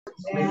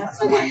Yeah.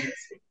 Okay.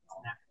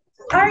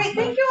 All right,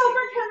 thank you all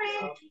for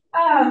coming.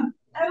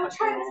 I will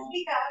try to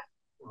speak up.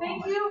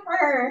 Thank you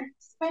for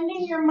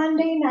spending your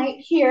Monday night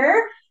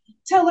here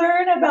to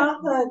learn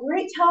about the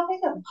great topic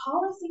of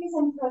policies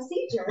and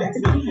procedures.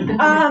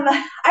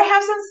 I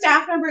have some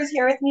staff members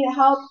here with me to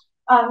help.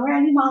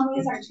 Randy Momley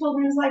is our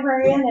children's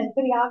librarian and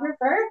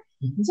videographer.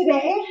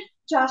 Today,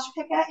 Josh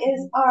Pickett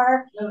is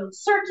our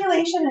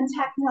circulation and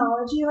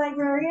technology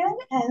librarian,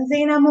 and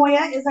Zaina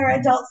Moya is our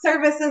adult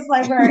services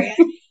librarian.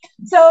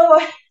 So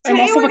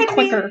today we're going to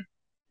be,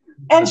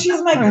 and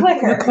she's my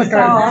clicker. The clicker.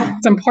 So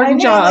it's an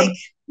important job.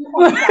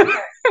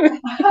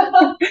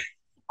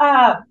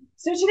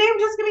 So today I'm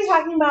just going to be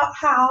talking about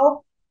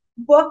how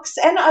books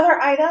and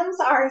other items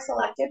are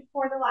selected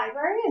for the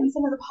library and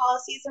some of the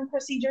policies and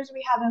procedures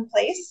we have in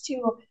place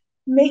to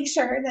make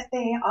sure that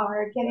they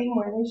are getting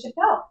where they should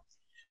go.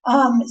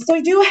 So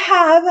we do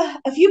have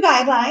a few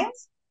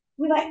guidelines.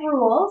 We like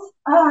rules.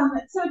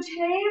 So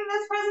today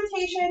this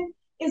presentation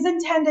is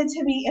intended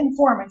to be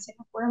informative.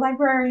 We're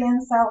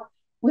librarians, so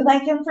we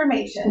like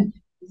information.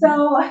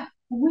 So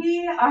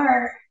we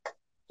are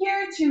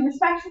here to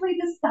respectfully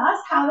discuss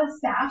how the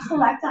staff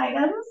select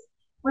items.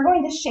 We're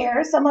going to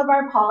share some of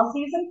our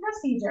policies and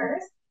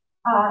procedures,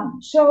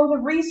 show the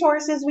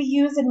resources we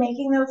use in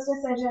making those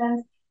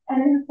decisions,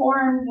 and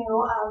inform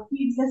you of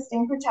the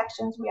existing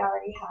protections we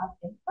already have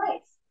in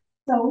place.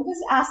 So we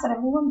just ask that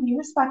everyone be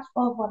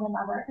respectful of one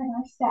another and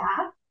our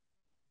staff.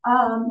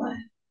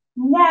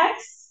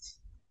 Next,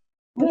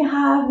 we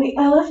have the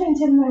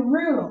elephant in the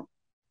room.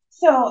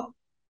 So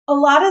a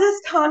lot of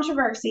this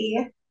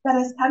controversy that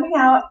is coming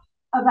out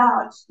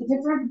about the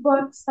different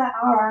books that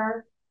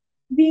are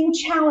being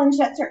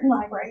challenged at certain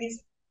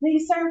libraries, they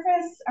center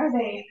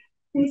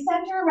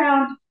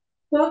around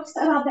books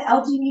about the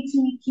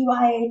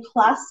LGBTQIA+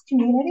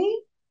 community,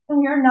 and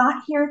we are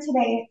not here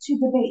today to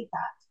debate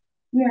that.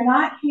 We are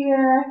not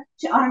here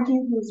to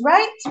argue who's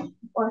right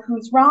or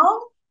who's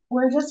wrong.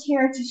 We're just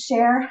here to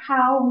share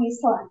how we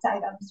select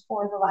items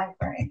for the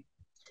library.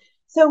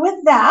 So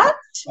with that,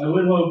 I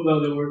would hope though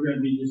that we're going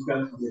to be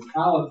discussing the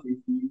policy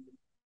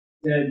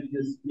that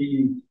this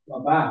meeting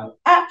about.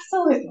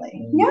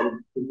 Absolutely. Yeah.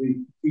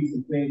 We see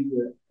some things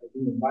that are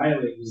being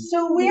violated.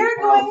 So we are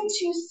going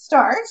to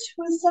start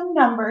with some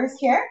numbers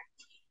here.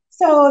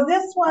 So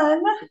this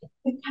one,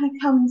 it kind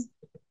of comes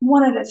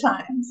one at a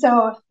time.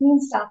 So you can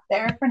stop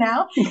there for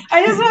now.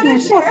 I just want to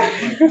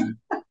share.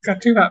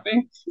 Got too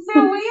happy.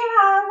 So we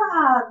have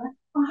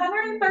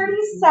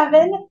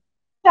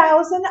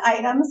 137,000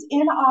 items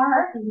in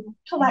our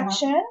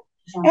collection.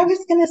 I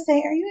was going to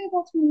say, are you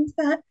able to move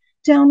that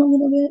down a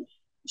little bit? I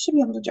should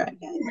be able to drive,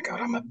 guys. Oh my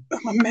God, I'm a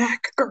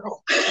Mac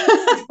girl.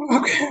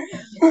 Okay.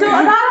 So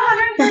about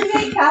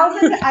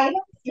 138,000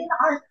 items in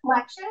our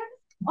collection.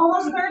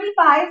 Almost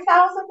 35,000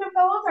 of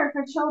those are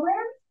for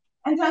children,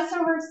 and just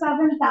over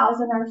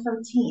 7,000 are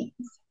for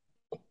teens.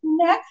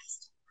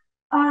 Next,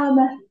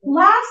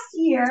 last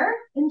year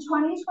in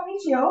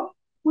 2022,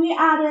 we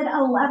added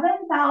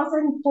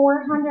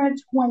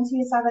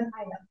 11,427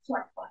 items to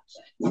our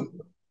collection.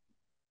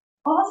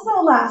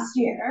 Also last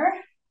year,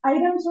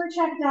 items were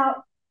checked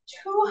out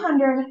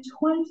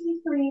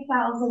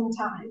 223,000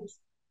 times.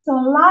 So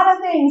a lot of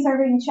things are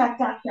being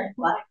checked out here at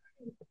the library.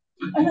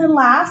 And then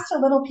last, a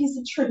little piece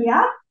of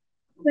trivia.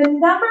 The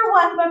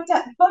 #1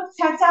 book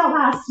checked out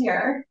last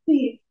year,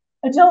 the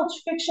adult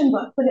fiction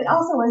book, but it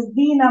also was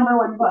the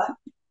 #1 book,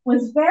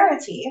 was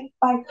Verity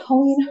by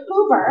Colleen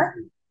Hoover,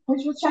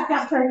 which was checked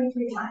out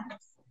 33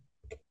 times.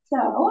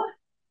 So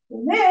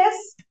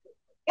this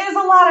is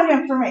a lot of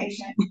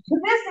information.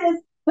 But this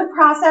is the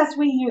process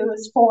we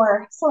use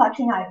for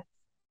selecting items.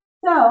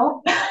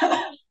 So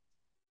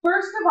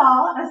first of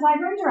all, as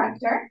library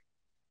director,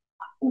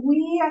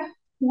 we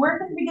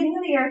work at the beginning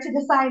of the year to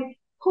decide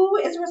who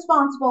is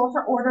responsible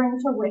for ordering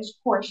for which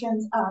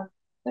portions of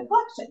the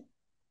collection.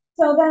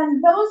 So then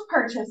those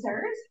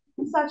purchasers,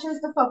 such as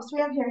the folks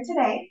we have here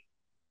today,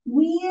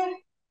 we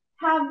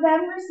have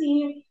them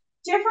receive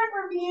different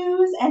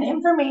reviews and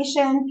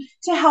information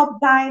to help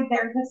guide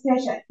their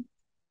decision.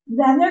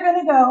 Then they're going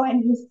to go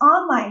and use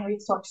online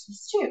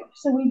resources too.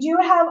 So we do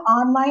have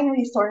online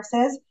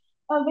resources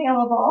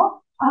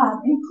available,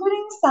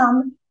 including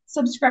some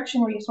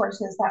subscription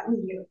resources that we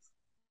use.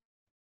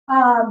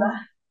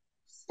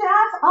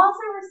 Staff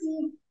also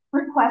receive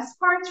request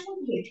cards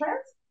from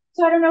patrons.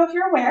 So I don't know if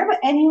you're aware, but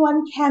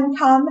anyone can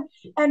come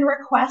and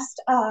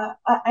request an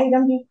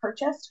item be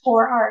purchased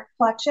for our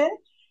collection.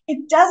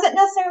 It doesn't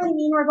necessarily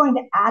mean we're going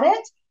to add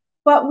it,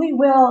 but we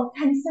will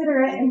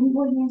consider it and we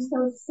will use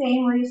those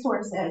same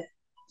resources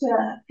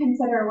to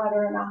consider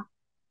whether or not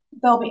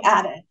they'll be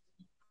added.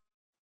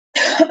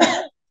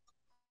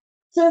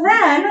 So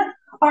then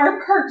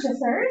our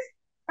purchasers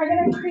are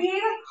going to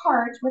create a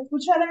cart with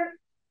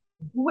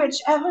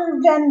whichever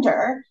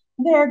vendor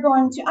they're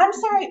going to. I'm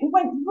sorry,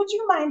 would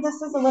you mind?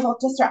 This is a little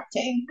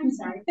disrupting. I'm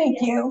sorry.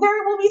 Thank you.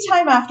 There will be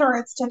time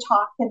afterwards to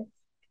talk and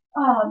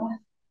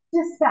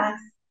discuss.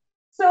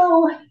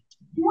 So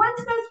once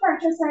those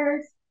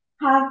purchasers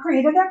have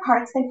created their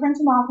carts, they print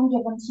them off and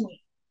give them to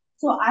me.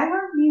 So I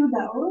review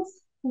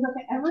those for the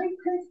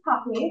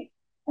copy,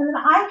 and then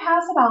I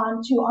pass it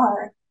on to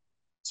our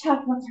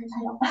what's her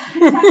title?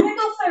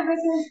 Technical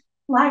Services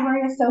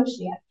Library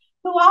Associate,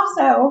 who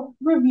also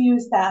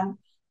reviews them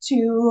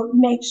to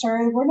make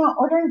sure we're not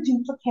ordering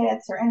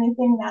duplicates or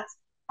anything that's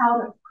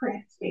out of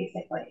print,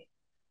 basically.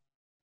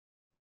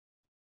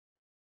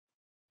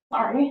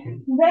 Sorry.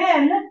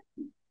 Then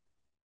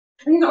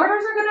these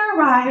orders are going to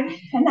arrive,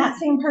 and that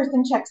same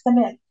person checks them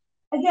in.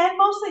 Again,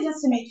 mostly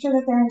just to make sure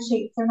that they're in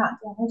shape, they're not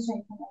damaged,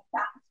 anything like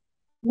that.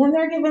 Then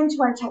they're given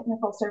to our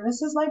technical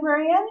services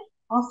librarian,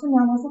 also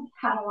known as a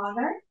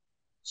cataloger.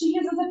 She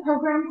uses a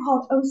program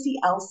called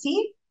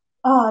OCLC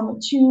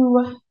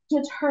to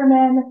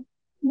determine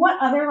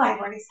what other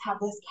libraries have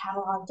this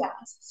cataloged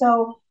as.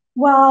 So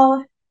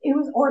while it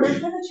was ordered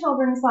for the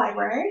children's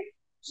library,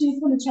 she's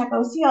going to check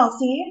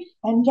OCLC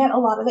and get a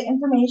lot of the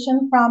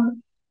information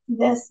from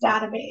this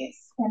database.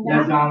 And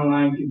that's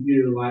online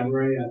computer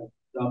library at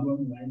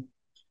Dublin, right?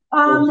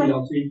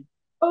 OCLC?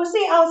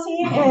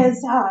 OCLC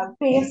is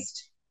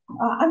based,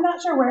 I'm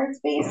not sure where it's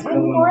based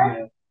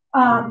anymore,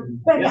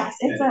 but yes,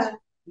 it's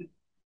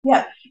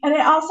yeah, and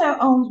it also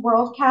owns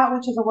WorldCat,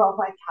 which is a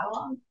worldwide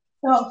catalog.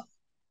 So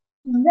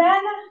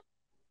then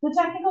the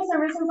technical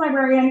services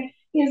librarian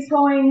is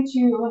going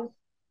to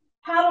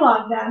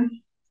catalog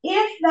them.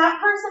 If that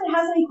person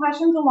has any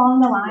questions along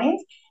the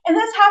lines, and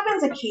this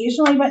happens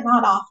occasionally but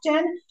not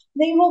often,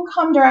 they will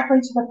come directly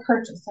to the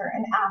purchaser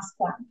and ask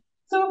them.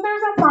 So if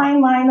there's a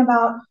fine line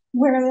about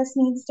where this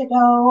needs to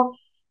go,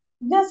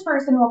 this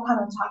person will come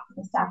and talk to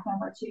the staff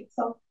member too.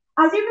 So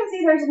as you can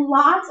see, there's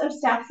lots of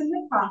steps in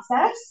the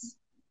process.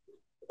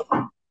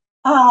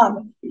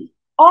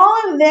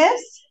 All of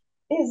this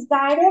is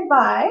guided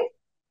by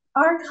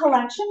our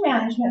collection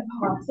management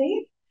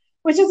policy,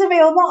 which is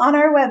available on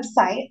our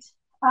website.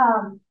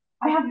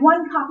 I have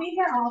one copy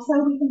here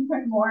also. We can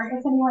print more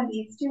if anyone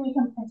needs to. We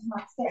can print them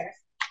upstairs.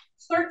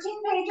 It's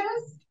 13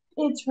 pages.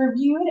 It's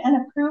reviewed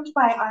and approved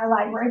by our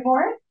library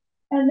board,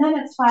 and then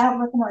it's filed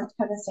with the North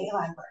Dakota State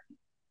Library.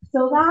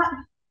 So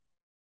that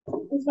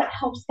is what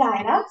helps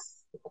guide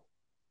us.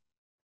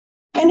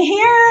 And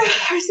here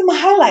are some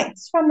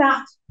highlights from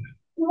that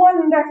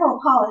wonderful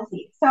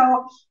policy.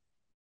 So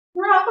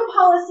throughout the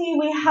policy,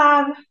 we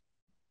have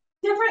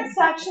different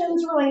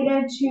sections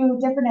related to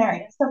different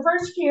areas. The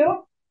first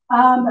few,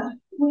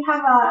 we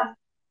have a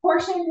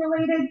portion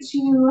related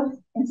to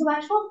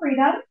intellectual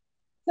freedom.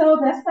 So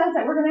this says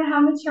that we're going to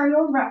have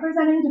materials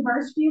representing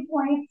diverse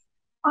viewpoints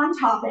on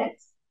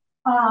topics.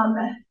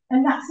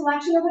 And that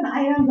selection of an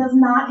item does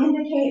not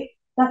indicate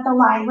that the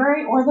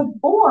library or the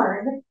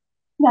board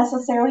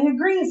necessarily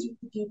agrees with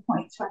the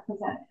viewpoints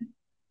represented.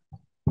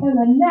 And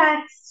then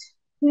next,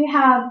 we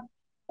have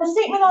a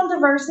statement on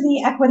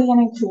diversity, equity,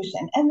 and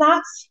inclusion. And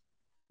that's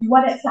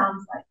what it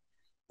sounds like.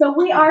 So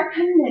we are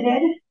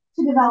committed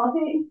to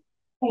developing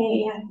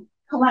a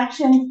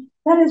collection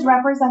that is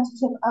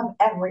representative of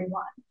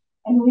everyone.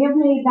 And we have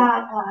made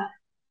that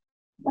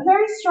a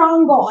very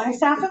strong goal. Our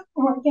staff have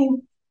been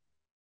working,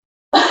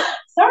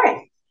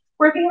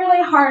 working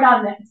really hard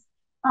on this.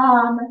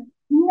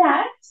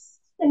 Next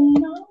thing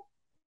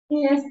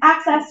is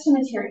access to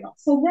materials.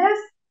 So this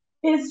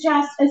is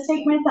just a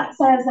statement that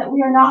says that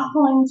we are not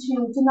going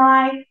to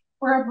deny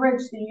or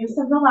abridge the use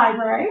of the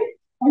library,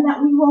 and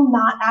that we will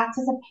not act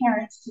as a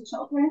parent to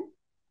children.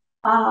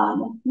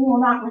 We will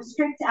not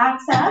restrict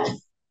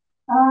access.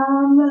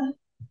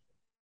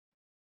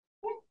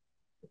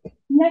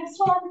 Next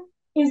one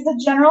is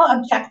the general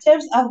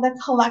objectives of the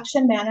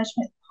collection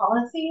management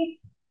policy.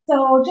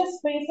 So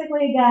just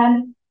basically,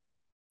 again,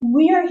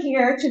 we are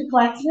here to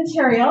collect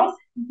materials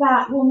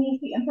that will meet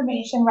the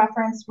information,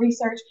 reference,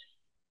 research,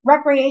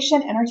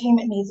 recreation,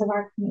 entertainment needs of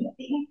our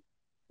community.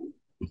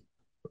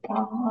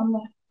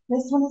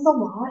 This one is a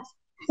lot.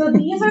 So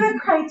these are the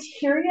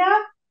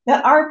criteria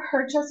that our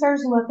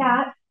purchasers look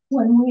at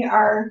when we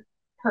are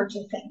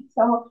purchasing.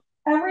 So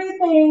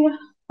everything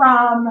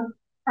from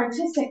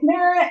artistic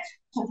merit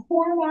to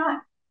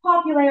format,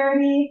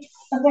 popularity,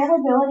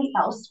 availability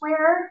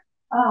elsewhere.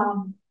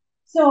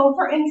 So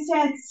for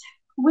instance,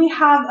 we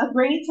have a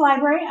great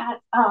library at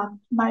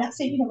Minot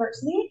State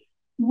University.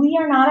 We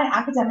are not an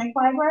academic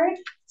library,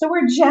 so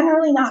we're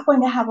generally not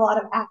going to have a lot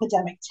of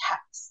academic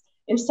texts.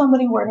 If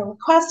somebody were to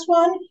request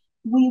one,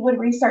 we would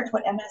research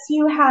what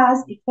MSU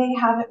has. If they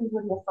have it, we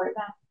would refer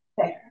them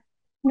there.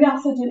 We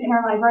also do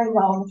interlibrary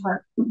loan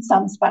for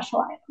some special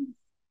items.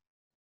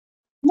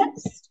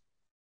 Next,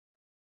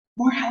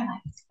 more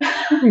highlights.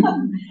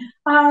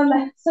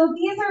 So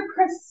these are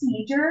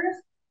procedures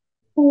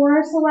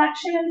for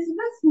selections.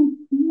 This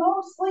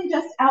mostly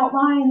just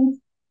outlines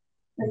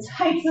the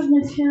types of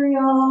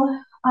material.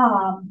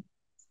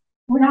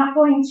 We're not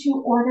going to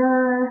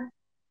order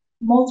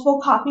multiple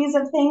copies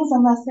of things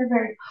unless they're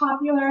very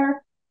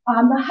popular.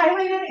 The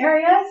highlighted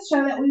areas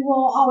show that we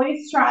will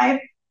always strive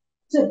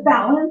to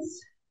balance,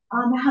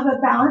 have a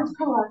balanced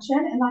collection,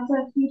 and that's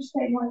a huge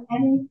thing with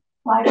any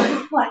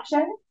library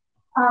collection.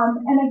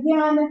 And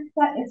again,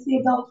 that it's the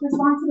adult's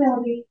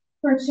responsibility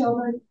for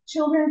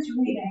children's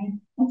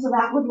reading, and so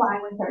that would lie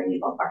with their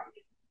legal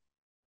guardian.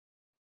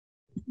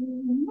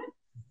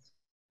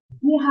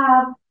 we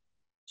have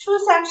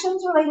 2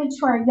 sections related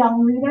to our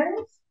young readers.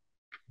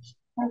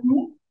 Pardon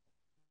me.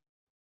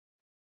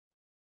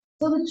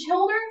 So the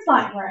children's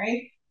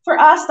library, for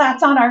us,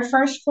 that's on our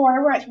first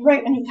floor, right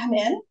when you come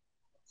in.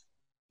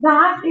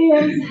 That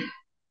is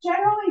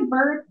generally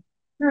birth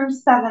through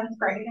 7th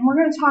grade. And we're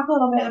going to talk a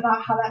little bit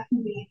about how that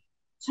can be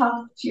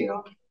tough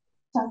to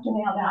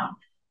nail down.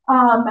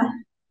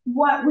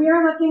 What we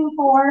are looking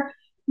for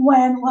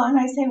when, well, and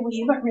I say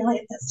we, but really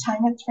at this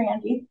time it's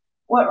Randy.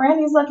 What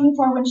Randy's looking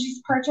for when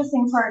she's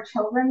purchasing for our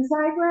children's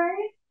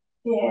library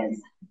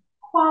is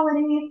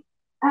quality,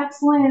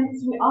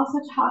 excellence. We also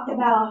talk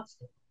about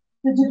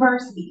the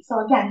diversity.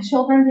 So again,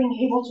 children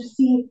being able to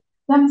see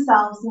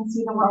themselves and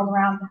see the world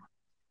around them.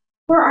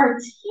 For our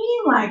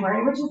teen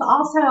library, which is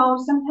also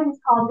sometimes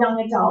called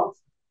young adult,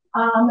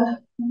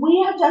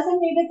 we have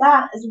designated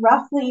that as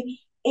roughly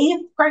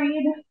 8th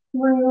grade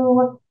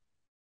through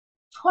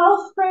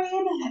 12th grade.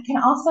 It can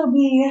also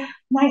be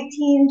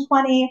 19,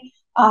 20.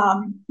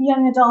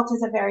 Young adult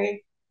is a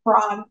very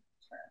broad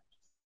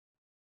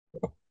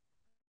term.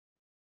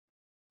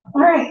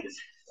 All right,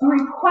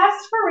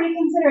 request for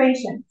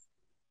reconsideration.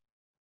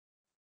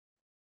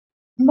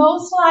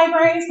 Most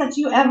libraries that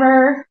you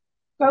ever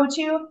go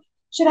to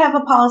should have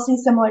a policy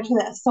similar to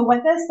this. So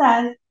what this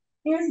says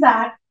is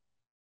that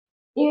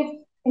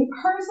if a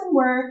person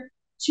were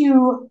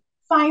to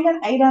find an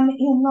item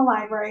in the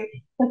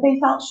library that they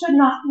felt should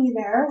not be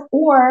there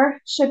or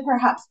should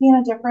perhaps be in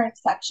a different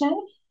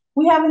section,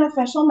 we have an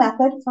official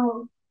method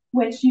for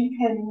which you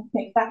can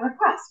make that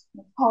request.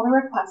 It's called a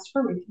request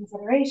for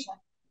reconsideration.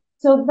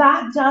 So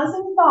that does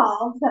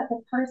involve that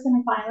the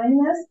person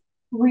filing this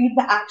read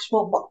the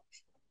actual book.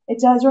 It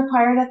does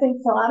require that they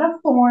fill out a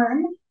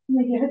form and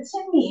they give it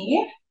to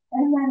me,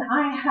 and then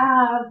I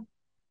have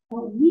a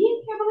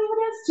week, I believe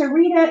it is, to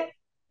read it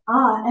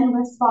and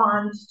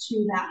respond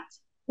to that.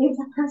 If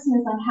the person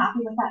is unhappy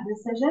with that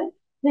decision,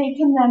 they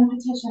can then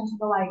petition to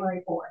the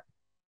library board.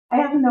 I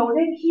have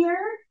noted here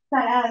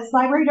that as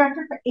library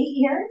director for 8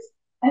 years,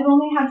 I've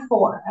only had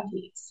 4 of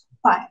these,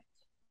 5.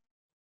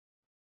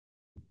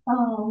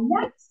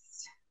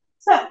 Next.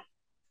 So,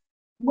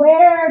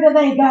 where do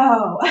they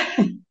go?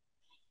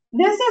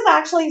 This is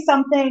actually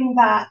something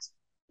that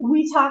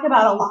we talk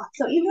about a lot.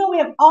 So even though we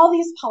have all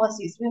these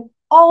policies, we have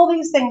all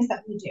these things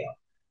that we do,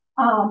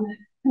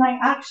 and I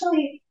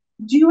actually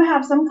do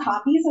have some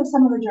copies of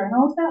some of the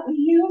journals that we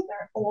use.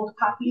 They're old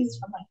copies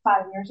from like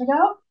 5 years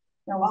ago.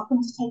 You're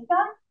welcome to take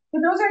them.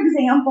 But those are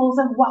examples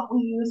of what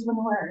we use when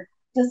we're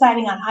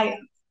deciding on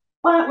items.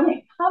 But when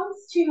it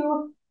comes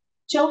to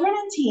children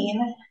and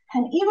teen,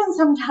 and even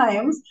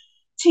sometimes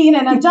teen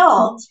and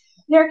adult,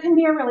 there can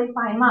be a really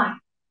fine line.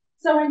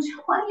 So in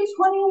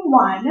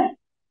 2021,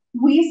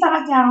 we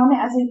sat down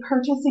as a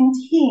purchasing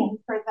team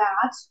for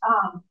that,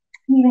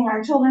 meaning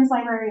our children's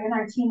librarian,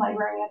 our teen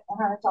librarian, and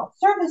our adult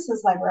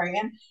services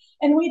librarian.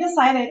 And we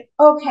decided,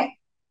 okay,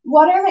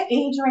 what are the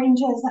age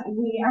ranges that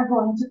we are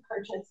going to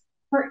purchase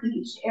for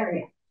each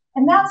area?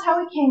 And that's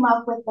how we came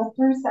up with the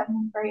through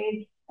 7th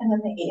grade and then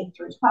the 8th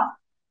through 12th.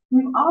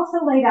 We've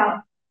also laid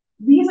out,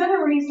 these are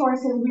the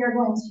resources we are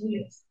going to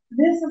use.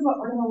 This is what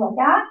we're going to look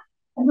at,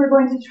 and we're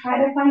going to try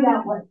to find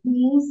out what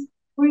these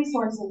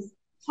resources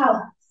tell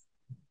us.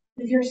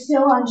 If you're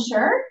still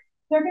unsure,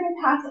 they're going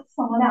to pass it to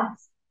someone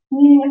else.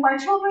 Meaning if our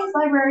children's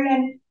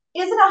librarian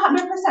isn't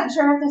 100%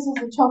 sure if this is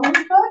a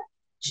children's book,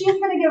 she's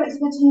going to give it to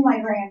the teen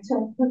librarian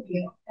to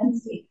review and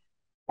see.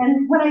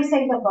 And when I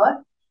say the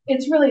book,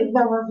 it's really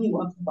the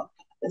review of the book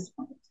at this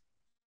point.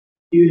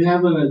 Do you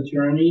have an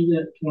attorney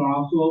that can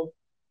also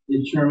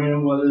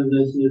determine whether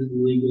this is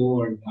legal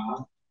or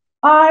not?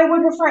 I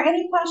would refer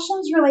any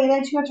questions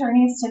related to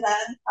attorneys to the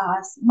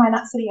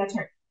Minot City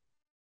attorney.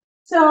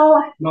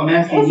 So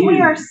if we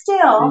are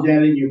still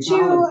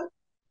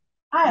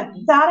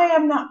that I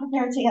am not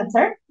prepared to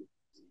answer.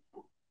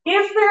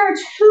 If there are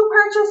 2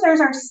 purchasers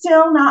are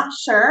still not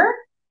sure,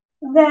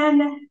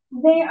 then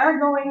they are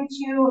going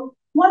to,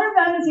 one of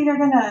them is either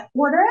going to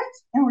order it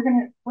and we're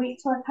going to wait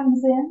till it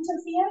comes in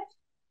to see it,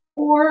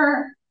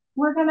 or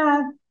we're going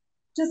to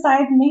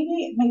decide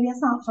maybe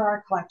it's not for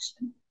our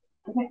collection.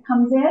 If it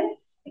comes in,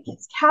 it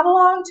gets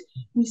cataloged,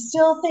 we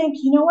still think,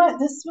 you know what,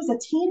 this was a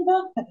teen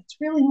book, but it's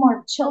really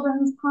more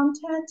children's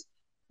content,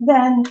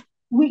 then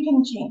we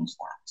can change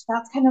that.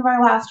 That's kind of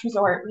our last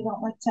resort. We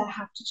don't like to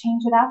have to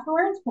change it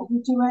afterwards, but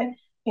we do it.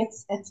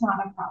 It's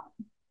not a problem.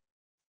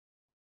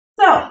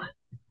 So,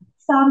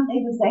 some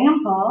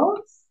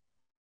examples.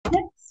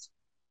 Next.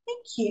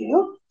 Thank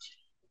you.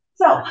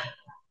 So,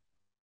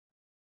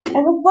 I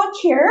have a book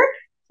here.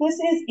 This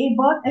is a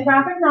book, a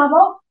graphic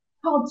novel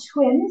called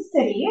Twin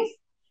Cities.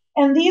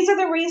 And these are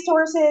the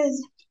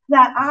resources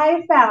that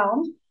I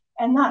found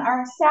and that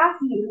our staff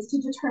use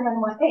to determine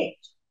what age.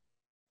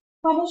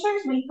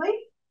 Publishers Weekly,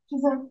 which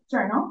is a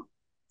journal,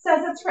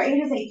 says it's for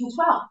ages 8 to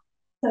 12.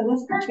 So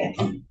this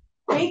Perkins.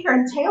 Baker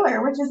and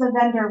Taylor, which is a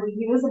vendor we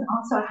use and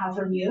also has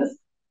reviews,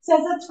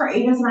 says it's for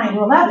ages 9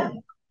 to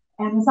 11.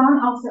 Amazon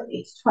also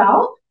 8 to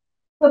 12.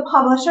 The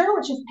publisher,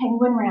 which is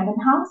Penguin Random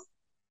House,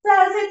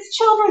 says it's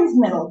children's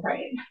middle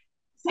grade.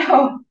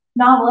 So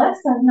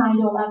Novelist says 9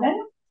 to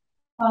 11.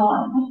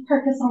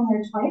 Purpose on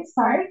their choice,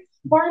 sorry.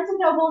 Barnes &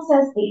 Noble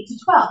says 8 to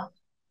 12.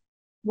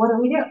 What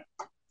do?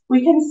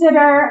 We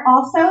consider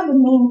also the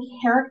main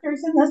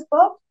characters in this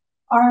book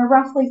are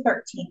roughly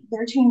 13.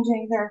 They're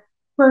changing, their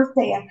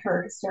birthday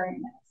occurs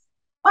during this.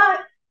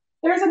 But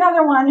there's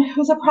another one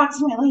who's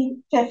approximately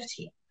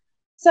 15.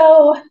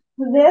 So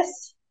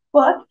this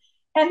book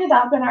ended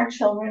up in our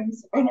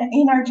children's,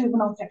 in our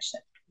juvenile fiction,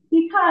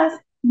 because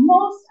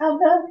most of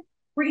the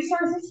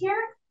resources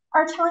here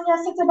are telling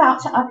us it's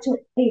about to up to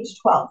age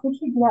 12, which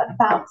would be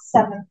about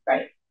 7th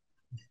grade.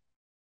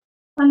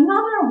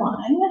 Another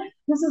one,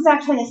 this is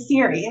actually a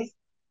series.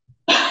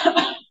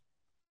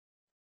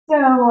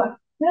 So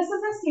this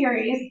is a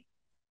series,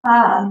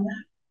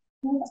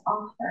 the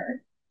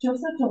author,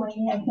 Joseph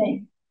Delaney, I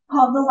think,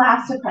 called The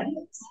Last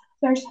Apprentice.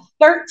 There's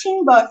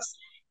 13 books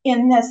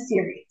in this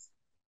series.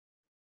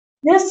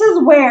 This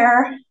is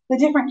where the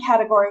different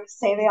categories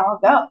say they all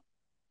go.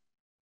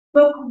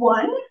 Book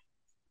 1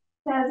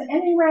 says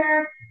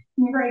anywhere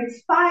from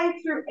grades 5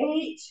 through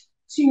 8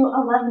 to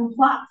 11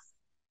 plus.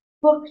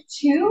 Book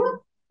 2,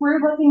 we're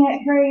looking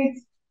at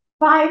grades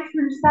 5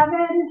 through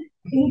 7,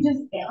 ages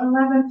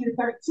 11 through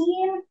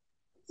 13.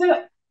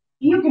 So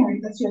you can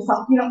read this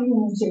yourself, you don't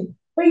even need to.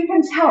 But you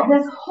can tell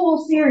this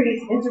whole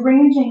series is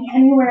ranging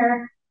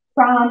anywhere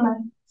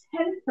from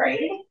 10th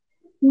grade,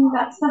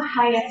 that's the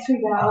highest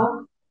we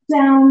go,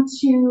 down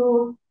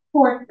to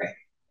 4th grade.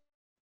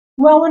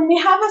 Well, when we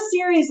have a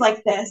series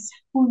like this,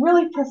 we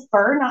really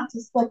prefer not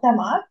to split them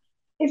up.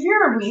 If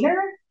you're a reader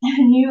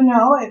and you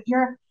know if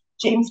you're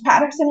James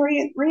Patterson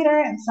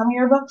reader and some of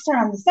your books are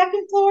on the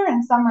 2nd floor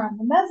and some are on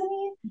the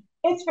mezzanine,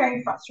 it's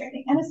very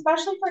frustrating. And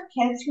especially for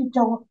kids who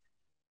don't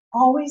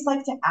always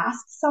like to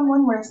ask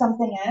someone where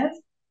something is.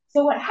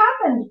 So what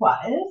happened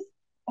was,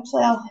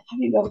 actually, I'll have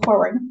you go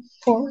forward.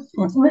 Forward?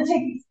 I'm going to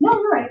take these. No,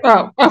 you're right.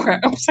 Oh, okay.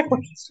 I was like,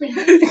 what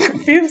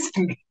confused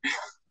me.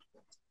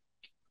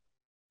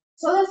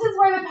 So this is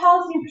where the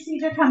policy and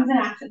procedure comes in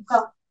action.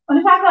 So I'm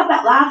going to talk about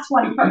that last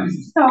one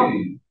first. So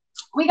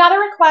we got a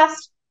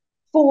request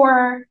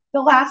for the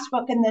last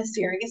book in this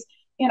series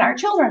in our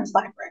children's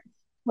library.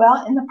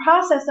 Well, in the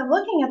process of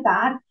looking at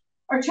that,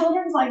 our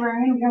children's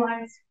librarian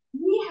realized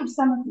we have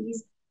some of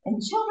these in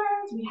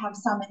children's, we have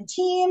some in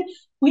teen,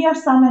 we have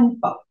some in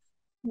both.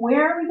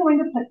 Where are we going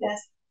to put this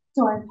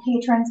so our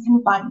patrons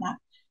can find them?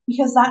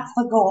 Because that's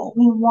the goal.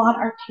 We want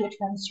our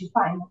patrons to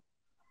find them.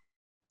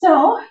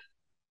 So,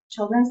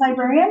 children's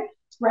librarian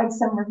read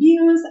some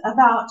reviews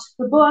about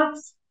the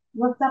books,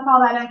 looked up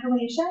all that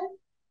information.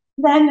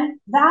 Then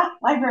that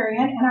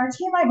librarian and our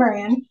teen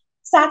librarian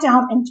sat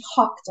down and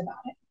talked about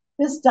it.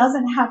 This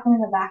doesn't happen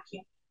in a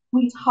vacuum.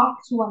 We talk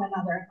to one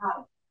another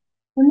about it.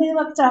 When they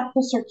looked up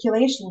the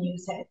circulation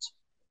usage,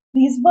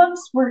 these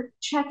books were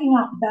checking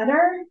out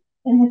better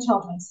in the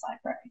children's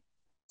library.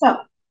 So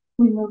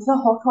we moved the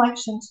whole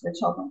collection to the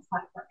children's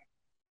library.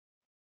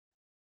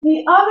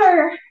 The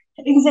other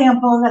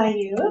example that I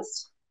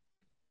used,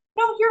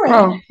 no, you're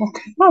right. Oh,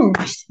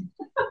 okay.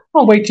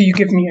 I'll wait till you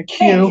give me a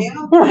cue.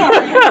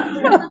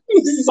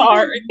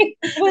 Sorry.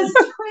 Was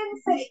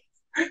Twin Cities.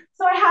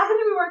 So I happen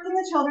to be working in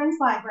the children's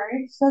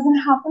library. It doesn't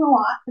happen a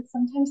lot, but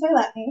sometimes they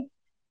let me.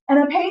 And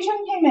a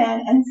patron came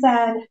in and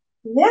said,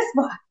 this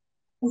book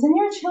is in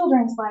your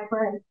children's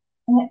library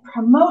and it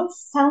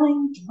promotes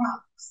selling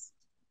drugs.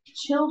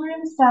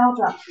 Children sell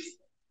drugs.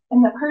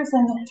 And the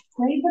person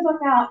laid the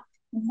book out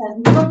and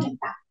said, look at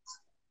that.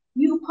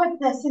 You put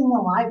this in the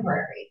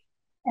library.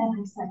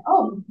 And I said,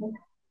 oh,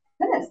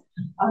 goodness.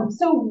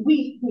 So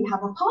we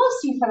have a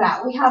policy for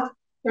that.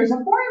 There's a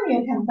form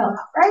you can fill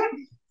out, right?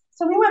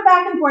 So we went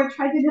back and forth,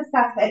 tried to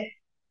discuss it.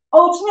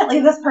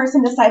 Ultimately, this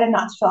person decided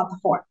not to fill out the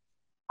form.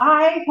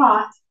 I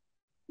thought,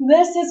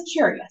 this is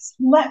curious.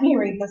 Let me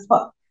read this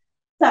book.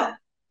 So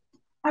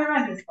I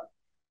read this book.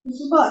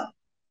 This book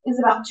is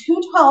about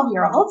two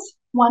 12-year-olds,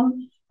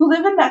 one who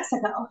live in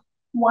Mexico.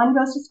 One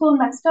goes to school in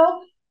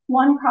Mexico.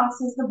 One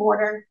crosses the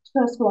border to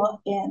go to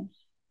school in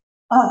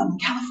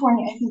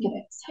California, I think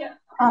it is.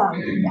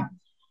 Yeah.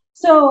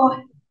 So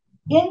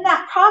in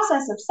that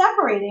process of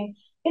separating,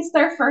 it's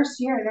their first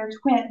year. They're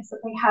twins, but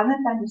they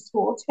haven't been to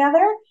school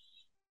together.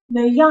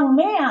 The young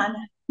man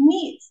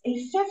meets a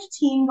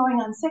 15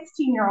 going on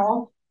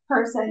 16-year-old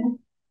person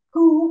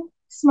who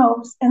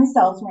smokes and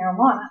sells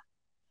marijuana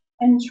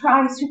and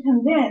tries to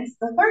convince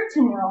the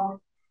 13-year-old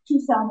to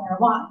sell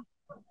marijuana.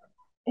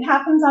 It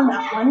happens on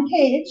that one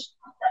page,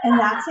 and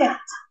that's it.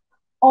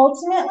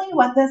 Ultimately,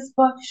 what this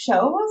book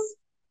shows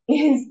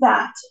is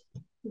that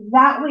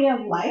way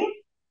of life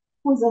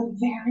was a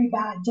very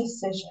bad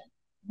decision.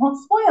 I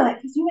won't spoil it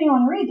because you may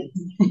want to read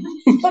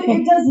it. But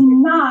it does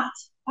not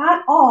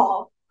at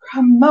all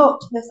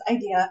promote this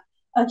idea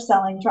of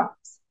selling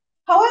drugs.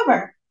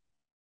 However,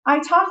 I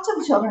talked to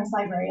the children's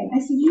librarian. I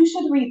said, you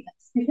should read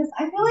this because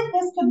I feel like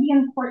this could be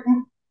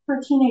important for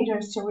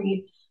teenagers to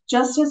read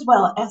just as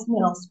well as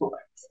middle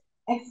schoolers.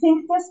 I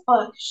think this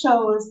book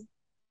shows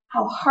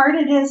how hard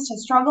it is to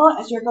struggle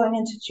as you're going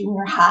into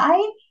junior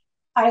high.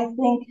 I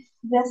think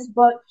this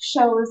book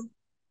shows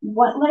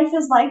what life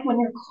is like when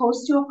you're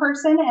close to a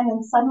person and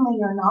then suddenly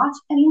you're not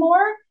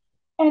anymore.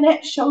 And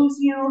it shows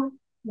you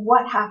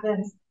what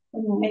happens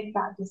when you make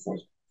that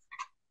decision.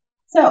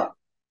 So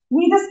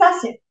we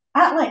discussed it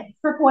at length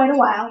for quite a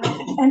while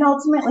and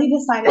ultimately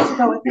decided to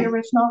go with the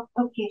original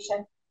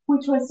location,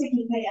 which was to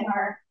keep it in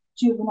our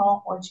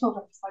juvenile or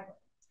children's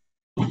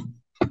library.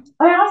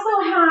 I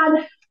also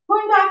had,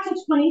 going back to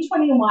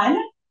 2021,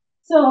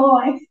 so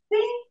I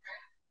think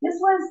this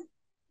was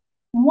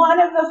one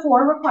of the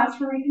 4 requests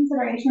for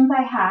reconsiderations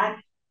I had.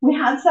 We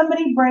had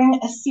somebody bring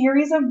a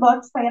series of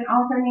books by an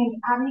author named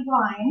Abby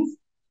Glines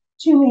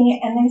to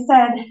me, and they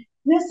said,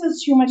 this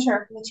is too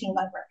mature for the teen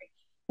library.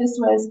 This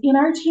was in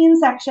our teen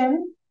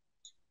section.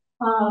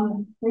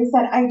 They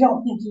said, I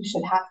don't think you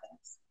should have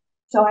this.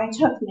 So I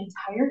took the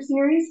entire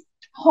series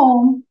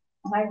home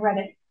and I read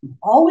it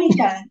all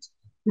weekend.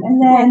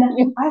 And then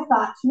I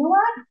thought, you know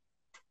what?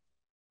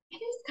 It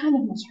is kind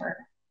of mature.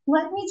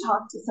 Let me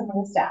talk to some of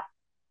the staff.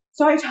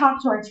 So I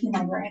talked to our teen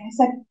librarian. I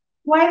said,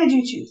 why did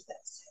you choose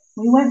this?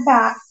 We went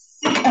back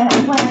and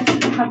I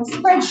went to have a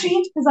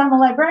spreadsheet because I'm a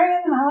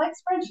librarian and I like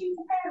spreadsheets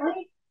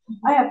apparently.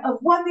 I have of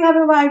what the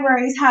other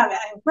libraries have it.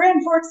 I have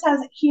Grand Forks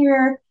has it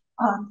here.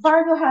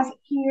 Fargo has it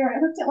here.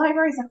 I looked at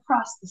libraries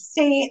across the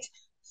state.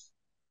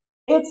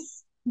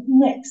 It's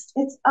mixed.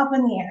 It's up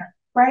in the air,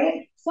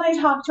 right? So I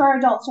talked to our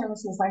adult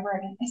services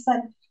librarian. I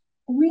said,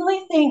 I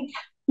really think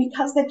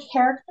because the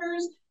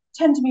characters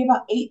tend to be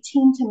about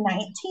 18 to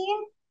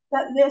 19,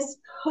 that this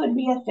could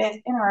be a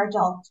fit in our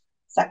adult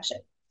section.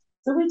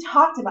 So we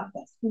talked about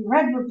this. We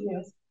read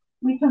reviews.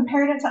 We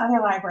compared it to other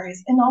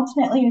libraries, and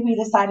ultimately we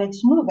decided to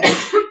move it.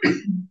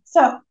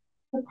 So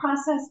the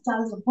process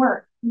does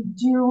work. We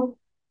do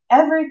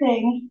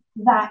everything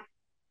that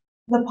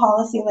the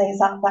policy lays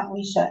out that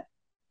we should.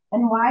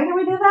 And why do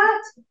we do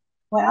that?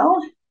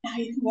 Well, now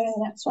you can go to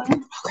the next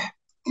one.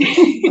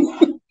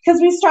 Okay.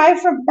 Because we strive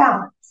for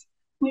balance.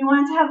 We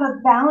want to have a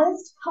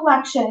balanced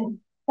collection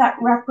that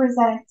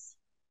represents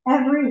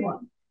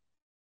everyone.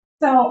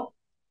 So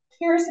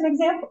here are some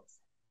examples.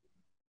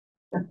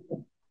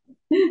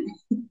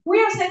 We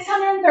have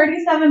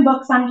 637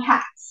 books on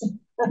cats.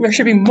 There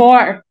should be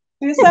more.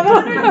 There's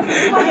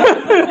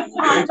 720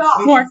 on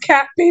dogs. More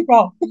cat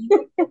people.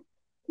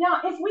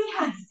 Now, if we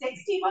had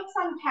 60 books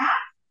on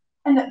cats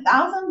and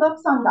 1,000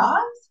 books on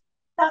dogs,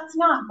 that's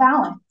not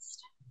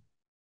balanced.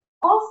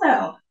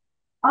 Also,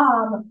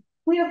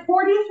 we have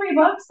 43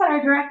 books that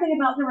are directly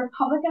about the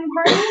Republican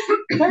Party,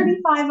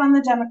 35 on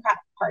the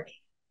Democratic Party.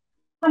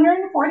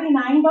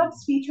 149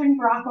 books featuring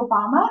Barack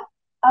Obama,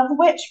 of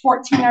which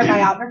 14 are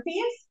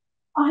biographies.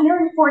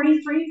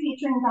 143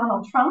 featuring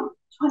Donald Trump,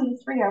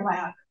 23 are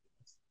biographies.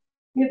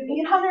 We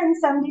have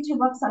 872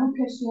 books on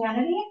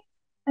Christianity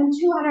and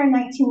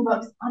 219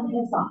 books on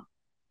Islam.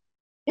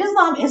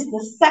 Islam is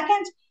the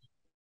second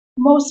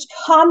most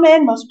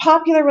common, most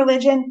popular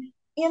religion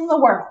in the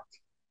world.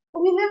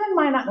 But we live in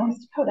Minot, North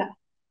Dakota.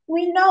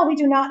 We know we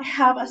do not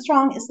have a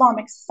strong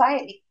Islamic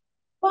society,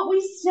 but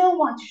we still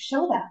want to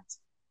show that.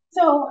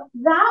 So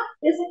that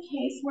is a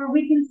case where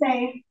we can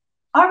say,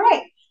 all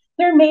right,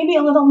 there may be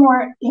a little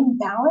more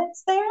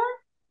imbalance there,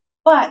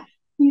 but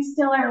you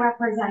still are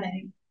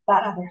representing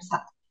that other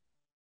side.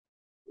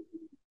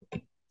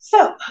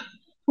 So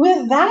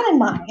with that in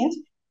mind,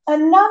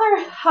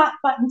 another hot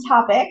button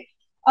topic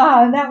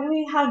that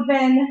we have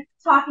been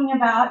talking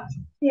about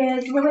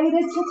is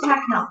related to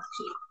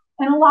technology.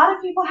 And a lot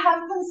of people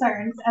have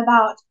concerns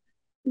about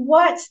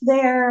what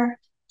their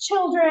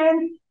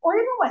children or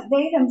even what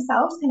they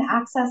themselves can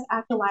access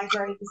at the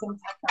library using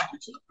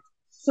technology.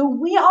 So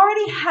we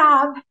already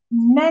have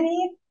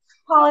many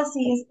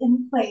policies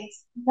in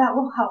place that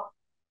will help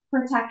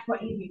protect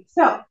what you do.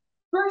 So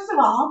first of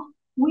all,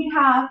 we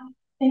have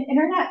an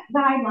internet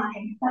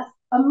guideline that,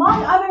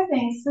 among other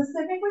things,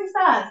 specifically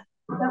says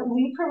that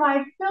we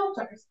provide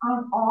filters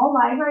on all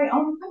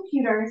library-owned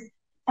computers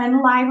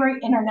and library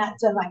internet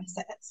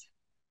devices.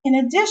 In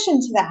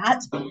addition to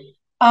that,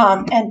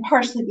 and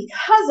partially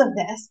because of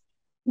this,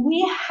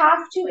 we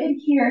have to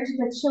adhere to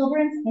the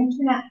Children's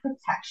Internet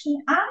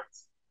Protection Act,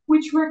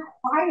 which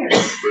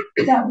requires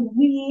that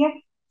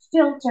we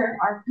filter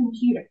our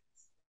computers.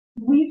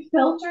 We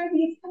filter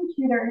these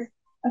computers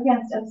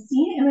against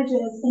obscene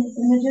images and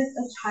images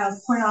of child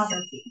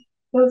pornography.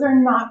 Those are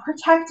not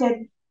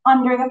protected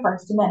under the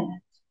First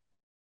Amendment.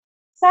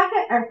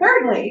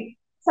 Thirdly,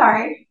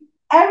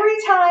 every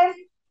time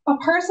a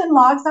person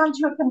logs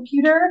onto a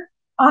computer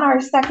on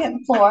our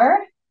second floor,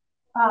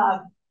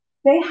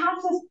 they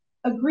have to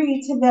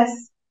agree to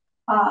this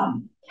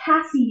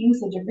CASI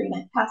usage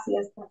agreement. CASI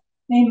is the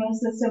name of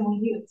the system we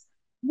use,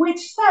 which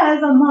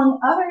says, among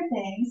other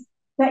things,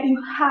 that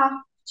you have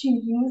to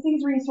use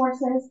these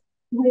resources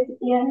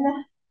within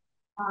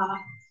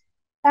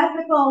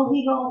ethical,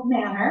 legal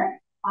manner.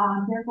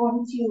 They're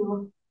going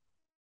to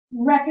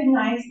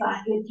recognize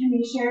that it can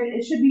be shared.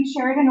 It should be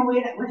shared in a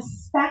way that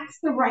respects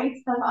the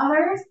rights of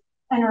others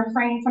and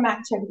refrain from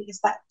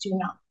activities that do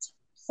not.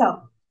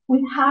 So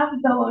we have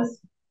those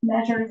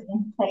measures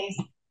in place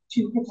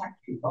to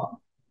protect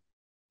people.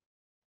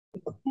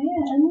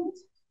 And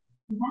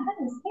that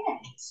is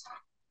it.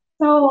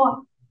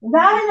 So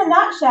that in a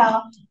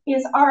nutshell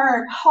is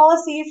our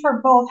policy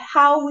for both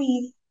how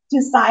we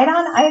decide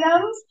on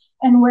items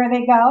and where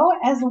they go,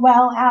 as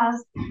well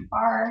as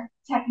our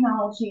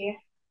technology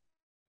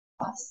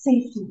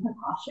safety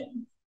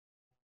precautions.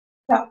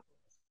 So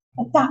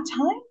at that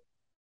time,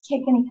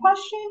 take any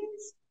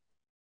questions.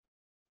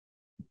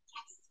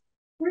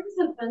 Where does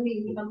the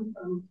funding come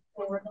from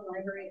for the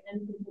library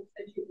and for books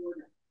that you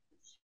order?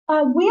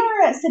 We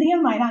are a City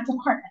of Minot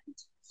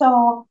department.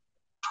 So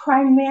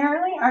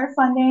primarily our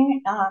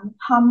funding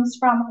comes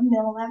from a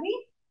mill levy.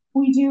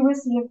 We do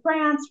receive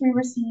grants, we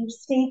receive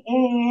state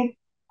aid.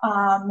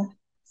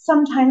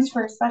 Sometimes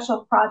for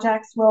special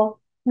projects, we'll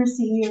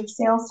receive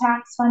sales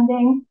tax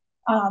funding,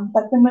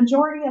 but the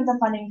majority of the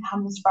funding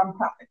comes from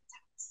property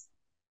tax.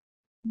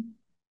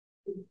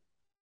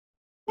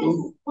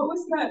 What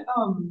was that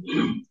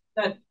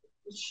that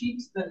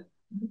sheet that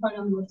you find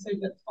on the website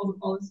that's all the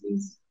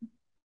policies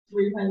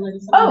where you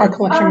highlighted something? Our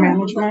collection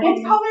management.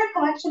 It's called our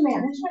collection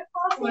management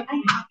policy. I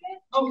have it.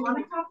 Oh, you want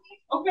a copy?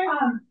 Okay.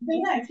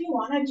 Dana, if you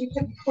wanted, you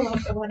could pull up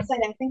the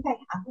website. I think I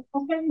have it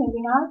open,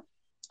 maybe not.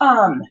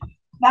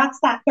 That's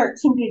that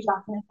 13-page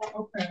document that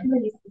Okay.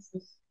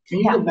 Can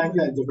you go back to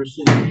that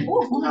diversity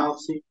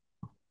policy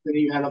that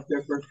you had up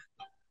there first?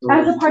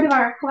 As a part of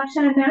our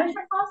collection and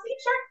management policy,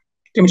 sure.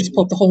 Can we just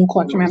pull up the whole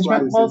collection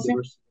management policy?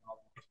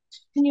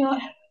 Can you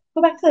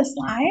go back to the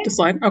slide? The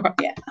slide? Okay.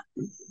 Yeah.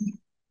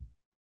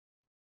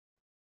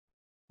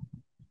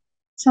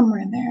 Somewhere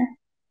in there.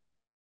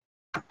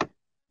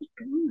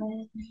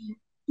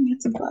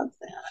 It's above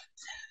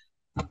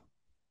that.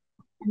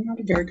 I'm not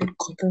a very good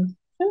clicker.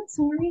 Oh,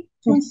 sorry.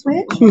 Can we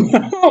switch?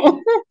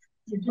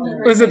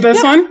 Was it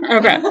this one?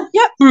 Okay.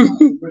 Yep.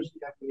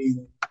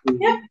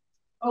 Yep.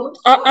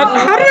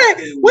 How did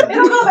I? What?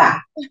 It'll go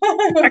back.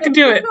 I can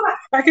do it.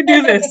 I can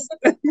do this.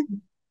 I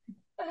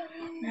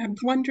had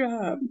one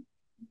job.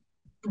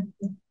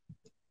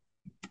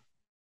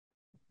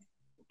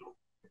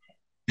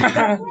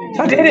 I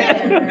did it.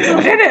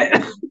 I did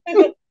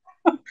it.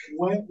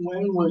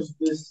 When was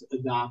this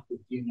adopted?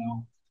 Do you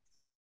know?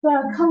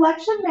 The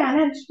collection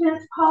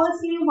management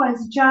policy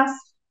was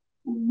just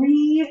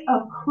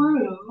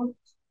reapproved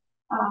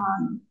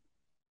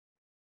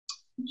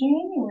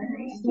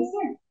January of this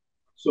year.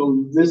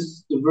 So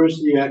this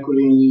diversity,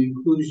 equity, and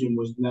inclusion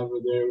was never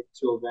there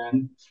till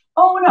then?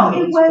 Oh, no,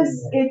 it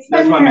was, it's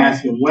That's been what I'm there.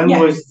 asking. When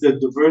was the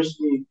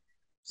diversity?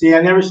 See, I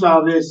never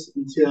saw this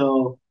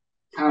until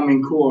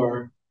Common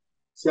Core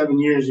 7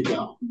 years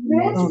ago in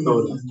North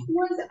Dakota. This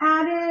was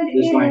added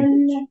This in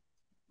language.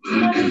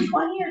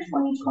 2020 or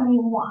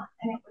 2021,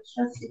 and it was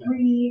just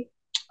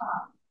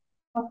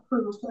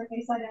approved, like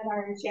I said, at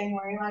our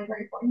January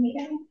library board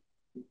meeting.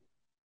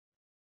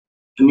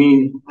 I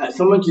mean,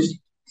 someone just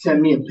sent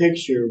me a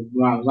picture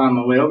when I was on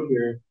my way over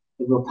here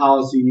of a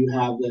policy you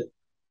have that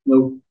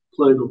no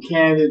political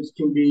candidates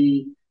can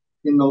be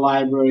in the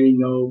library,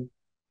 no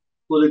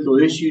political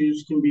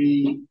issues can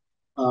be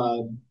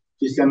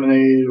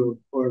disseminated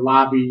or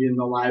lobbied in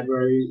the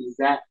library. Is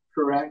that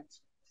correct?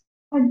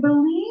 I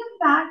believe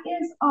that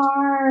is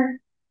our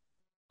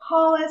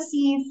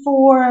policy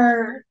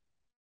for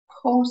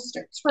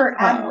posters, for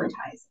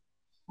advertising.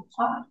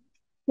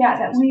 Yeah,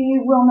 that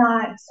we will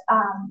not,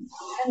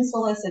 and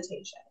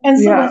solicitation.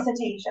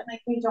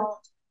 Like we don't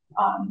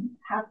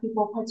have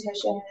people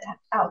petition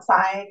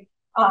outside,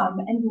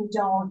 and we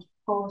don't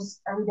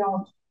post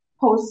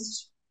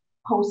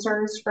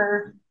posters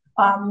for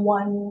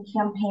one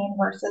campaign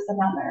versus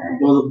another.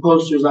 Well, the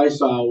posters I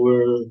saw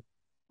were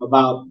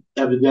about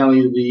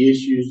evidently the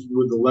issues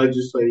with the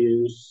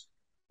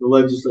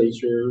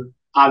legislature,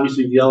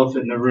 obviously the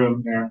elephant in the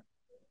room here,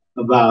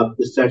 about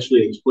the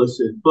sexually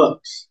explicit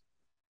books.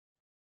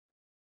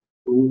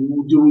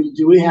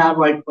 Do we have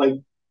like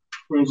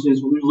for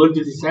instance, we looked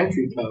at the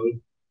Century Code,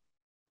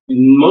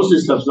 and most of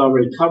the stuff's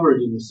already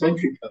covered in the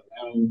Century Code.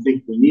 I don't even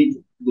think we need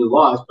the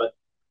laws, but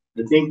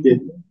I think that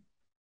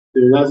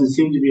there doesn't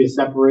seem to be a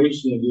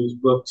separation of these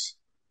books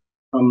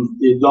from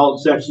the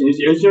adult section.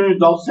 Is there an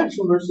adult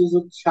section versus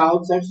a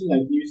child section?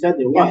 Like you said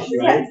there was,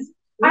 right?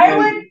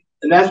 Yes.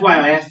 And that's why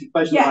I asked the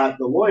question about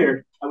the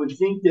lawyer. I would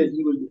think that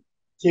you would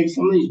take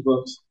some of these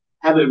books,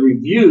 have it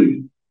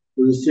reviewed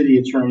with the city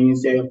attorney and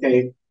say,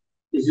 okay,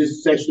 is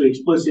this sexually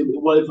explicit?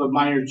 What if a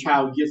minor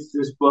child gets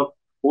this book?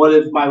 What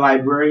if my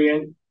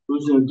librarian,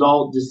 who's an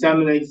adult,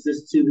 disseminates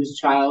this to this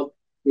child?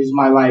 Is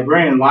my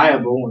librarian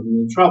liable and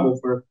in trouble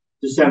for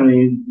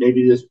disseminating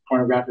maybe this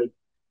pornographic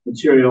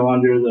material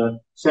under the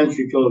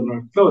Century Code of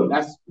North Dakota?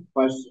 That's the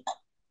question.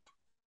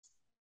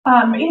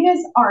 It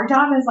is our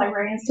job as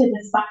librarians to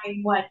decide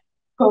what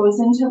goes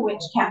into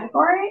which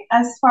category.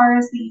 As far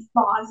as these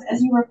laws,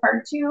 as you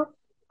referred to,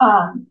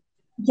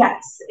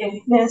 yes,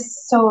 if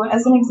this, so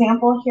as an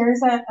example,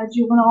 here's a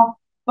juvenile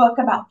book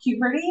about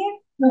puberty.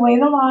 The way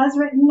the law is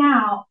written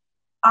now,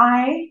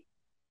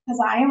 because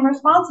I am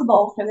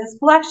responsible for this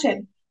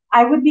collection,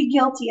 I would be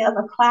guilty of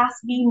a Class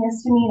B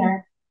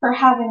misdemeanor for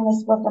having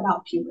this book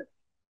about puberty.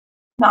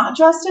 Not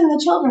just in the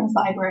children's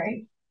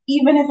library,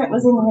 even if it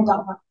was in the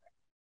adult library.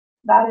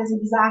 That is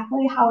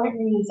exactly how it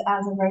reads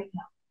as of right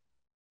now.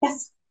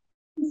 Yes.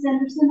 Ms.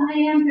 Anderson, I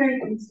am very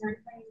concerned.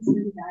 My name is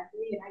Minot Public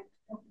Library, and I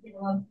don't get a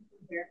lot of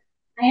people here.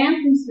 I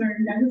am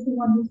concerned. I was the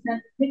one who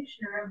sent the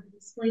picture of the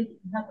display that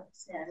you have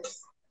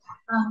upstairs.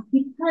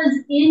 Because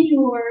in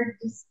your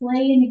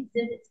display and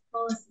exhibits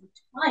policy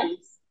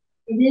twice,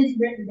 it is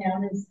written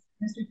down, as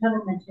Mr.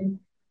 Tuttle mentioned,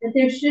 that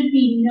there should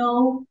be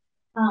no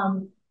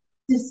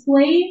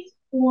displays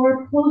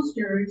or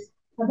posters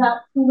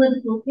about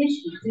political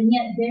issues. And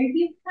yet there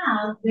you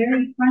have,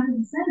 very front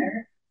and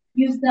center,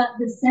 use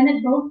the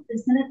Senate, both the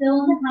Senate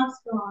bill and the House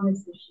bill on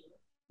this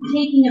issue,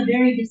 taking a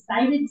very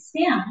decided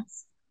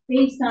stance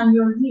based on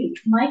your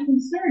views. My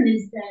concern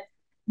is that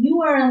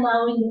you are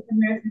allowing the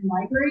American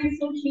Library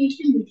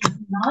Association, which is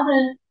not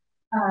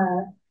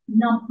a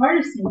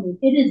nonpartisan group,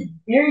 it is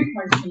very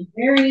partisan,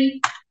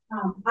 very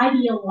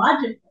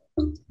ideological.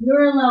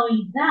 You're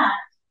allowing that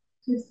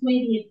to sway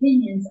the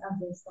opinions of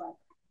this library.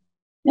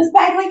 Ms.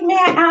 Bagley, may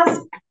I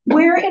ask,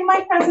 where in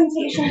my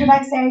presentation did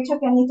I say I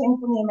took anything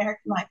from the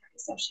American Library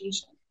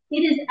Association?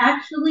 It is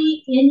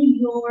actually in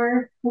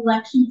your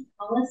collections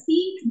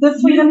policy. The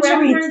freedom to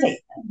read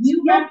statement.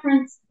 You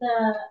reference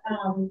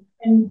the,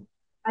 and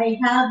I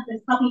have the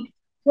copy.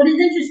 What is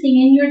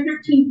interesting, in your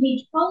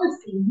 13-page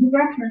policy, you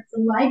reference the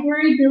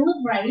Library Bill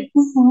of Rights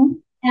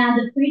and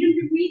the Freedom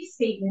to Read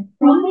statement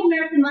from the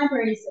American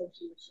Library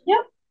Association. Yep.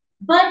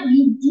 But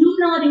you do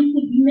not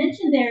include, you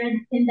mentioned there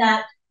in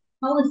that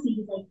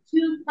policy, like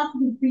 2,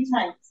 possibly 3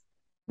 times,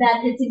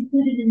 that it's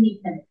included in the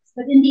appendix.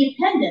 But in the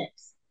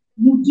appendix,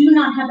 you do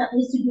not have that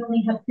listed, you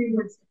only have 3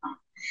 words to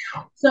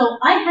find. So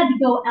I had to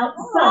go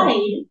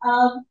outside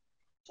of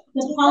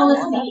the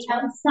policy,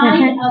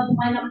 outside of the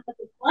Minot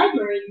Public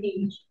Library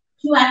page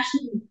to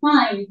actually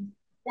find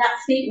that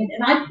statement.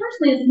 And I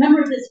personally, as a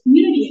member of this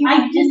community,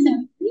 I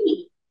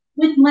disagree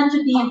with much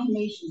of the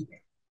information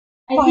here.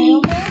 I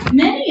think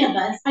many of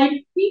us, I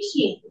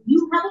appreciate that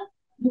you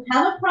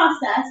have a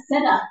process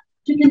set up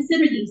to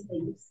consider these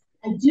things.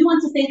 I do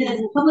want to say that as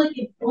a public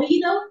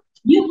employee, though,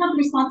 you have the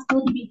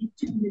responsibility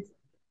to do this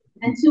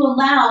and to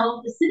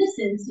allow the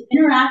citizens to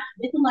interact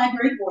with the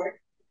library board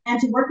and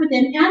to work with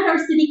them and our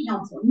city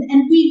council.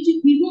 And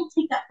we will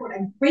take that forward.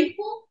 I'm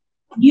grateful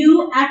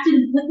you acted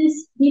and put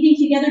this meeting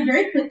together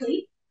very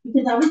quickly,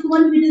 because I was the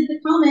one who did the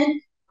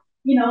comment,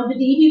 you know, the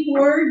day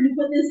before you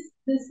put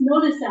this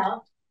notice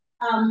out.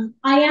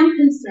 I am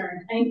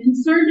concerned. I am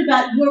concerned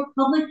about your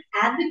public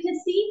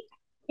advocacy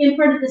in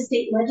front of the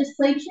state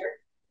legislature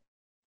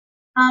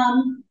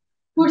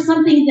for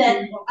something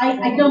that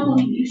I don't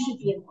believe you should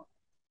be involved.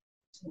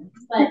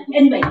 But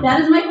anyway,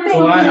 that is my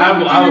personal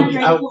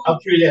opinion. I'll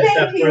treat that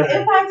step further.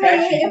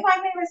 If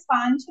I may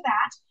respond to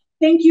that,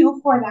 thank you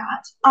for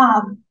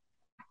that.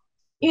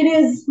 It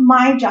is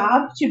my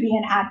job to be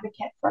an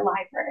advocate for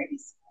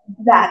libraries.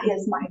 That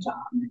is my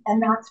job,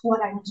 and that's what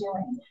I'm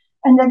doing.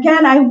 And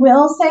again, I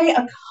will say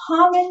a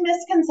common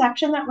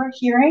misconception that we're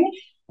hearing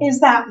is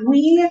that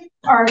we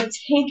are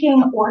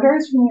taking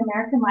orders from the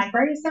American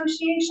Library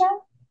Association.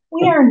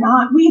 We are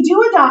not. We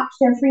do adopt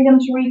their freedom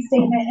to read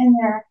statement and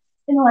their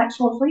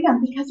intellectual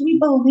freedom because we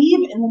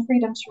believe in the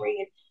freedom to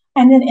read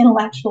and in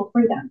intellectual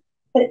freedom.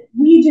 But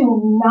we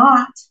do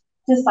not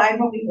decide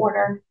what we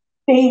order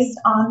based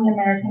on the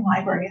American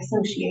Library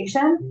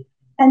Association.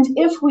 And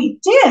if we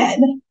did,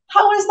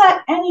 how is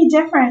that any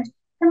different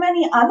from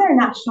any other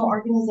national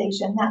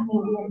organization that may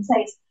be in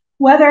place,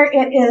 whether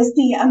it is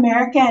the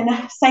American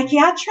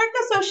Psychiatric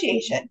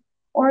Association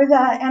or the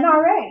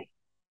NRA?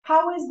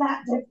 How is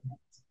that different?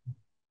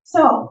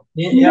 So,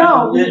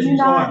 no, we do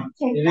not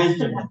take that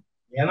to them.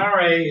 The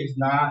NRA is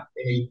not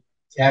a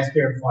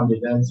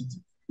taxpayer-funded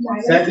entity.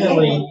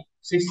 Secondly,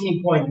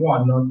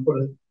 16.1, North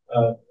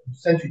Dakota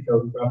Century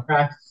Code of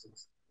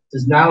Practices,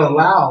 does not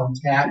allow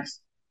tax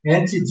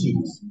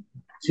entities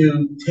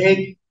to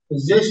take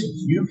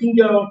positions. You can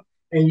go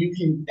and you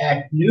can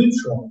act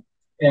neutral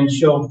and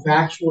show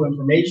factual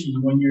information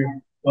when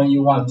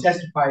you want to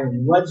testify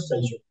in the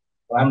legislature.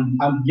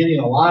 I'm getting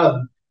a lot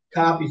of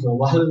copies of a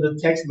lot of the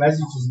text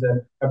messages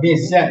that are being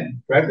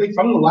sent directly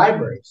from the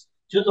libraries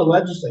to the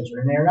legislature,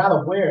 and they're not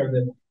aware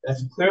that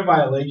that's a clear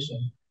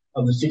violation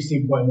of the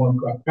 16.1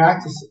 corrupt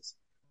practices.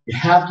 You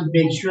have to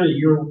make sure that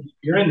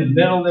you're in the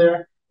middle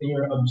there, and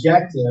you're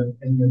objective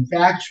and you're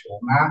factual,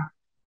 not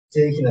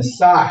taking a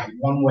side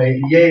one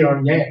way, yay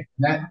or nay.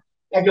 And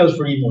that goes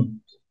for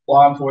even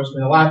law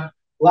enforcement. A lot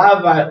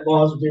of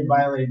laws are being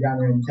violated down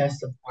there in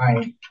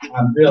testifying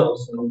on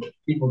bills, and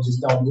people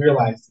just don't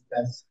realize that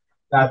that's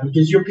not,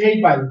 because you're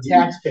paid by the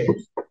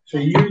taxpayers. So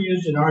you're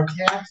using our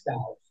tax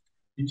dollars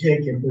to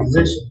take a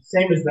position.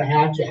 Same as the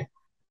Hatch Act.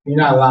 You're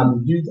not allowed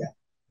to do that.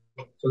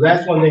 So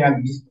that's one thing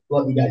I'm just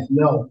letting you guys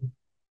know.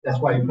 That's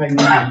why you might need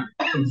to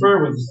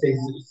confer with the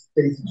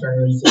state's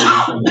attorney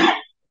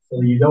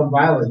so you don't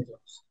violate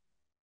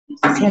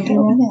those. Can't do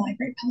on the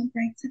library public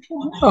rights if you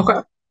want.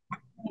 Okay.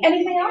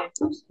 Anything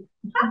else?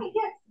 Hi,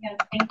 yes. Yes,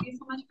 thank you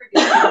so much for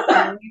doing this.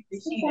 I really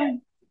appreciate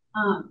it.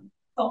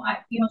 So I,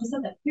 just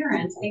as a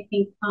parent, I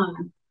think,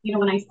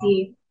 when I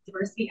see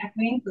diversity,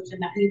 equity, inclusion,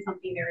 that means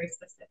something very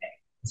specific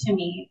to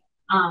me.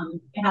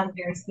 It has a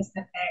very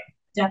specific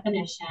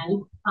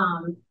definition.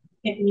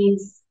 It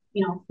means,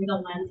 you know, through the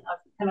lens of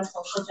kind of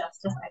social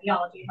justice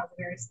ideology, it has a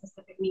very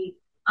specific meaning.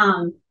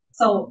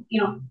 So,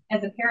 you know,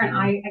 as a parent,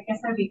 I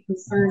guess I'd be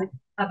concerned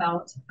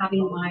about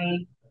having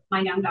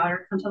my young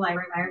daughter come to the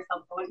library by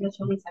herself, go into the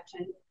children's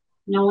section,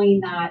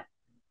 knowing that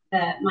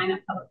the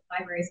Minot Public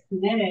Library is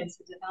committed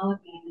to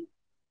developing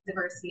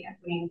diversity,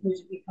 equity, and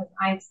inclusion, because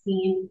I've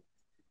seen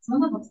some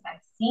of the books that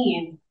I've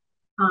seen,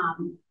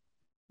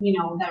 you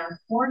know, that are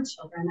for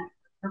children, that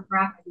are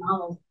graphic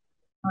novels,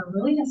 are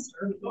really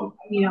disturbing,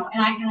 you know,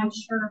 and I'm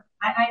sure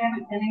I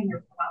haven't been in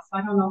here for a while, so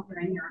I don't know if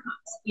they're in here or not,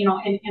 you know,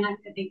 and I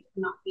think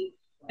not be,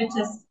 but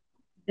just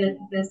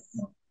this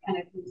kind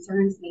of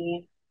concerns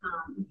me.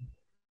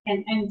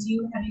 And have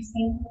you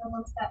seen the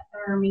books that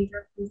are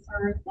major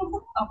concerns?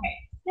 Okay,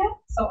 yeah.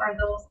 So are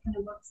those kind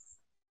of books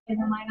in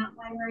the Minot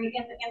Library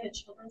in the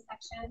children's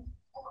section?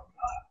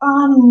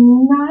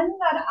 None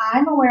that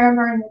I'm aware of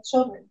are in the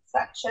children's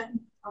section.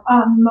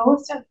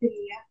 Most of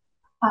the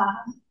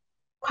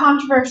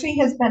controversy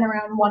has been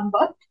around one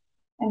book,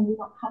 and we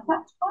don't have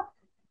that book.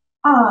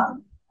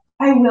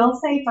 I will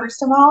say,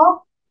 first of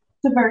all,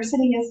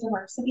 diversity is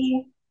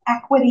diversity,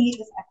 equity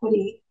is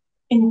equity,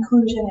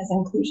 inclusion is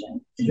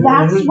inclusion.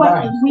 That's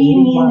what we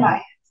mean by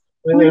it.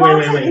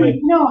 Wait.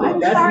 No,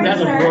 I'm sorry,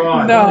 that's sir. a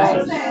broad.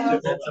 No.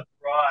 That's a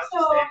broad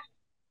So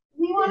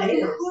we want to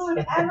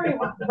include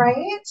everyone,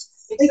 right?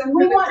 Except Like,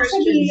 we for the want to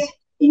be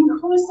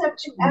inclusive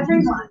to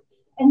everyone.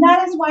 And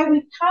that is why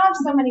we have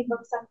so many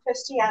books on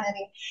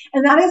Christianity.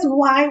 And that is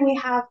why we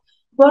have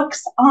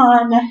books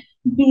on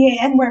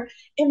and we're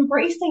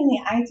embracing the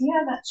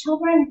idea that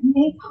children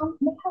may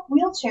have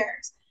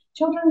wheelchairs.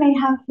 Children may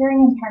have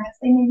hearing impairments.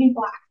 They may be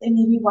Black, they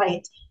may be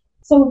white.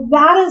 So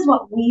that is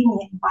what we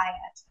mean by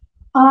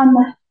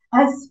it.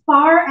 As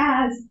far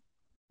as,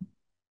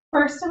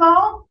 first of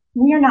all,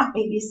 we are not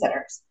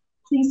babysitters.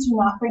 Please do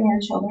not bring your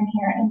children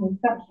here and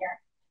leave them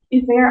here.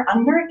 If they are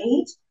under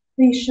 8,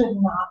 they should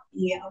not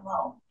be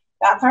alone.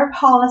 That's our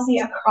policy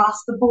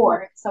across the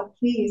board. So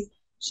please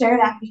share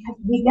that, because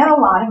we get a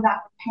lot of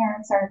that when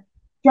parents are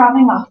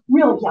dropping off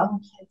real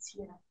young kids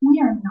here. We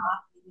are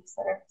not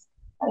babysitters.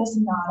 That is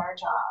not our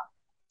job.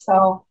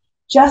 So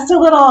just a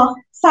little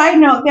side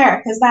note there,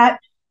 because that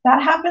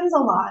happens a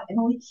lot,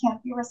 and we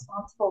can't be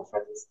responsible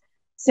for these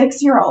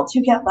 6-year-olds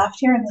who get left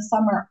here in the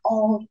summer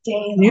all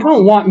day long. You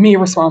don't want me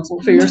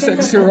responsible for your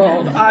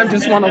 6-year-old. I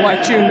just want to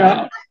let you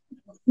know.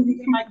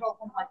 You might go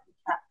home like the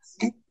cats.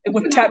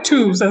 With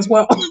tattoos as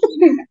well.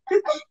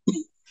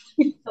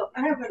 So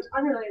I have an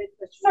unrelated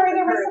question. Sorry,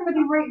 there was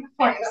somebody right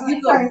before you.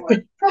 You Sorry. go for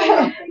it. Go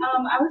ahead.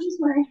 I was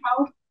just wondering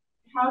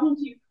how did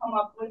you come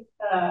up with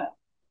the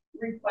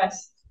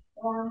request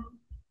form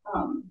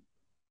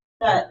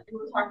that you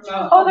were talking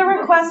about? Oh, the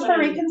request for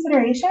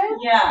reconsideration?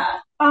 Yeah.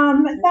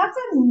 That's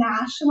a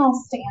national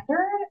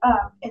standard.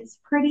 It's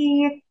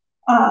pretty,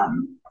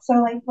 so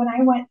like when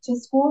I went to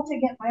school to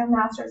get my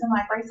master's in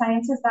library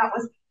sciences, that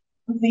was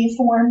the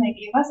form they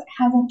gave us. It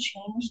hasn't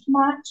changed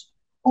much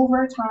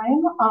over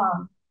time.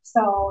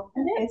 So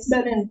and it's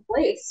been in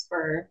place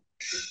for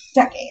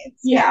decades.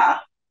 Yeah.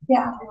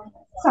 Yeah.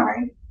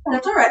 Sorry.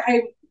 That's all right.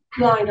 I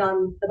lined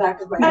on the back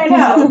of my I head.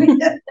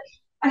 know.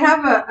 I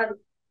have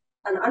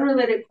an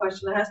unrelated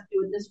question that has to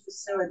do with this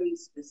facility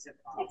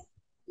specifically.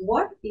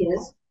 What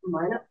is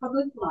Minot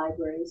Public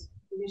Library's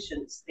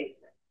mission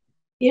statement?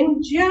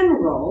 In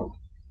general,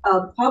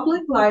 a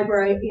public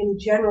library in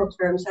general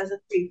terms has a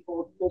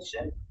threefold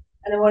mission.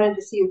 And I wanted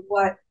to see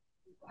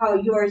how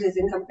yours is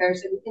in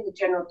comparison in the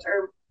general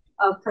term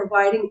of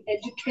providing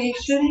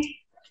education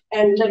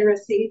and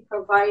literacy,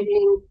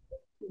 providing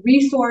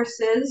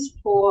resources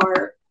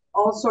for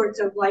all sorts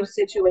of life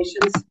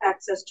situations,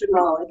 access to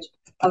knowledge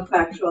of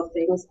factual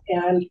things,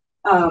 and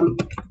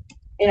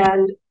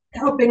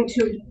helping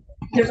to,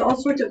 there's all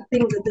sorts of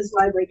things that this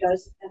library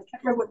does, and I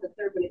can't remember what the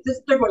third one is. This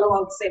third one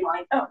along the same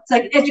line. Oh, it's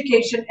like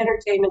education,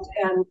 entertainment,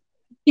 and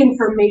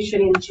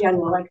information in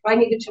general. Like if I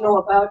needed to know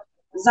about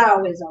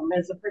Taoism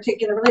as a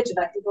particular religion,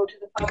 I could go to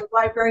the public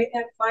library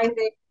and find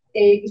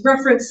a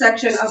reference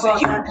section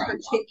about that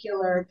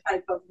particular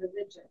type of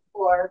religion.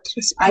 Or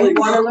I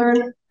want to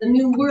learn the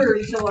new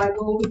word, so I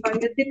will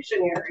find a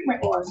dictionary. Right.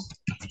 Or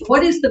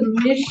what is the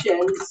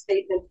mission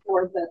statement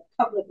for the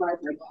public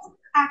library?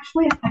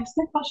 Actually, an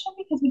excellent question,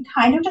 because we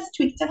kind of just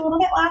tweaked it a little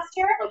bit last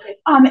year. Okay.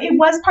 It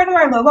was part of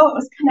our logo. It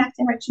was Connect,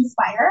 Enrich,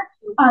 Inspire.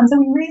 So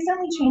we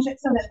recently changed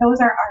it so that those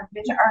are our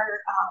vision,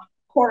 our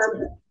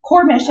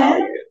core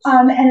mission.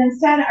 And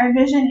instead, our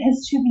vision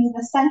is to be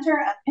the center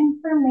of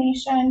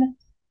information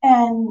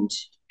and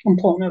I'm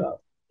pulling it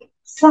up.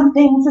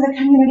 something for the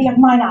community of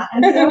Minot.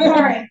 I'm so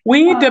sorry.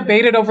 We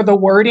debated over the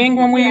wording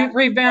when we Yeah.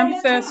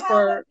 revamped this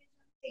for.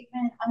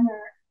 Statement under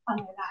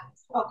that.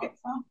 Okay.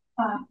 So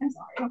I'm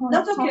sorry.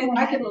 That's okay.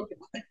 I can look at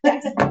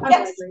it.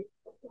 Yes.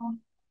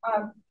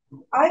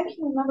 I can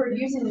remember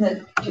using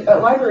the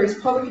library's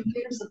public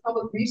computers and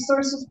public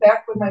resources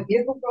back when my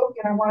vehicle broke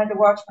and I wanted to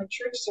watch my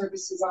church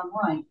services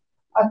online.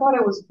 I thought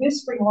I was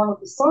whispering one of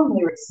the song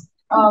lyrics.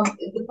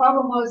 The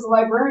problem was the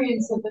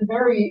librarians have been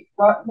very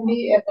rotten to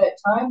me at that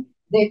time.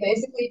 They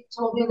basically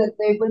told me that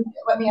they wouldn't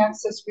let me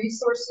access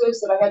resources,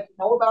 that I had to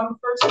know about them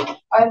first.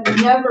 I've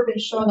never been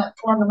shown that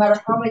form, no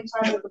matter how many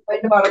times I've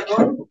complained about a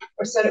book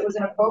or said it was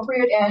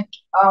inappropriate. And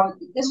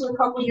this was a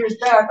couple of years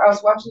back. I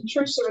was watching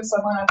church service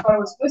online. I thought I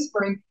was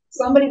whispering.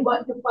 Somebody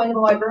went and complained to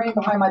the librarian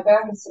behind my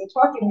back instead of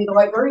talking to me. The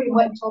librarian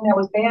went and told me I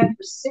was banned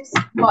for 6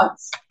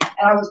 months.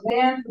 And I was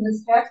banned from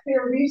this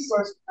taxpayer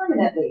resource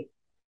permanently.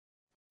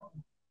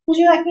 Would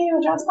you like me to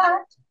address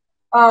that?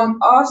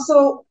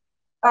 Also,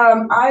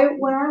 when I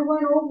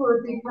went over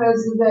it,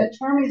 because of that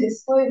charming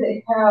display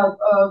they have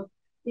of,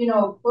 you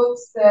know,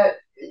 books that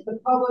the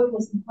public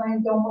has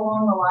complained don't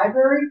belong in the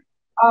library,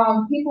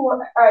 people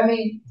were, I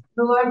mean,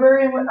 the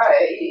librarian,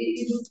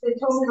 they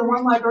told me the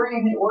one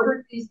librarian had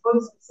ordered these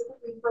books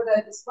specifically for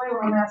that display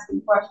when I'm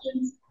asking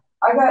questions.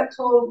 I got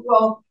told,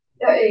 well,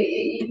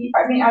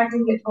 I mean, I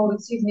didn't get told,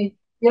 excuse me,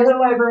 the other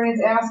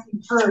librarian's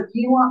asking her, do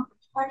you want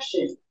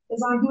protection?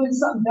 Because I'm doing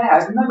something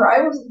bad. Remember,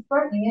 I wasn't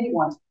threatening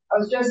anyone. I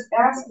was just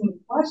asking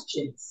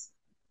questions.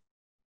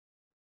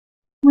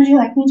 Would you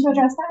like me to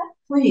address that?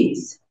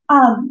 Please.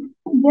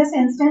 This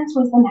instance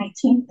was the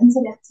 19th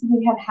incident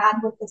we have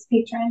had with this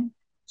patron.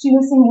 She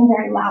was singing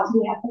very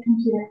loudly at the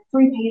computer.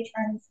 3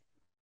 patrons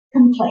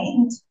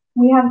complained.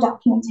 We have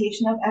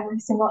documentation of every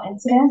single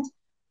incident.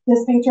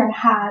 This patron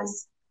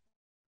has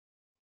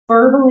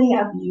verbally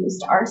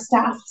abused our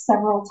staff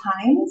several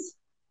times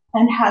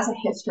and has a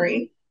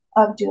history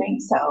of doing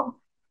so.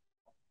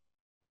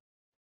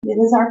 It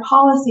is our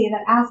policy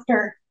that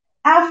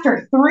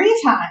after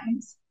 3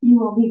 times, you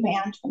will be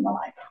banned from the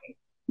library.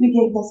 We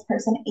gave this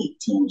person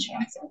 18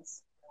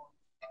 chances.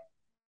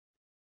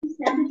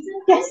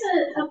 Yes.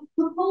 A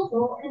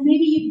proposal, and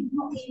maybe you can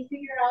help me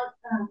figure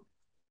out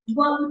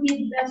what would be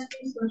the best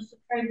resource to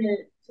try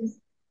to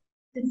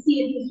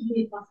see if this would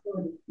be a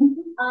possibility.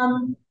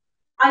 Mm-hmm.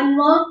 I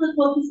love the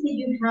focus that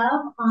you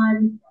have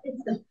on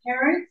it's the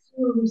parents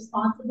who are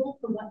responsible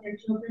for what their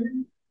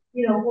children,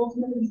 you know,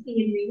 ultimately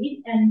see and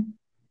read. And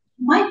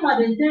my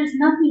thought is there's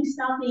nothing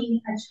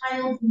stopping a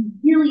child who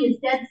really is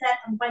dead set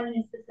on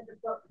finding a specific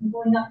book and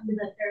going up to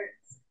the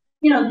parents,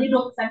 you know, the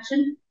adult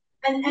section,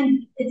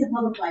 and it's a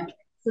public library.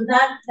 So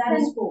that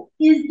is cool.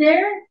 Is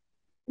there,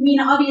 I mean,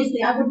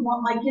 obviously I wouldn't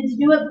want my kids to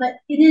do it, but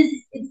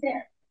it's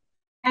there.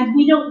 And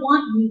we don't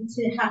want you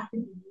to have to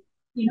be,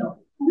 you know,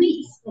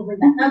 police over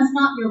that. That's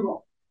not your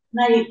role.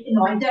 And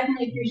I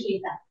definitely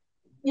appreciate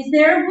that. Is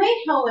there a way,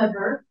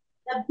 however,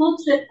 that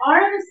books that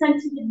are of a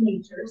sensitive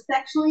nature,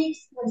 sexually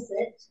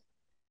explicit,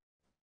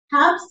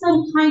 have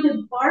some kind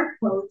of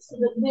barcode so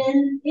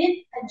that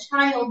if a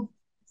child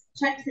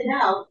checks it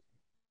out,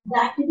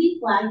 that can be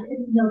flagged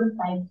and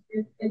notified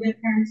if their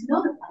parents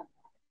notified?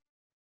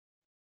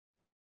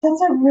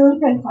 That's a really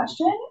good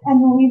question,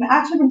 and we've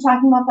actually been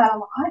talking about that a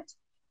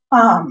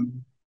lot.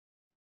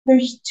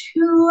 There's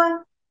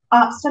 2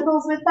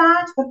 obstacles with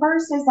that. The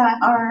first is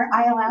that our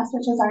ILS,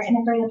 which is our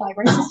integrated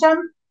library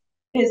system,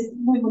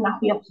 we would not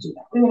be able to do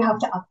that. We would have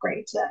to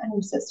upgrade to a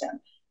new system.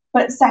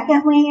 But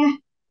secondly,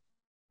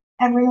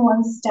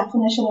 everyone's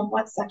definition of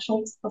what's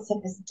sexually explicit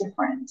is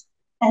different.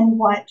 And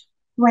what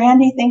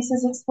Randy thinks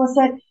is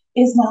explicit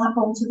is not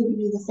going to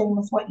be the same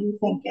as what you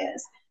think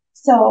is.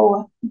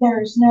 So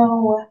there's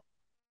no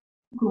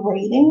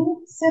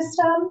grading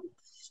system.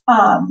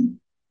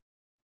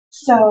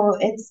 So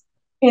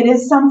it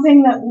is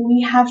something that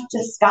we have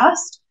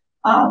discussed.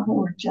 We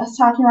were just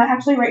talking about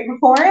actually right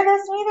before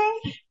this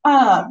meeting.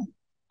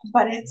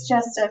 But it's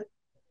just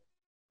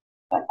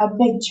a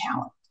big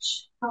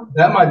challenge.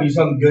 That might be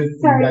something good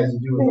for you guys to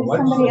do with the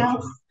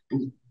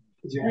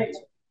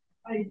legislature.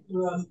 I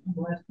grew up in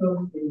the West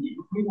Coast, and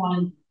if we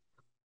wanted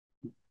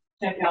to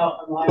check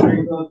out a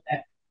library book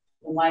that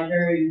the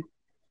library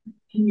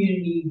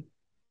community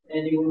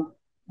said it was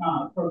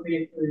not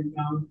appropriate for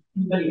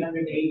anybody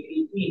under the age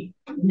of 18,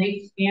 and they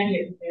scanned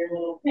it with their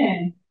little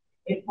pen,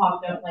 it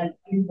popped up like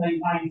anybody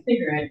buying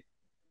cigarettes.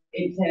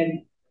 It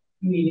said,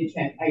 you need to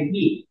check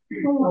ID,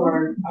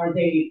 or are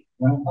they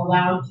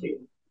allowed to?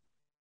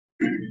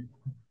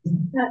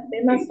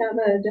 They must have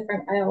a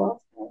different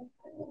ILS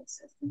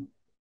system.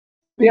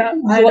 Yeah,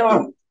 I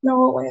don't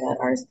know a way that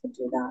ours could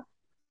do that.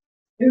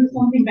 There was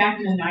something back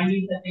in the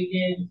 90s that they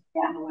did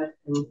on the West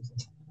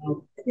Coast.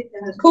 I think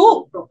that has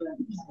cool.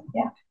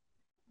 Yeah.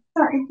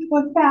 Sorry,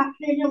 what's back?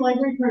 In your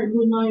library card,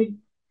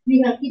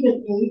 you have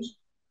even age,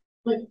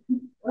 but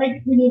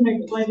like when you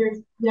make the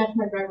library, that's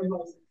my driver's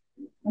license.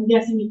 I'm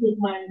guessing you take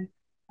my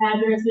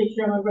address, make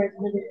sure I'm a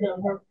resident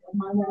of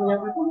mine or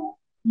whatever.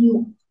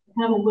 You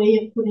have a way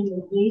of putting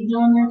your age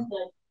on there, so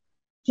that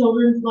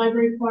children's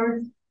library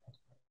cards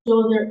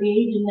show their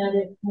age, and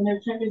that when they're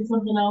checking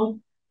something out,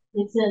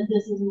 it says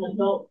this is an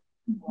adult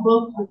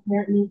book. The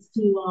parent needs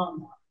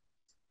to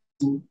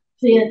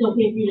say it's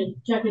okay for you to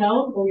check it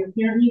out, or your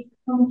parent needs to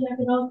come check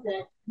it out.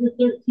 That you're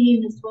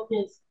 13, this book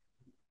is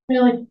kind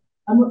of like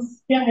I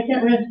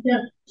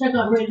can't check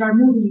out a rated R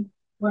movie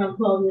when I'm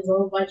 12 years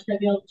old, but I should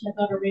be able to check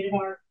out a rated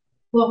R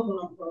book when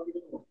I'm 12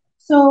 years old.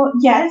 So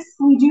yes,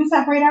 we do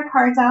separate our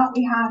cards out.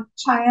 We have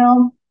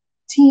child,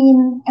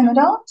 teen and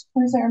adult,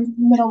 or is there a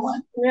middle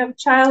one? We have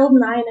child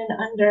 9 and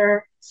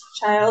under,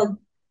 child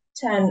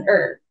 10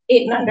 or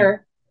 8 and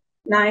under,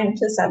 9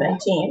 to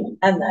 17,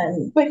 and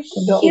then. But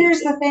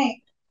here's the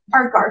thing: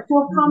 our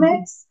Garfield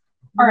comics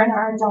are in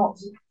our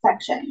adult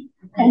section,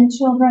 and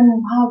children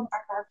love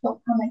our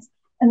Garfield comics,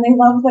 and they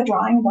love the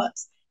drawing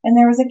books. And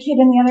there was a kid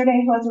in the other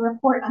day who has a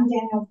report on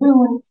Daniel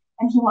Boone,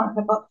 and he wanted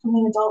a book from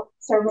the adult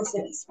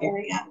services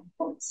area.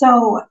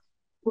 So,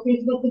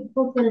 okay, so the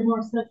books that are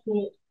more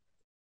sexually.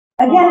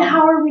 Again,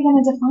 how are we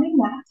going to define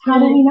that? How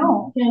do we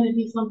know? Can it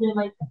be something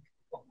like,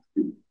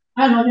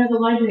 I don't know, there's a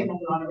library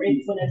number on it,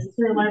 right? So as a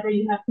certain library,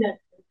 you have to have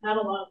a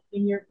catalog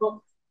in your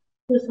book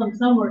system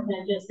somewhere.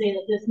 Can just say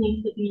that this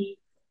needs to be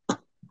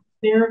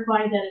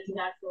verified that it's an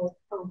actual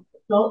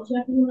adult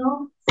check, you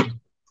know?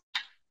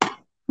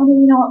 How do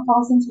we know what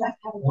falls into that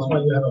category? That's why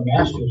you have a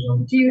master's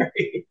on. Do you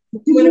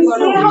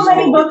see how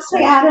many books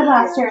we added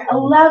last year?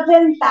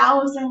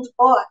 11,000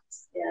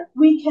 books. Yeah.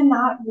 We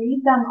cannot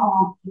read them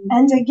all.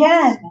 And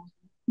again,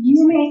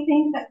 you may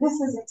think that this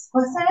is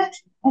explicit,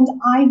 and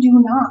I do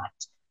not.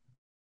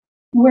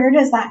 Where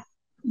does that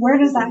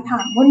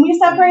come? When we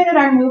separated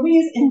our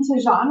movies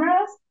into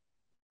genres,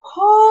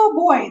 oh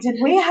boy,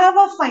 did we have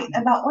a fight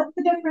about what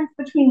the difference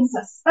between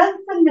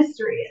suspense and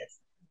mystery is.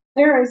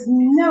 There is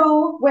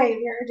no way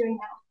we are doing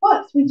that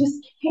with books. We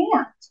just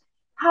can't.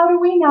 How do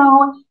we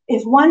know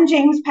if one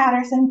James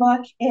Patterson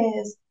book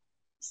is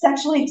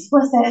sexually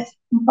explicit,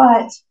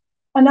 but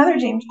another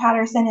James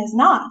Patterson is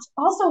not?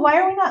 Also,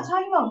 why are we not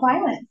talking about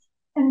violence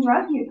and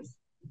drug use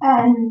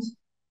and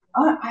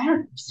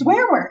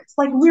swear words?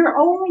 Like, we're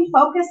only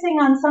focusing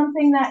on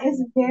something that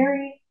is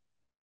very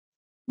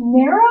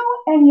narrow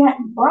and yet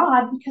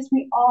broad, because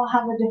we all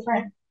have a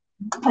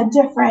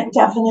different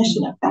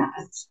definition of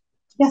that.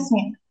 Yes,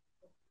 ma'am.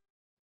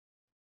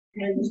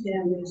 I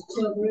understand there's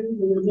children,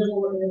 in the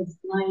middle is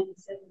 9 to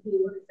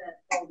 17, what is that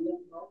called,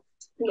 young adult?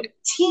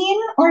 Teen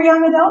or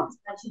young adult?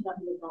 That should not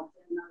be adult,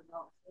 they're not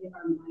adults, they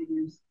are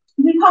minors.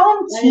 We call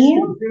them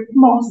teen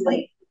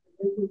mostly.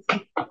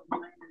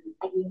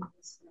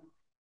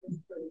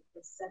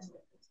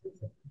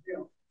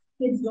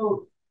 Kids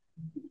don't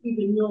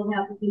even know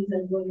half the things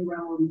that are going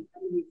around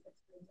underneath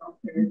out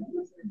there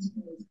unless they're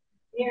exposed.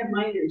 They are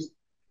minors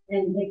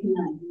and they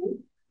cannot do.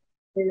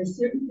 There are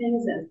certain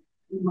things that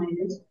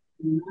minors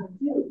cannot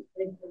do.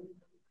 They can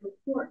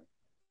report.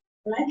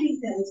 But I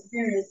think that as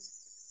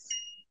parents,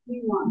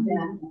 we want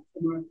that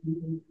from our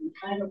community.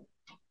 I don't,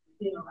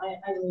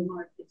 I really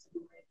want to get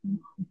some right.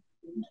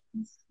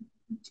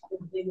 The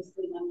biggest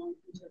thing I want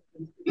to do.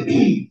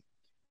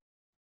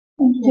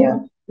 Thank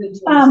you.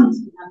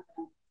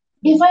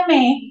 If I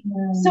may,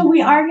 so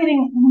we are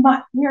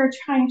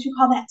trying to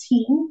call that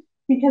teen,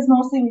 because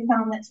mostly we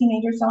found that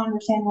teenagers don't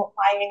understand what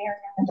pioneer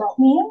and young adult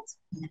means.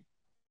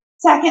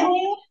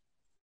 Secondly,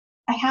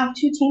 I have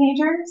 2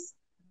 teenagers.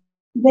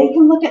 They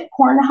can look at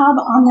Pornhub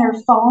on their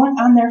phone,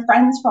 on their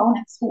friend's phone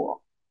at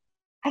school.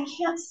 I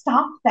can't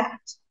stop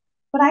that,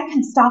 but I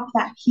can stop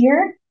that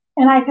here,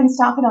 and I can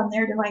stop it on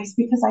their device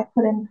because I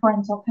put in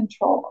parental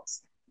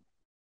controls.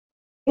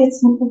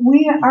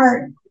 We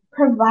are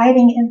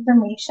providing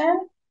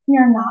information. We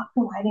are not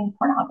providing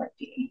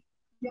pornography.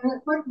 Yeah,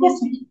 yes,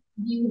 do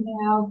you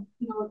have,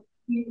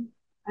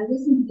 I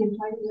listen to the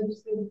entire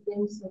legislative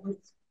thing, so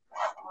it's,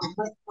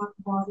 let's talk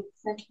about it,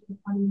 section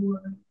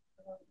 21.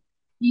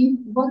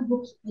 What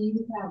books do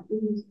you have in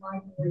this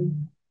library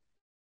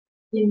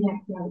in that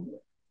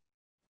category?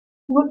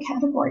 What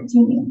category do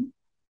you mean?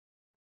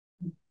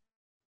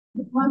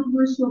 The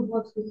controversial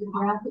books with the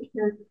graphic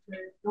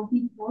caricatures. Don't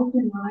be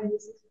denied.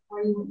 This is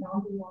why you went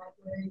down to the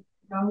library,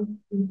 down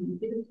to the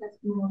bit of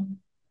testimony.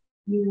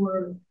 You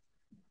were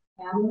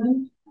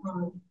adamant.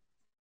 So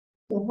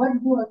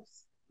what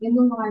books in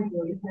the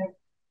library have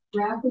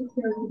graphic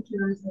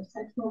caricatures of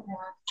sexual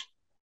acts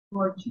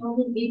for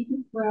children 8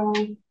 to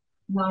 12,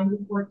 9 to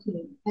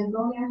 14? And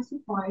don't act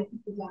surprised,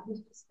 because that was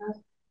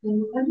discussed in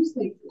the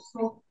legislature.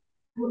 So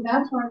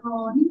that's why we're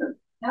all here.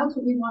 That's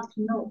what we want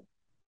to know.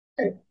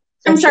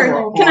 I'm sorry,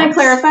 can I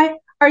clarify?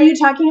 Are you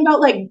talking about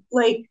like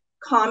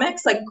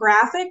comics, like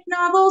graphic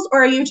novels,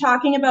 or are you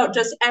talking about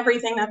just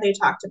everything that they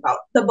talked about,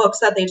 the books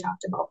that they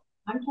talked about?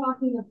 I'm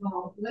talking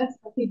about, do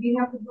you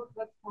have the book?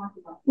 Let's talk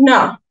about it.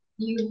 No.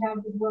 You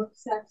have the book,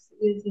 Sex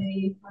is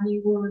a Funny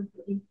Word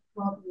for 8 to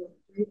 12 years.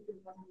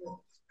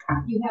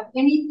 You have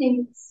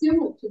anything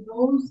similar to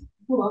those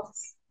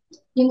books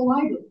in the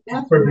library?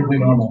 That's perfectly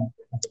normal.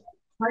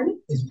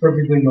 Pardon? It's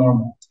perfectly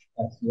normal.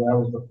 That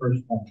was the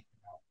first one.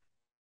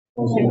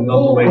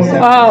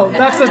 Oh,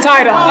 that's the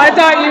title. I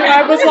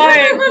was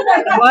like,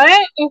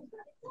 what?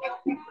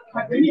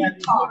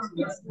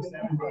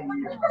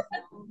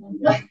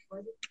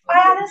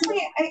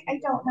 I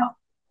don't know.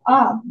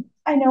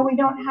 I know we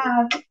don't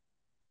have,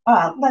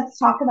 let's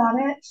talk about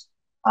it.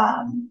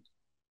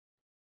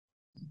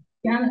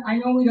 Yeah, I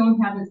know we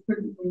don't have It's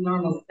Perfectly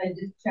Normal. I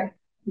just checked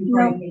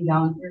before I came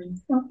down here.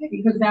 Okay.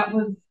 Because that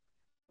was,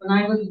 when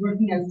I was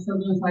working as a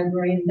children's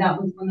librarian, that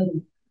was one of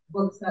the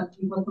books that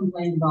people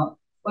complained about.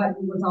 But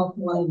it was also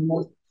one of the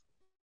most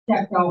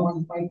checked out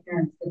ones by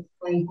parents to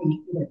explain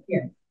things to their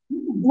kids.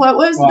 What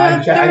was Well, the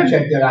I third?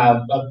 checked it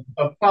out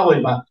probably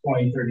about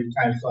 20, 30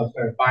 times, so I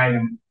started buying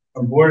them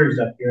from Borders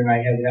up here, and I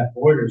had to have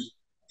Borders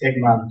take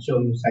them out of the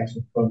children's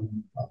section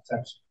from the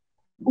section.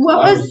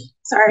 What So was,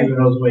 sorry. giving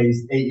those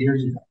ways 8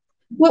 years ago.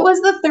 What was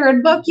the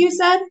third book you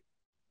said?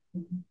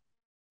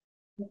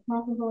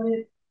 Talk about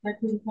it.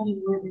 Actually, funny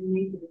word in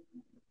nature.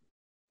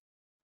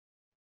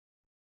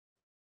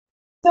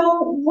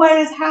 So what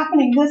is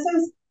happening? This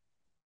is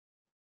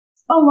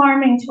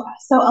alarming to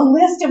us. So a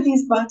list of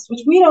these books,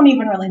 which we don't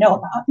even really know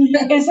about,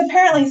 is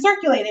apparently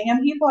circulating,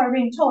 and people are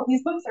being told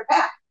these books are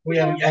bad. We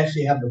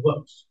actually have the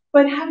books.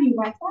 But have you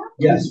read them?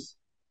 Yes.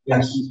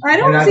 Yes. I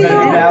don't and see I've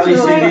been in Valley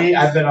that. City.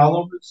 I've been all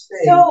over the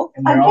state. So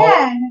and they're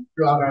again, all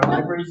throughout our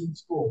libraries and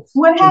schools.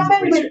 What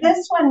happened with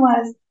this one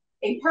was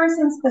a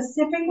person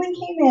specifically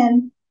came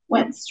in,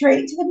 went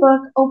straight to the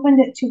book, opened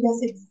it to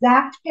this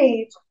exact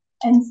page,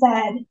 and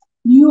said,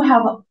 "You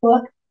have a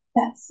book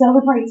that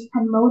celebrates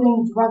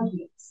promoting drug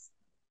use,"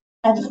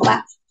 and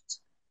left.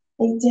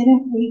 They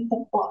didn't read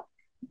the book.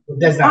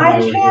 That's not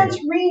I can't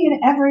read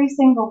every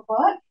single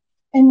book,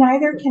 and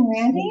neither can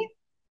Randy,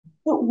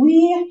 but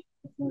we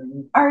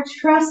are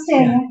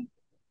trusting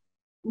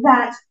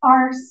that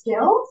our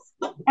skills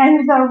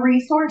and the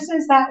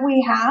resources that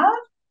we have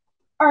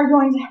are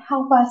going to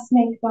help us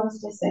make those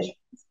decisions.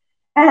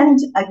 And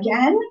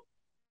again,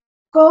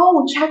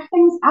 go check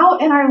things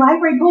out in our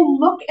library. Go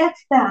look at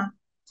them.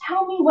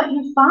 Tell me what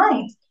you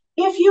find.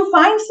 If you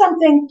find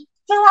something,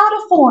 fill out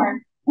a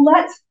form.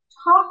 Let's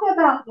talk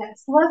about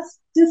this. Let's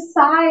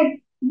decide,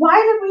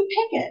 why did we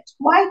pick it?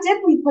 Why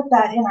did we put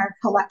that in our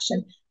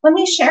collection? Let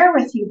me share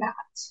with you that.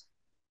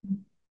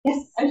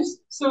 Yes.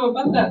 So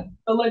about that,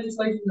 the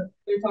legislation that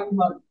they're talking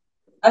about,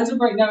 as of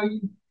right now,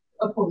 you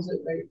oppose it,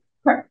 right?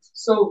 Correct.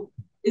 So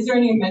is there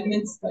any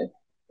amendments that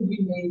could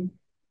be made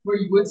where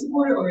you would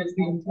support it, or is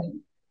the intent?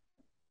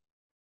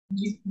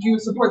 Do you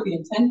support the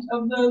intent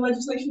of the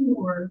legislation,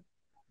 or?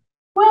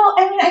 Well,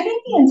 I mean, I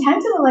think the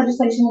intent of the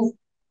legislation is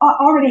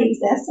already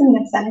exists in the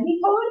obscenity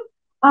code.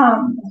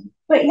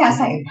 But yes,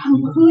 I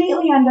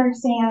completely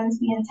understand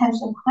the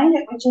intention behind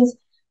it, which is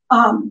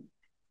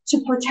to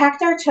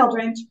protect our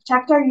children, to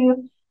protect our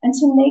youth, and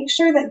to make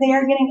sure that they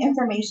are getting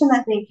information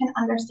that they can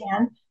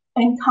understand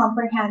and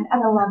comprehend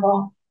at a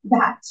level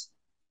that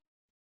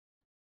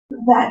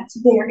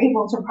they are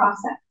able to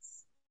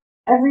process.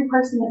 Every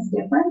person is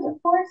different,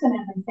 of course, and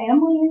every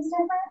family is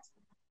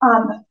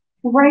different.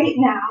 Right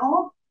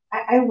now,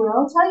 I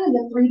will tell you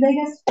the three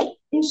biggest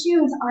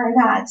issues are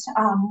that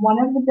one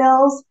of the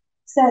bills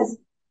says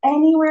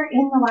anywhere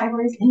in the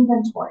library's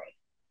inventory.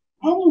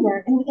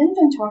 Anywhere in the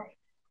inventory.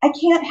 I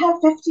can't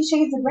have 50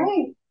 Shades of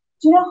Grey.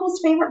 Do you know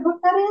whose favorite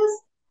book that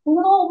is?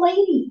 Little old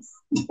ladies.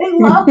 They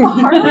love the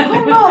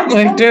Harlequin books.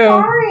 They do.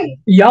 Sorry.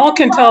 Y'all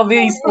can tell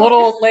these little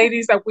old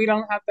ladies that we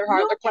don't have their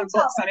Harlequin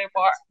books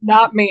anymore.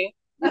 Not me.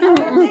 The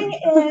other thing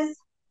is,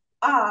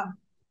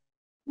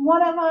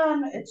 one of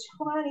them,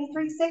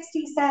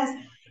 2360 says,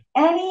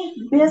 any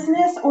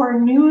business or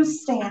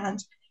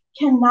newsstand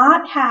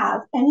cannot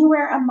have,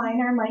 anywhere a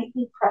minor might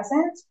be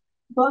present,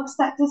 books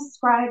that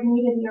describe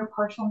nudity or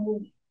partial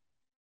nudity.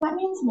 That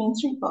means Main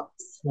Street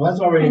books. Well,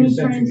 that's already in the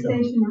century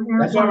code.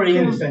 That's already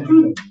in the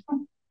century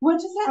code. What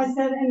does that I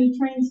said any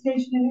train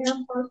station in the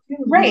airport too.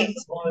 Right.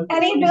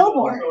 Any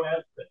billboard.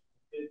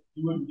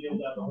 You wouldn't be able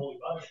to have a Holy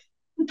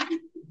Bible.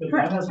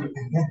 Correct.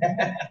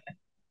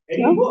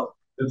 Any book.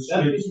 It's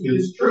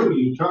true.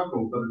 You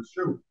chuckle, but it's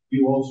true.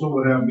 You also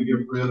would have to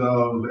get rid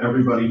of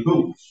Everybody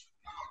Poops.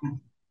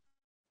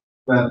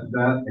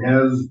 That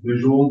has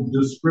visual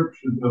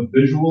description, a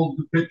visual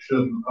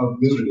depiction of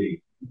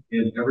nudity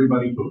in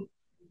Everybody Poops.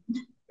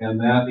 And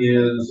that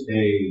is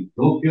a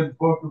little kid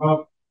book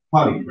about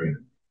potty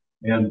training.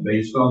 And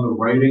based on the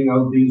writing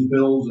of these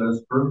bills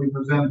as currently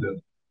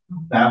presented,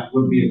 that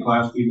would be a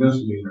Class B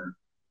misdemeanor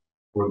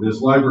for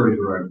this library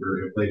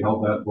director if they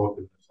held that book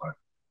in this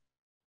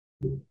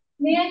library.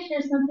 May I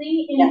share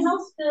something? In Yes.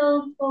 House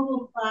Bill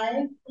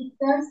 1205, it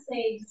does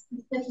say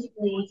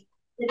specifically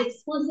that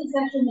explicit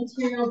sexual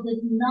material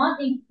does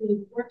not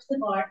include works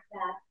of art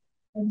that,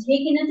 when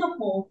taken as a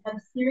whole,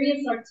 have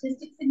serious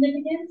artistic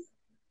significance,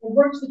 or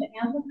works of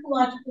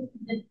anthropological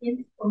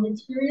significance, or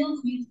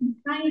materials used in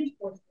science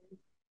courses,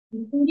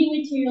 including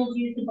materials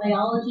used in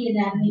biology,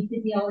 anatomy,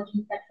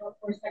 physiology, sexual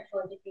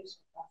education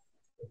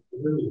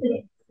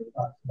classes.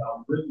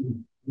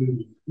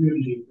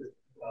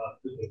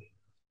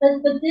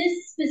 But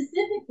this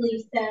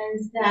specifically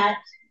says that,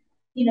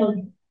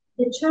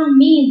 the term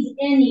means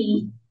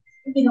any,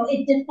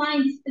 it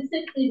defines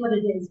specifically what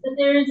it is, but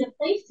there is a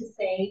place to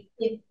say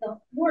if the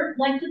word,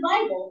 like the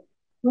Bible,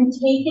 when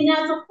taken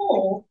as a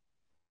whole,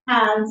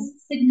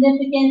 has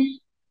significant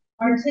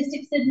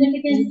artistic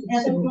significance,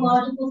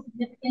 anthropological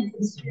significance,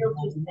 and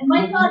spiritual. And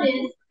my thought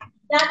is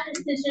that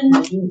decision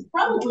is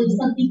probably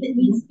something that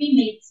needs to be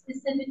made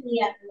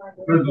specifically at the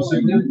library. There's a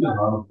significant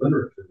amount of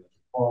literature that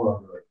fall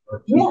under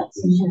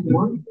artistic.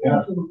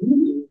 Yeah.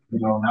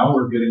 Now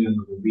we're getting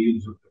into the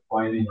weeds of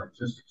defining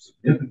artistic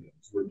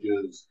significance, which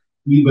is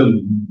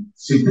even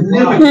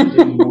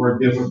significantly more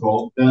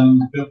difficult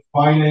than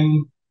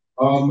defining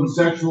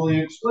sexually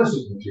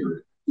explicit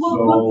material. Well,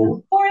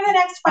 So, for the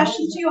next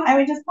question too, I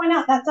would just point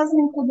out that doesn't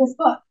include this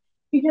book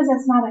because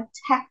it's not a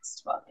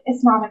textbook.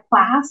 It's not a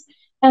class,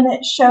 and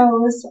it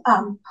shows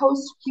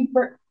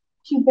post-pubert.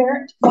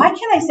 Why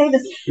can't I say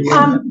this?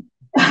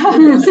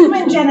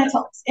 Human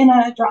genitals in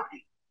a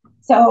drawing.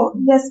 So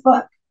this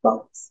book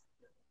goes.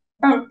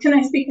 Can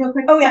I speak real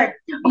quick? Oh yeah.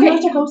 Okay.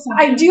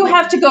 I do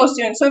have to go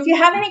soon. So if you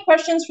have any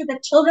questions for the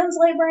children's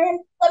librarian,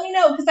 let me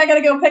know because I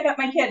gotta go pick up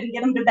my kid and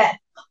get him to bed.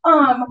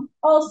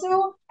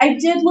 Also, I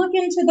did look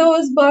into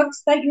those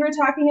books that you were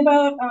talking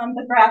about,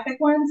 the graphic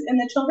ones in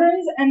the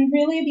children's, and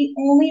really the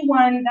only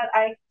one that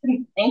I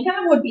can think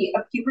of would be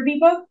a puberty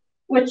book,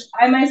 which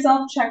I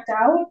myself checked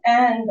out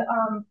and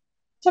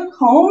took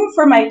home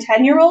for my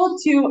 10-year-old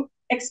to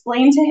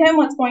explain to him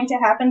what's going to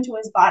happen to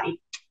his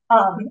body.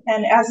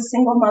 And as a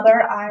single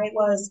mother, I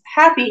was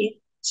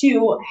happy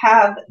to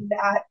have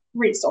that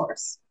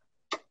resource.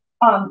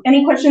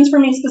 Any questions for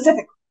me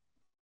specifically?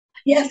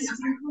 Yes. Is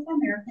there an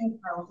American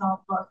Girl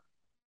doll book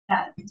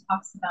that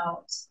talks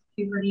about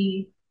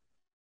puberty?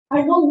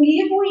 I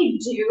believe we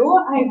do.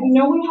 I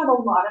know we have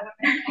a lot of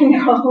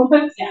American Girl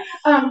books. Yeah.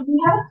 We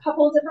have a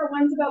couple different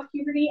ones about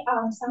puberty.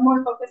 Some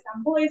more focused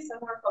on boys, some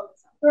more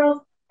focused on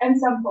girls, and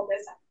some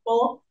focused on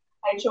both.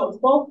 I chose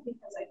both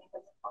because I think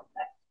it's important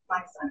that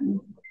my son.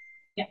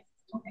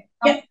 Okay.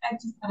 Yeah. I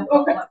just had a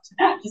follow-up to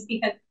that, just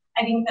because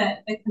I think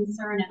that the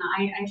concern, and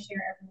I share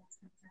everyone's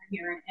concern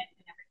here and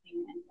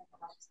everything in the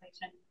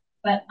legislation,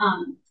 but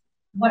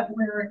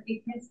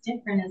it gets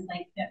different is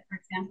like that, for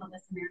example,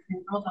 this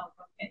American Girl doll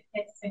book,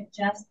 it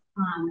suggests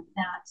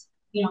that,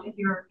 you know, if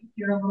you're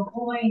a little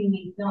boy and you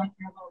may feel like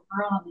you're a little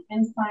girl on the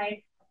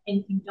inside,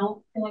 and if you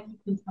don't feel like you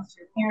can trust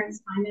your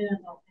parents, find an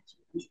adult that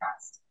you can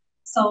trust.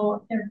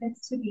 So there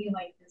gets to be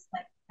like this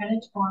like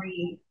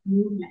predatory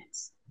movement,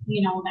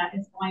 you know, that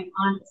is going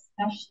on,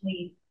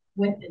 especially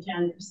with the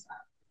gender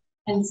stuff.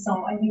 And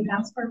so I think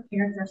that's where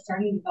parents are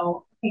starting to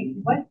go, okay,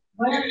 what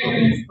are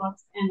these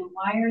books and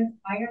why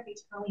are they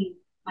telling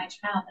my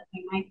child that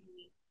they might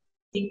be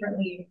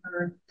secretly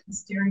or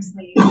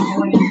mysteriously a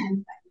boy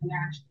inside when they're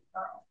actually a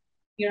girl?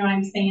 You know what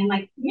I'm saying?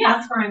 Like, yeah.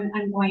 That's where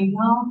I'm going,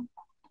 well,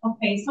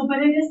 okay, so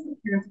but it is the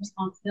parent's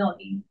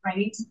responsibility,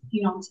 right?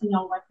 You know, to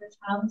know what their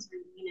child is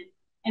reading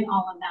and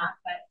all of that.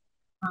 But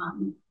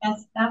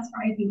that's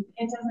where I think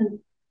it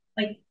doesn't,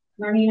 like,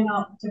 learning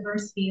about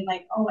diversity,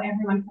 like, oh,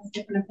 everyone has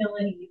different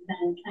abilities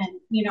and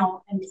you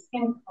know, and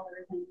skin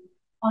colors and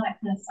all that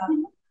kind of stuff.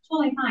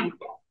 Totally fine.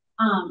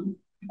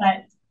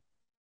 But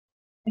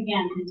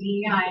again, the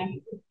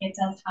DEI, it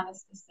does have a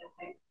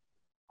specific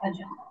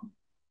agenda.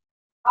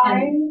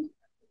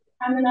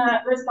 I'm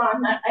gonna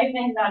respond that I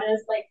think that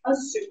is like a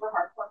super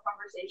hardcore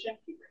conversation,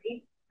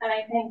 puberty. And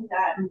I think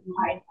that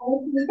I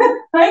hope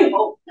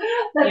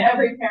that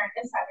every parent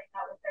is having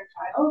that with their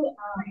child.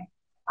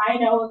 I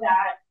know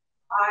that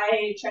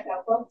I check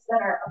out books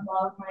that are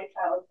above my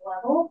child's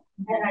level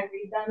and I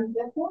read them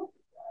before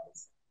he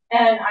does.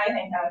 And I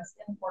think that's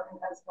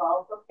important as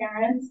well for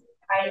parents.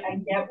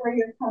 I get where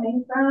you're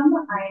coming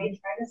from. I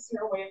try to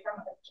steer away from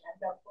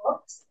agenda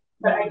books,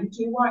 but I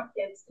do want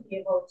kids to be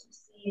able to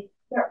see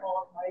their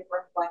own life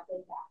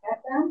reflected back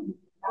at them.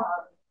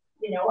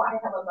 You know, I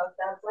have a book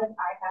that's like,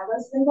 I have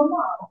a single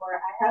mom, or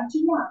I have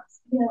 2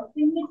 moms. You know,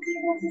 they need to be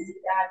able to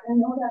see that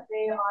and know that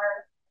they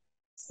are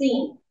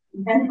seen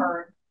and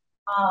heard.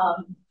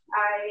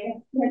 I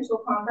went to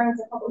a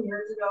conference a couple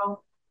years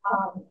ago,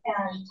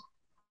 and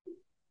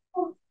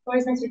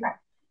always makes me cry.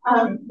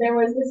 There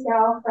was this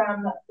gal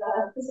from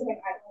the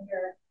Pacific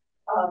Islander,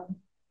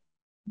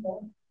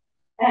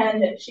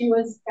 and she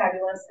was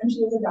fabulous, and she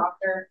was a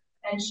doctor,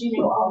 and she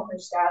knew all of her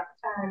stuff.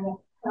 And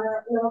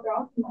her little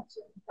girl came up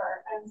to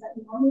her and said,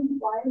 "Mommy,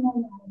 why am I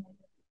not in my?"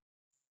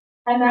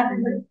 And that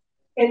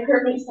it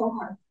hurt me so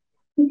hard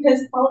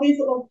because all these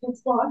little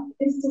kids want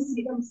is to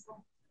see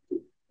themselves,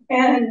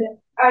 and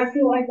I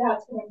feel like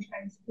that's what I'm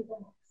trying to do the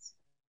next.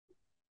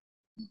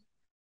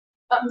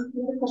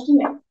 Another question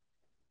there.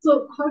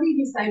 So how do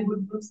you decide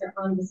what books are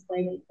on display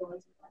in the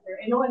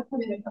library? I know I've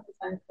come in a couple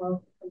times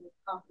from the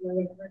coffee or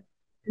whatever,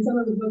 and some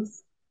of the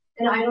books,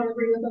 and I don't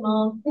agree with them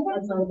all.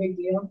 That's not a big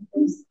deal.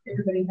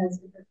 Everybody has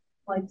different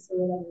likes or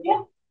whatever.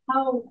 Yeah.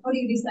 How do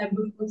you decide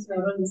which books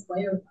are on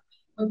display or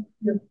what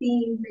the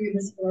theme for your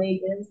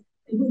display is,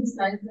 and who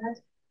decides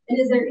that? And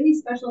is there any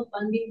special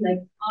funding,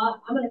 like,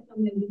 I'm going to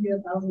come in and give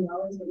you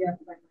 $1,000, but you have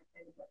to buy my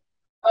favorite book?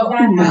 Oh, is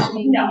that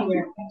happening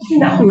anywhere?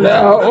 No.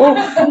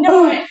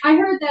 No. I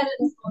heard that in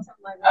the small town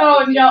library.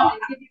 Oh, no.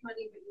 They give you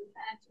money, but you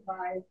had to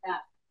buy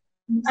that.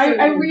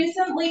 I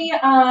recently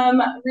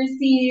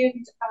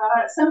received,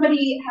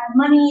 somebody had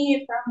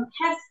money from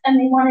Hess and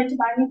they wanted to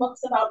buy me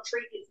books about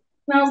trees.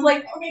 And I was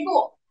like, okay,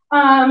 cool.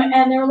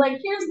 And they were like,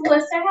 here's the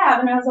list I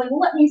have. And I was like, well,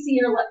 let me see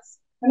your list.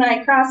 And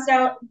I crossed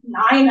out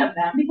 9 of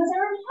them because I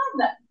already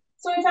had them.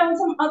 So I found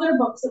some other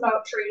books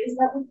about trees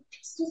that were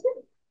just as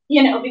good.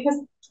 you know, because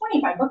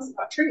 25 books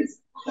about trees.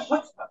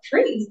 What's about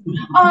trees?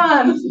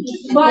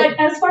 But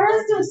as far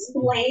as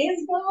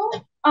displays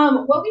go,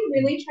 what we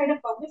really try to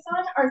focus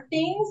on are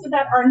things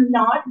that are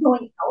not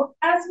going out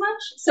as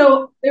much.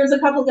 So there's a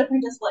couple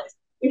different displays.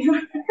 We have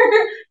our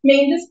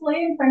main display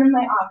in front of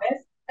my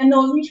office, and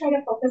those we try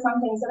to focus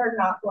on things that are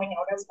not going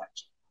out as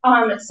much.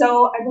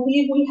 So I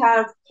believe we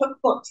have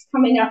cookbooks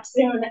coming up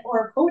soon,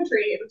 or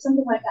poetry or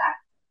something like that.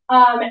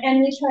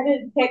 And we try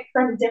to pick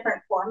from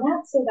different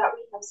formats so that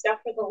we have stuff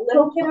for the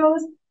little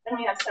kiddos, and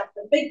we have stuff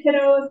for the big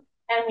kiddos,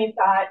 and we've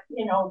got,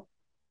 you know,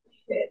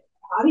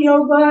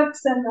 audio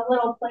books and the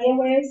little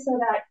playaways so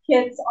that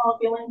kids all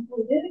feel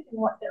included in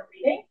what they're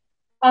reading.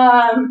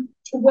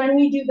 When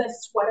we do the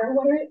sweater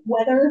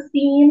weather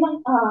theme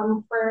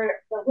for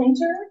the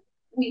winter,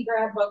 we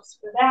grab books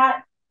for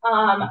that.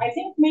 I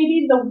think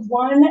maybe the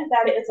one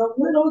that is a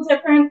little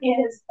different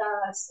is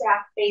the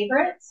staff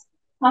favorites,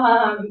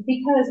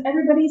 because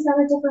everybody's got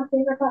a different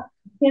favorite book,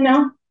 you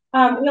know.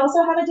 We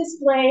also have a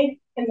display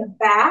in the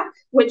back,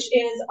 which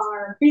is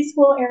our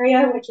preschool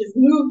area, which is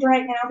moved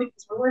right now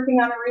because we're working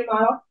on a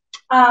remodel.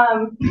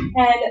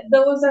 And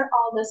those are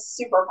all the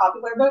super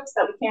popular books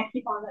that we can't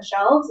keep on the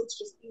shelves. It's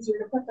just easier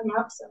to put them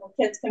up so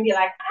kids can be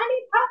like, I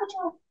need Paw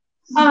Patrol.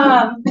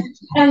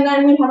 And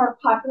then we have our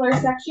popular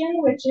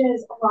section, which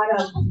is a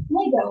lot of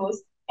Legos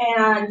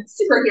and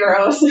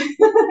superheroes.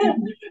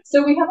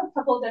 So we have a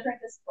couple different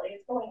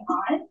displays going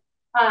on.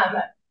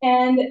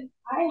 And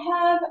I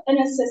have an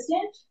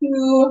assistant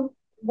who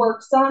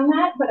works on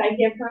that, but I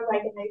give her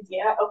like an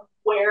idea of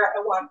where I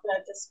want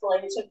the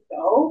display to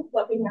go,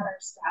 looking at our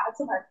stats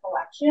of our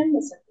collection,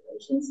 the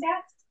circulation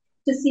stats,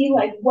 to see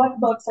like what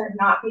books are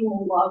not being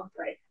loved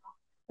right now.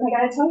 And I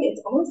gotta tell you,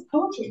 it's always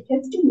poetry.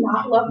 Kids do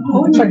not love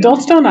poetry.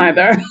 Adults don't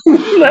either.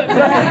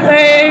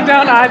 They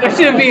don't either,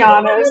 to be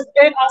honest.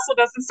 It also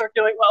doesn't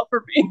circulate well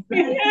for me.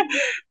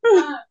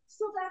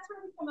 So that's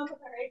where we come up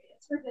with our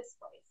ideas for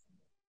displays.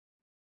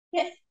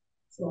 Yes.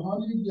 So how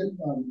do you get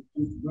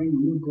bring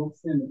new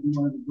books in? If you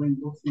wanted to bring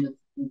books in,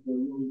 it's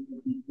really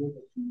be good.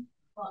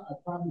 I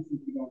promise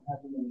you don't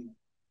have them in.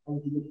 How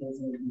would you get those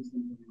in?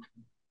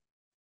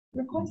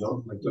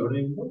 Like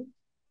donating books?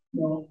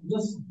 No,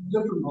 just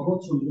different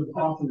books from different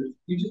authors.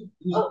 You just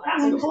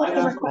ask them. I've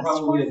asked for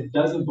probably a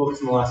dozen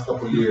books in the last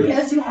couple of years.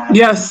 Yes, you have.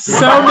 Yes,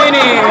 so many.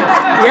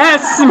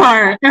 Yes,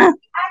 smart.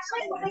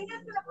 Actually, the link is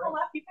gonna pull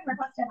up. You can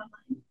request it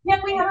online.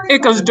 Yeah, we have.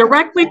 It goes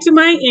directly to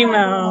my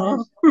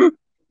email.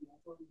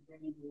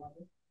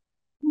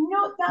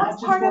 No,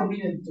 that's not part just of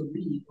me to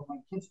read for my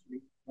kids to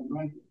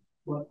read,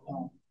 but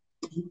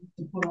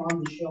to put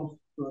on the shelf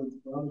for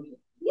other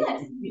kids.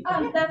 Yes,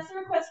 that's the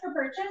request for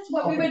purchase.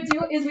 What we would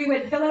do is we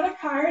would fill out a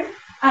card.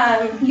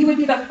 You would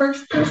be the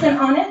first person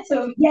on it.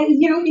 So yeah,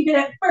 you did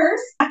it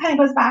first. That kind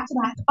of goes back to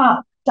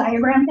that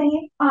diagram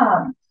thing.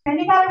 And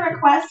you got a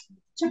request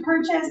to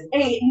purchase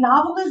a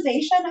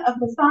novelization of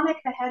the Sonic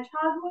the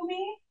Hedgehog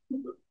movie.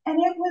 And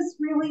it was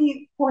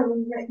really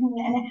poorly written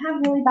and it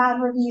had really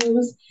bad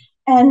reviews.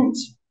 And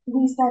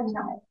we said,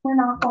 no, we're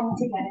not going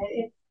to get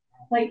it.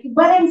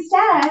 But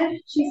instead,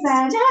 she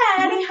said,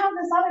 we have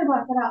this other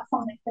book about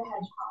Sonic the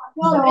Hedgehog.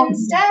 Well, so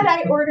instead,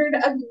 I ordered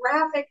a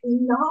graphic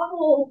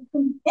novel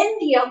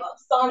compendium of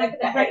Sonic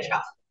the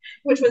Hedgehog,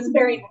 which was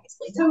very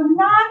nicely done. So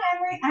not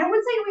every, I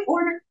would say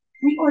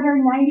we order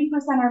 90%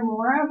 or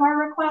more of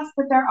our requests,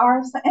 but there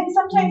are some, and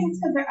sometimes it's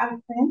because they're out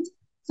of print,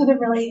 so they're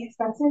really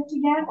expensive to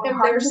get.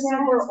 If they're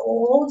super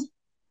old,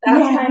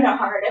 that's kind of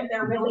hard. If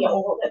they're really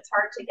old, it's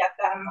hard to get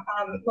them.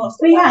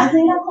 Mostly. But yeah, I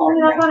think I'm pulling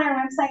it up on our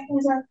website.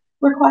 These are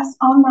requests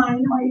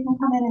online, or you can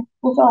come in and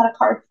we'll fill out a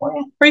card for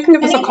you. Or you can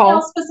give us a call.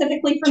 Else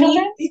specifically for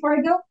me before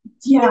I go?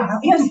 Yeah,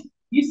 because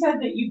you said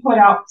that you put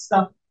out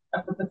stuff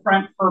up at the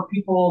front for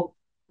people,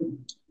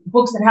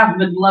 books that haven't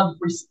been loved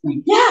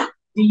recently. Yeah.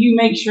 Do you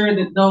make sure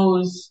that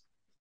those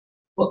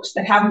books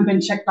that haven't been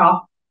checked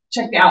out,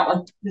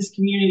 like this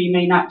community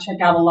may not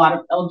check out a lot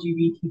of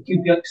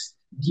LGBTQ books?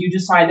 Do you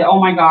decide that, oh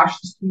my gosh,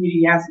 this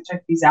community hasn't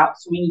checked these out,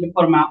 so we need to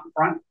put them out in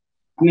front?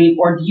 I mean,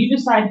 or do you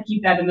decide to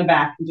keep that in the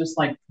back and just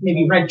like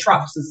maybe red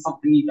trucks is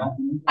something you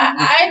don't?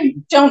 I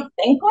don't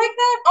think like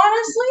that,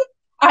 honestly.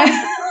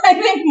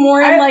 I think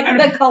more in like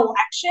the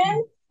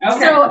collection. Okay.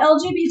 So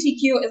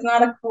LGBTQ is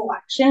not a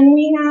collection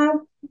we have.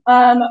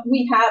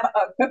 We have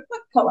a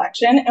cookbook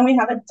collection and we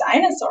have a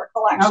dinosaur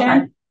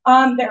collection.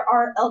 Okay. There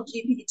are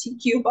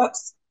LGBTQ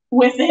books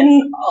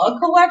within a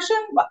collection,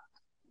 but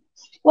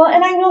well,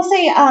 and I will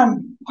say,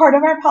 part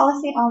of our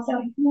policy also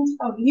includes,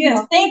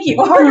 yes, thank you.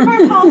 Part of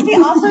our policy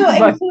also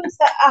includes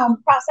the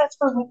process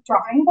for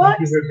withdrawing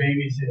books.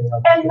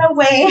 And the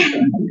way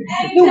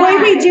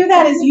we do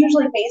that is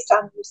usually based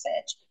on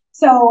usage.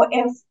 So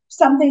if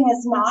something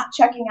is not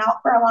checking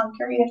out for a long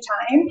period of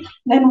time,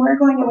 then we're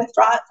going to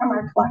withdraw it from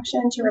our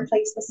collection to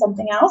replace with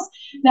something else.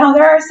 Now,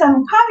 there are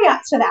some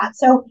caveats to that.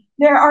 So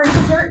there are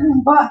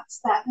certain books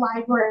that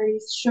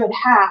libraries should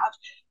have.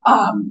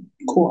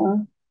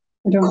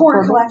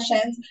 Core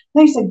collections.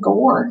 They said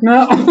gore.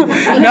 No,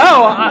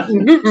 no. I was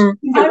trying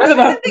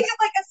to think of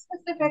like a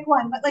specific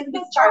one, but like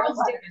this Charles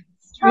Dickens.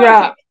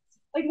 Yeah.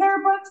 Like there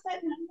are books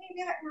that maybe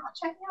they're not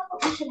checking out,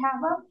 but we should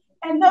have them.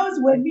 And those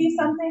would be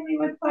something we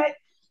would put.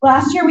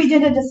 Last year we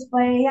did a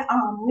display.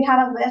 We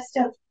had a list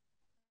of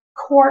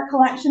core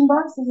collection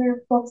books. Those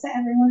are books that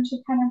everyone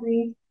should kind of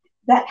read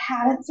that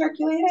hadn't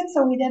circulated.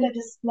 So we did a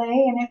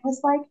display and it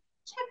was like,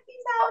 check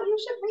these out, you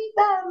should read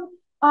them.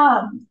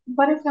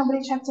 But if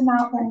nobody checked them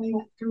out, then we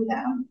went through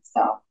them.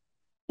 So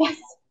yes.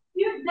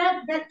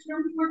 That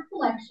term for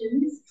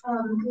collections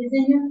is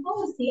in your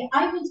policy.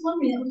 I was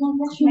wondering, that was one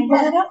question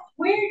I had.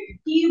 Where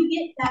do you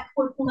get that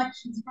for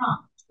collections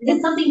from? Is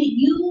it something that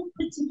you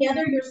put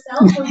together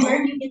yourself, or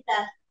where do you get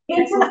that?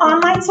 It's an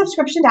online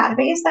subscription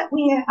database that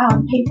we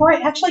pay for.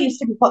 It actually used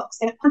to be books.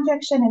 It had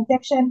nonfiction and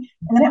fiction,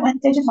 and then it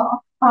went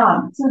digital.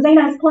 So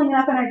Dana is pulling it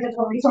up in our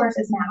digital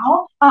resources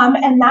now.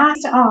 And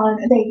that's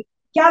they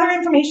gather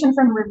information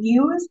from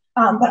reviews,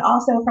 but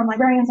also from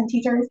librarians and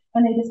teachers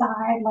when they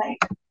decide, like,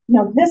 you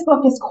know, this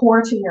book is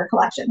core to your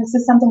collection. This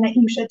is something that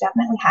you should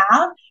definitely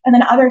have. And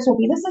then others will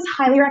be, this is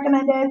highly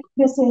recommended.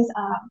 This is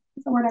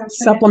what's the word I was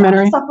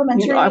supplementary.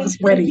 Supplementary. You know, I was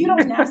ready. You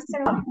don't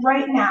necessarily.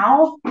 Right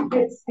now,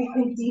 it's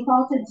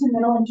defaulted to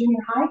middle and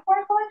junior high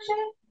core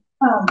collection.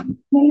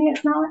 Maybe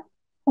it's not.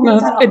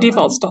 No, it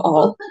defaults to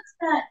all. Who puts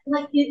that?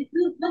 Like,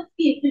 what's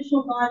the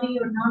official body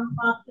or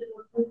nonprofit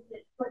or group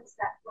that puts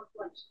that for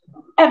collection?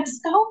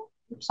 EBSCO.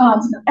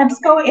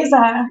 EBSCO is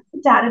a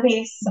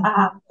database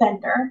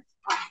vendor.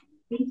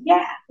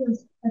 Yeah.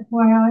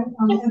 FYI,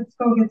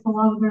 EBSCO gets a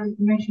lot of their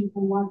information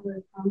from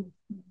library comments.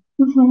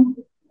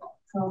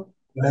 So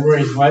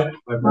Libraries what?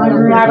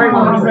 Library.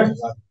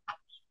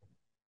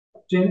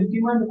 Janet, do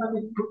you mind if I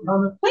make a quick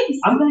comment?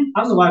 Please. I'm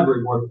the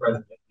library board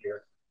president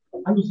here.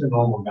 I'm just a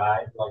normal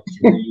guy who likes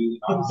to read,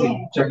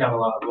 check out a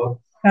lot of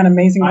books. An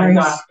amazing I've race.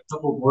 got a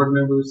couple board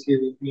members here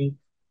with me.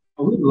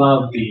 And we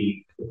love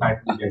the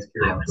fact that you guys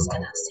care about the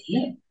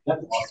library.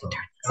 That's awesome.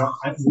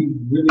 We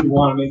really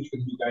want to make sure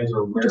that you guys are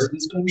aware of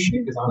these things,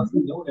 because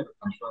honestly, no one ever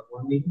comes to our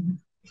board meeting.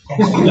 No,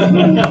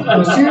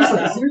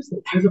 seriously,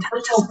 there's a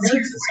personal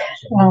appearances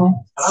section.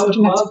 Wow. I would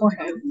love to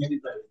have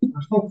anybody.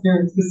 Personal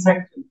appearances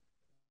section.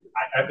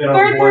 I've been on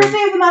Third board.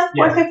 Thursday of the month,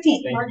 Yeah, 4/15. thank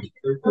you.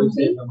 Third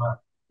Thursday of the month.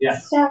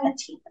 Yes.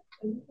 17th.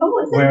 Oh,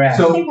 is it? Where at?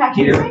 So St. Patrick's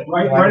here, Day?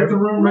 right at the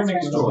room right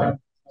next door.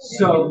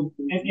 So,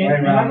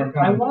 and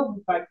I love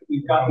the fact that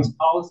we've got these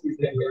policies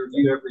that we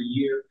review every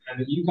year, and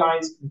that you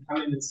guys can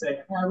come in and say,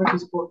 hey, I read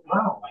this book, and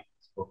I don't like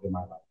this book in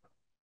my life.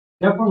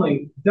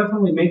 Definitely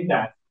make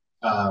that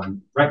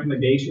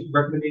recommendation.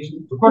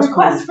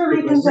 Request for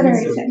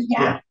reconsideration.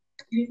 Yeah.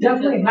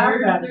 Definitely have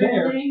that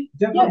there.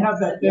 Definitely have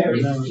that there.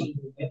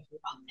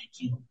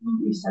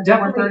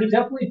 Definitely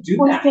do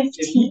that.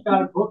 If you've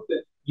got a book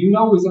that you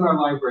know is in our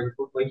library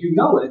book, like you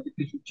know it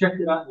because you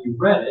checked it out and you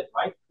read it,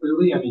 right?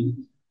 Clearly, I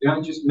mean, you're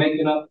not just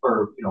making up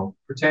for, you know,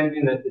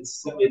 pretending that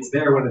it's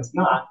there when it's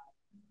not.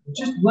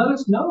 Just let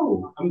us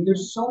know. I mean,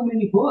 there's so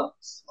many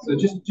books, so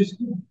just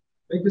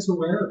make us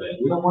aware of it.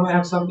 We don't want to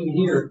have something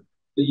here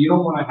that you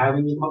don't want to have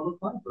in your public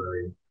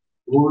library.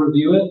 We'll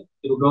review it.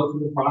 It'll go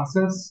through the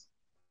process.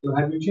 You'll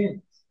have your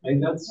chance. I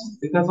think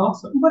that's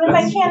awesome. But if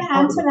I can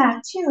add to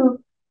that too,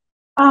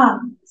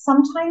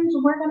 sometimes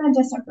we're gonna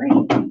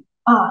disagree.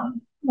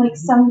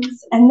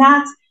 And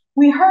that's,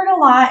 we heard a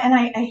lot, and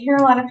I hear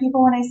a lot of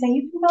people when I say,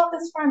 you can fill out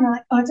this form, they're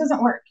like, oh, it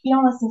doesn't work. You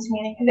don't listen to me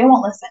anymore. They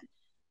won't listen.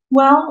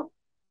 Well,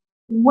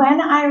 when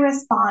I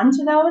respond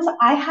to those,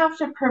 I have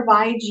to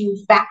provide you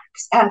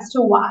facts as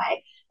to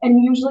why.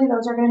 And usually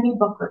those are going to be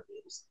book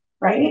reviews,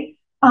 right?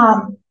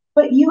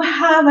 But you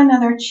have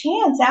another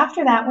chance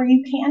after that where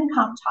you can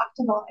come talk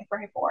to the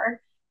library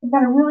board. We've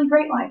got a really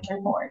great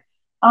library board,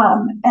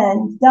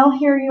 and they'll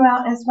hear you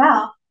out as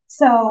well.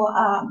 So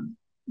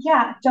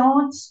yeah,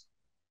 don't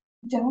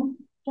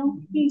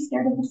be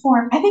scared of the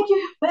form. I think you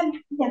have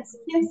been. Yes,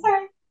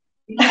 sir.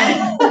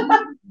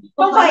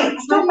 Don't fight.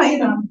 Don't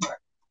fight.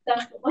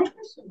 That's the one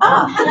person.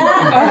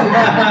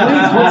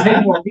 We'll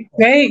take more people.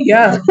 Hey,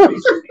 yeah.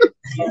 It's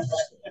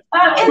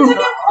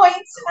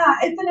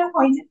an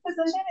appointed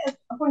position. It's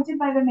appointed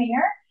by the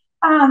mayor.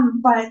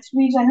 But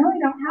we generally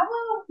don't have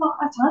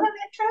a ton of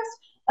interest.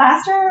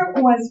 Last year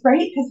was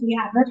great because we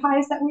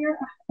advertised that we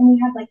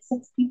had like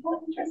 6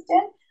 people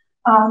interested.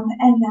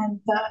 And then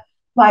the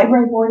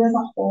library board as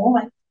a whole,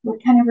 like, we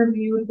kind of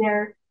reviewed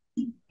their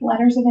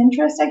letters of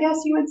interest, I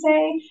guess you would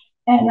say,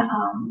 and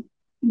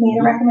made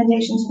a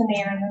recommendation to the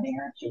mayor and the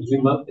mayor.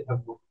 We'd love to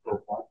have book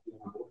profile.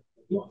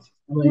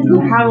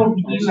 How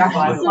do you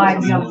actually apply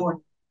to be on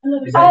board?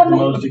 Is that the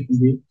most it can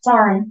be?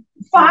 Sorry.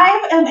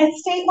 5,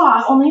 it's state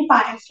law, only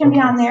 5 can be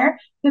on there.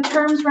 The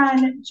terms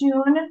run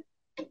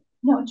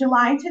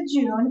July to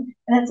June,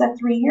 and it's a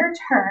 3-year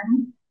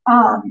term.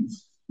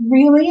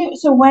 Really,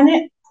 so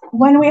when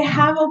we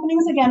have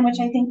openings again, which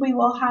I think we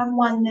will have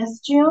one this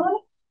June,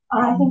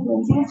 I think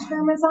Lindsay's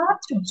term is up.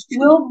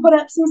 We'll put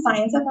up some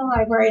signs at the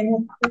library, and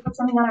we'll probably put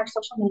something on our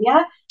social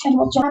media, and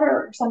we'll chat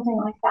her or something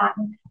like that.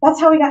 And that's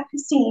how we got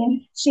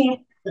Christine.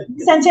 She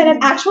sent in an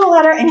actual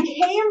letter and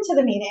came to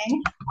the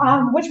meeting,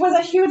 which was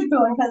a huge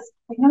boon because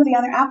like none of the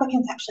other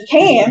applicants actually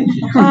came.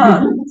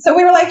 So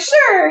we were like,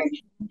 sure.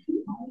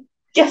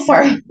 Yes,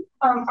 sorry.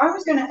 I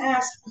was gonna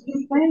ask,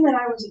 you claimed that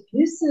I was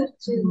abusive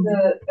to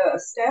the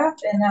staff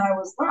and that I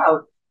was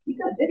loud. You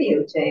got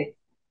videotape.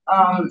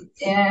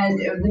 And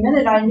the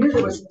minute I knew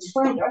there was a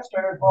complaint, I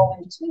started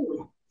bawling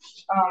too.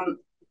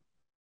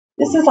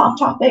 This is off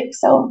topic,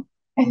 so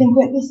I think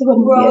this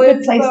wouldn't be a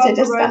good place to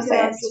discuss it.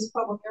 Access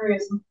public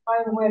areas. And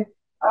by the way,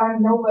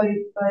 I'm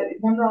nobody, but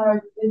remember I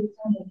did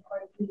attend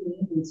quite a few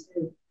meetings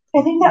too.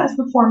 I think that was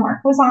before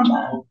Mark was on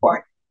the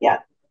board. Yeah.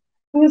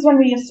 It was when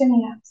we used to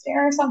meet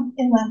upstairs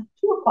in the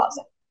tool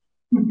closet.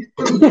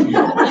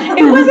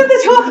 It wasn't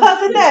the tool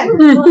closet then,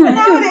 but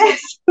now it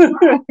is.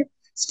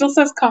 Still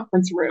says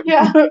conference room.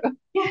 Yeah.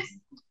 Yes.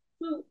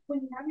 So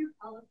when you have your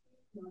policy,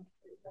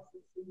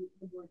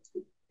 the board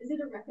too, is it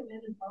a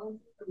recommended policy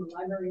from the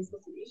library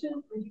association,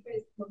 or do you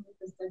guys come up with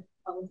this type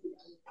of policy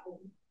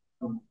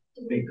on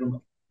your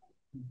own?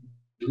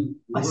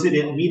 I sit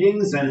in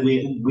meetings and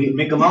we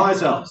make them all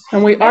ourselves.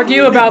 And we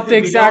argue about the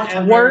exact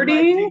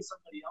wording.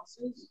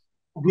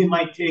 We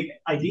might take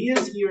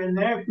ideas here and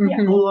there,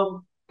 Mm-hmm.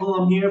 pull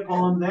them here,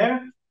 pull them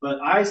there. But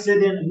I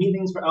sit in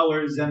meetings for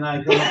hours and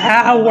I go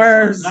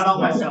hours. Not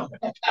all myself.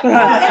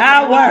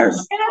 Hours.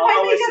 And if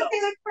I may just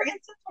say, like, for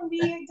instance, when we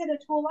did a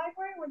tool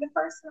library, we're the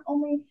first and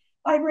only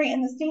library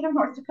in the state of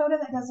North Dakota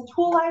that does a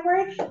tool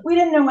library. We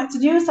didn't know what to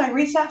do, so I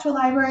reached out to a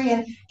library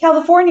in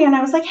California and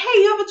I was like, hey,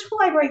 you have a tool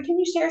library. Can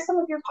you share some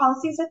of your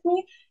policies with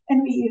me?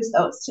 And we use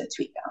those to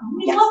tweak them.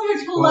 We love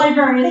your tool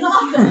library. It's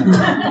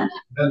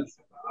awesome.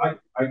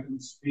 I can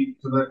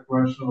speak to that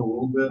question a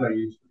little bit. I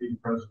used to be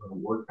president of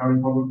Ward County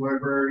Public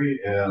Library,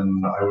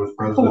 and I was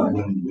president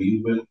when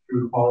we went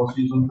through the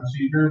policies and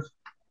procedures.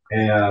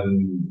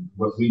 And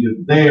what we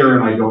did there,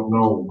 and I don't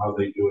know how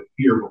they do it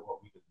here, but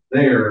what we did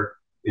there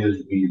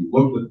is we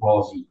looked at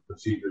policies and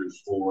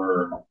procedures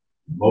for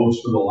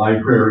most of the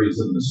libraries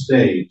in the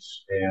state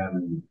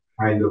and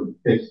kind of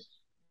picked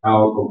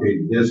out, okay,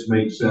 this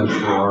makes sense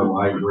for our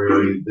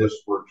library,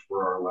 this works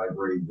for our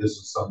library, this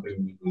is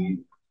something we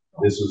need,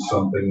 this is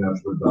something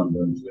that's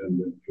redundant, and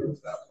then through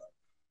that.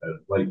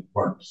 Like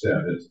Mark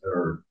said,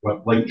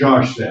 like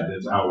Josh said,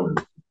 it's ours.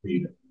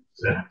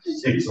 Yeah.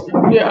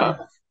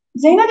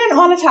 Zaina didn't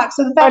want to talk,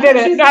 so the fact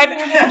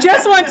I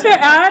just want to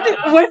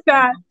add with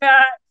that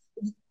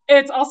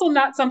it's also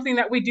not something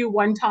that we do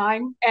one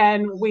time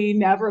and we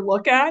never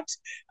look at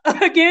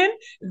again.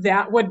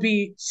 That would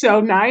be so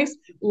nice.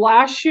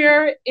 Last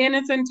year, in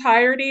its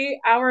entirety,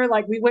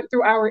 we went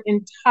through our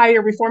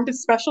entire, we formed a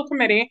special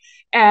committee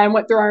and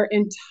went through our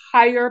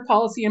entire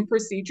policy and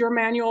procedure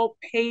manual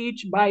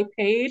page by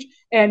page,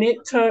 and it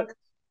took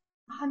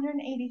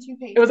 182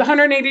 pages. It was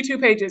 182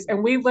 pages,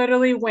 and we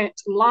literally went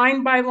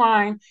line by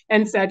line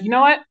and said, you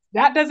know what?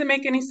 That doesn't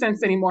make any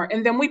sense anymore.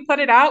 And then we put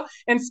it out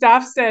and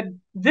staff said,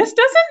 this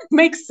doesn't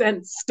make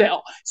sense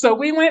still. So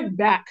we went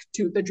back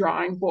to the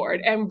drawing board.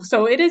 And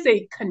so it is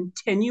a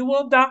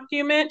continual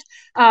document.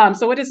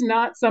 So it is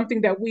not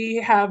something that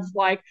we have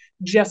like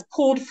just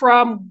pulled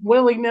from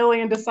willy-nilly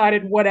and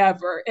decided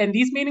whatever. And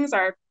these meetings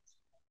are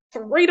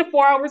 3 to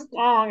 4 hours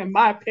long, in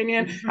my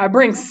opinion. I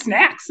bring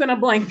snacks and a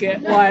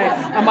blanket.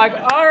 I'm like,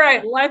 all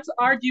right, let's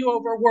argue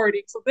over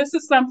wording. So this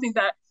is something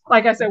that,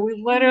 like I said, we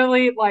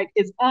literally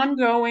is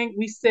ongoing.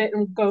 We sit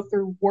and go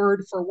through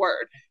word for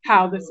word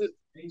how this is.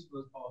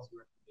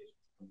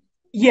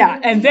 Yeah,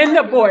 and then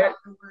the board.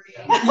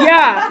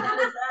 Yeah.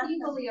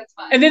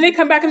 And then they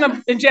come back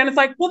and Janet's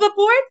like, well, the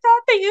board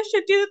thought that you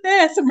should do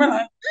this. And we're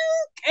like,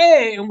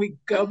 okay. And we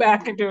go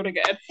back and do it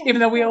again,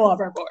 even though we love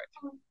our board.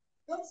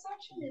 What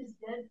section is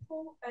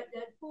Deadpool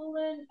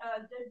in?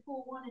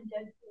 Deadpool 1 and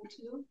Deadpool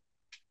 2?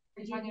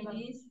 Are you talking about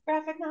these?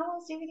 Graphic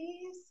novels,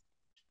 DVDs?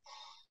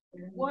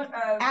 What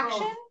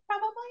action,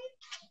 probably?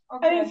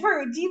 Okay. I mean,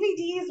 for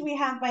DVDs, we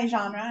have by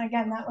genre.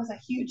 Again, that was a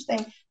huge thing.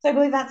 So I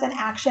believe that's an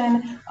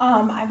action.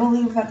 I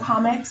believe the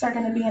comics are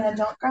going to be an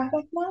adult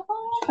graphic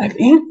novel. I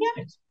think.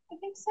 Yeah, I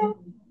think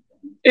so.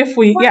 If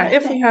we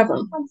have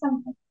them.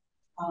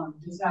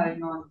 Just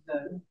adding on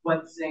to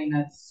what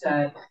Zaina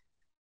said.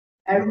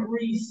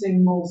 Every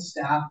single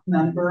staff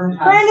member has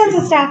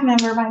Brandon's a staff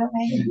member, by the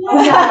way.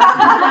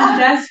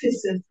 desk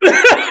assistant.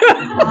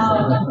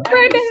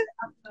 Every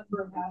staff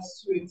member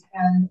has to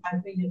attend, I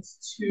think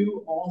it's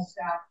 2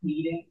 all-staff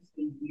meetings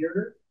a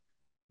year.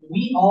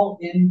 We all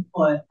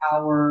input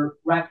our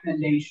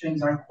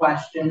recommendations, our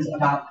questions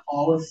about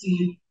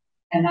policy,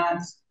 and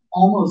that's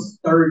almost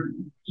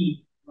 30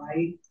 people,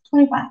 right?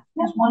 25.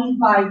 Yeah.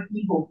 25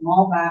 people from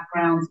all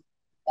backgrounds,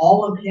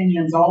 all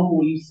opinions, all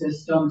belief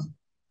systems,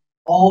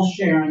 all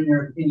sharing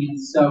their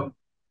opinions. So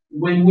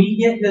when we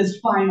get this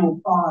final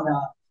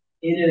product,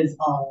 it is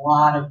a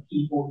lot of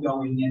people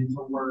going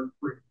into work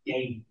for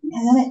days.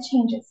 And then it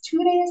changes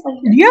 2 days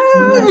later.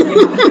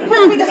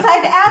 Yeah. We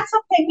decide to add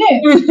something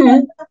new.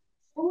 Can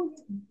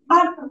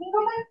you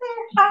go back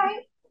there? Hi.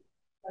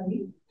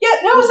 Yeah,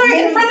 no,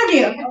 sorry, in front of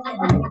you.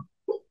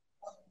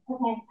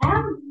 Okay, I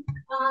have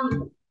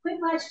quick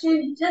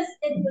question. This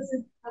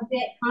is a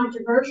bit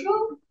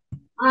controversial,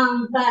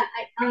 but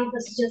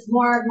this is just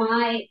more of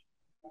my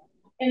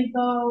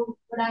info,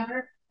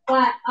 whatever.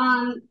 But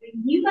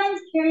you guys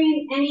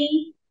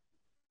carrying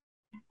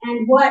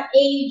And what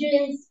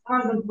ages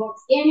are the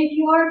books? And if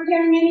you are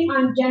carrying any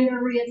on gender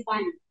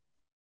reassignment?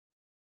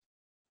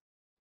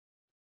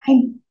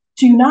 I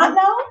do not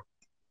know.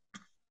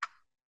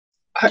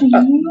 Do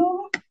you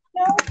know?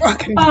 I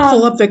can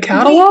pull up the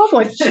catalog.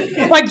 Like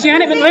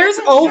Janet,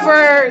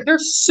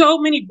 there's so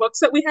many books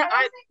that we have.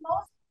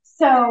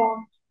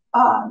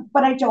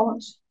 But I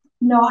don't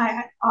know.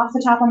 I off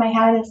the top of my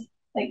head is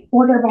like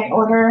order by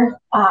order.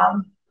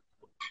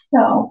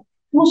 So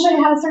we'll show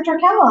you how to search our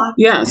catalog.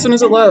 Yeah, as soon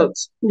as it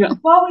loads. Yeah.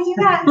 While we do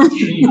that.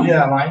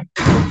 Yeah, mine.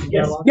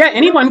 Yes. Yeah,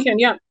 anyone can.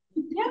 Yeah.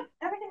 Yeah,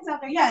 everything's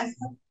out there. Yes.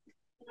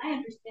 I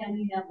understand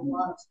you have a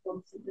lot of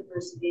books of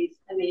diversity.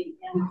 I mean,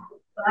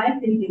 but I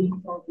think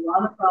you solve a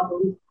lot of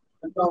problems,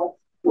 adults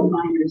and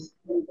minors,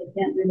 and they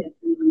can't read it.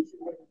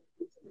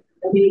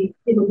 I mean,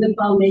 people with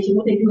foundation,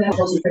 what they do have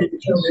also for the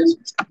children,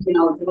 you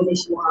know, the way they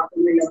show up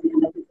and read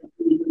and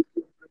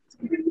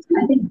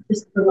I think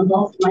just for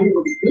adults, minors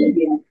would really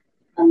be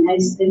a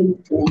nice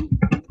thing to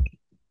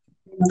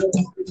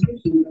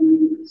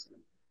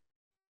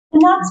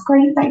and that's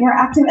great that you're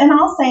active. And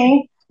I'll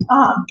say,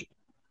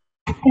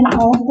 in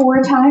all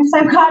 4 times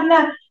I've gotten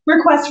a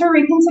request for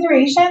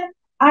reconsideration,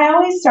 I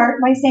always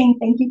start by saying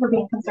thank you for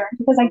being concerned,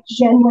 because I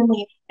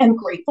genuinely am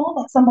grateful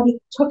that somebody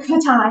took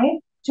the time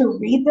to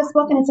read this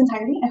book in its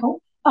entirety, I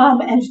hope,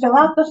 and fill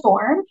out the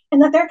form,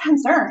 and that they're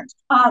concerned.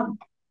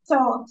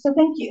 So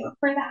thank you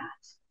for that.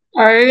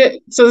 All right,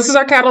 so this is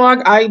our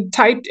catalog. I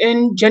typed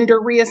in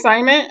gender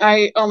reassignment.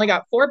 I only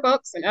got 4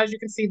 books, and as you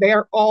can see, they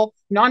are all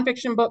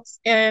nonfiction books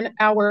in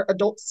our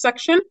adult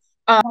section.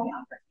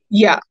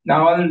 Yeah.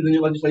 Now, under the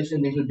new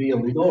legislation, these would be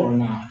illegal or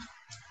not?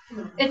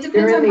 It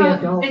depends on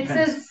how it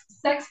says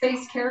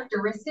sex-based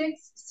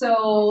characteristics.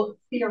 So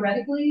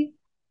theoretically,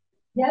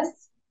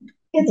 yes.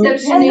 It's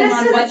depending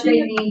on what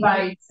they mean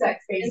by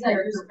sex-based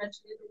characteristics.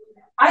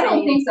 I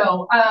don't think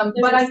so.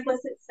 But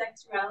explicit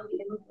sexuality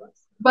in the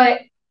books.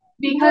 But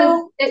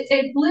because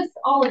it lists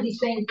all of these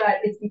things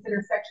that is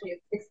considered sexually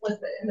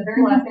explicit, and the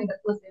very last thing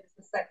that's listed is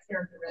the sex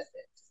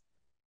characteristics.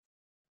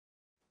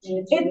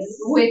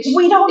 Which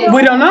we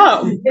don't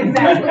know.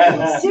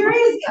 Exactly.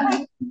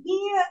 Seriously.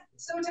 Yeah.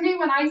 So to me,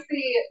 when I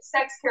see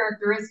sex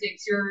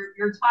characteristics,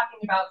 you're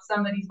talking about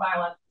somebody's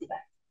biological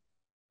sex.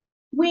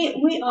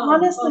 We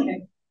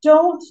honestly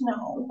don't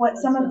know what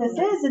some of this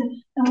is,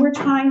 and we're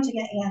trying to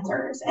get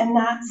answers. And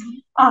that's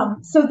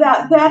so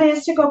that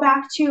is to go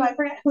back to, I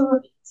forget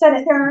who said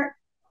it,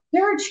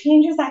 there are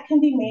changes that can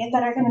be made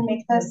that are going to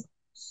make this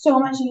so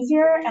much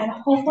easier, and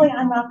hopefully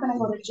I'm not going to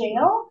go to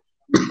jail.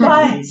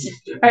 But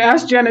I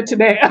asked Jenna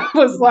today, I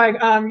was like,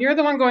 you're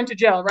the one going to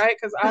jail, right?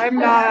 Because I'm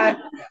not,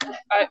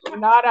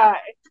 not I.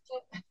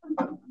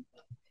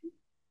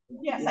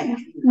 Yes, I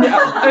am.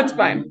 No, it's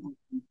fine.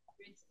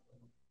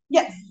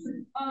 Yes.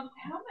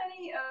 How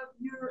many of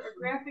your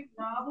graphic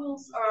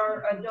novels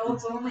are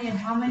adults only, and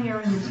how many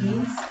are in the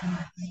teens?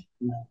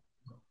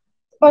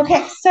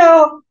 Okay,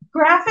 so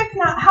how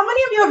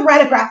many of you have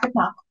read a graphic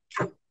novel?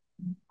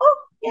 Oh,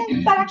 yeah,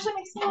 that actually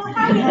makes me really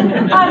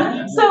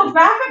happy. So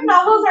graphic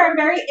novels are a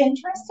very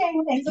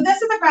interesting thing. So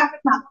this is a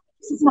graphic novel.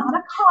 This is not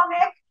a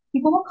comic.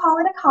 People will call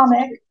it a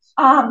comic.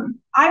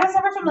 I was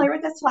never familiar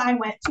with this till I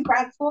went to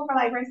grad school for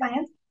library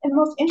science. And the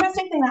most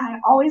interesting thing that I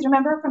always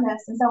remember from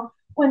this, and so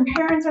when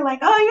parents are like,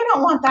 "Oh, you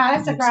don't want that.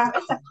 It's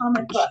a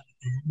comic book."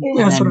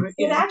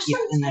 It actually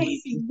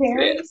takes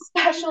very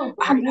special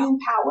brain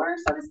power,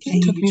 so to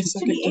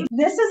speak.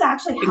 This is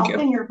actually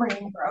helping your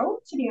brain grow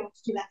to be able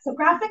to do that. So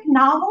graphic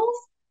novels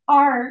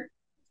are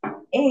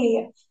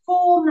a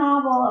full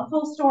novel, a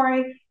full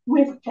story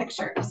with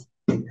pictures.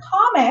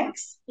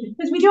 Comics,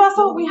 because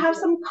we have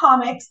some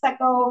comics that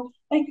go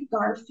like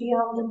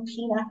Garfield and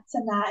Peanuts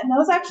and that, and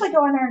those actually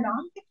go in our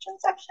nonfiction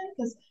section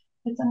because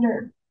it's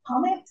under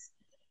comics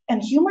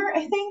and humor,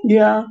 I think.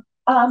 Yeah.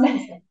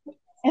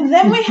 And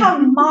then we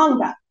have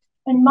manga,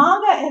 and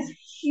manga is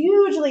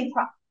hugely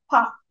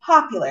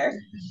popular.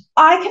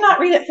 I cannot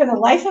read it for the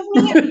life of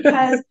me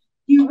because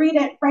you read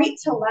it right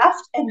to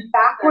left and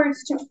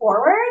backwards to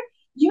forward.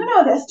 You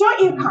know this, don't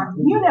you,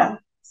 Carmen? You know.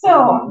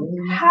 So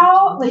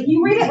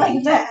you read it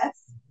like this,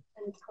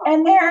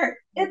 and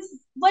it's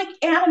like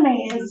anime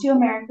is to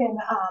American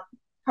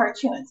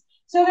cartoons.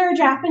 So they're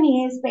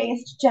Japanese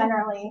based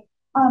generally,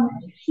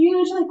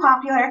 hugely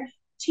popular.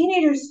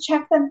 Teenagers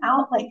check them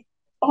out like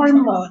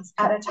armloads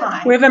at a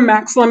time. We have a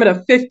max limit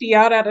of 50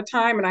 out at a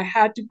time, and I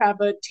had to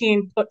have a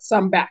teen put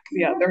some back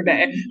the other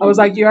day. I was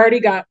like, you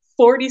already got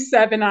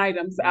 47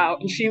 items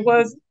out, and she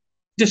was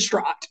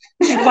distraught.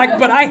 She's like,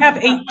 but I have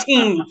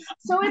 18.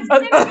 So it's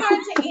kind of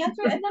hard to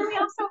answer. And then we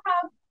also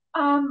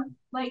have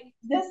like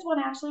this one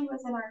actually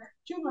was in our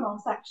juvenile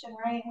section,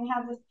 right? And we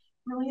have this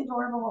really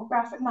adorable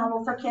graphic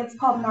novel for kids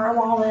called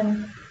Narwhal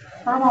and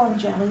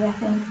Jelly, I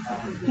think,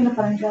 peanut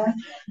butter and jelly.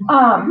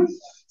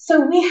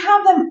 So we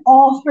have them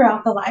all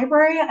throughout the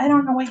library. I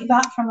don't know what you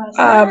got from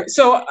us.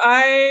 So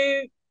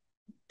I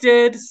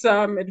did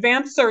some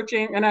advanced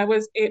searching, and I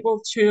was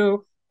able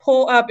to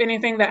pull up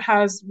anything that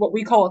has what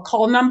we call a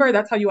call number.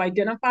 That's how you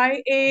identify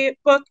a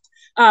book.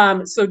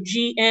 So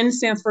GN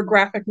stands for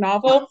graphic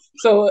novel.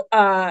 So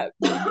I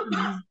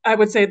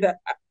would say that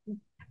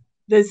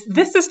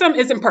this system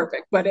isn't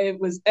perfect, but it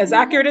was as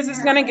accurate as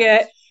it's gonna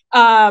get.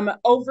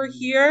 Over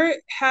here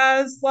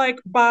has like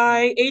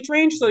by age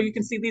range, so you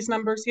can see these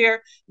numbers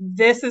here.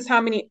 This is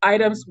how many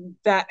items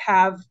that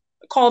have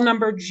call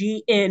number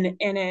GN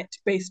in it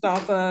based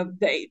off of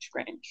the age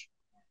range.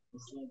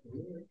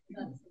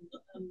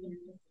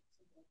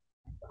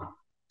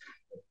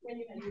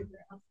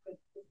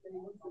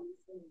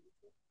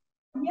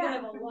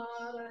 Yeah.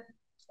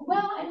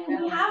 Well, I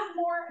mean, we have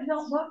more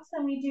adult books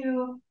than we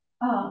do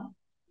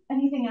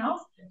anything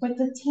else. But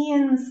the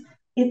teens,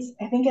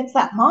 I think it's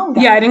that manga.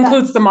 Yeah, it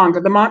includes the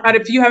manga.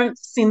 If you haven't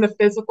seen the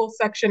physical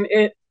section,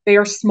 they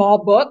are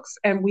small books,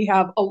 and we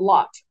have a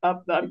lot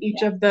of them.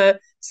 Each of the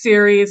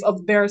series,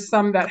 there are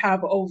some that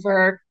have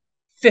over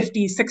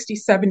 50, 60,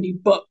 70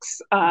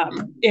 books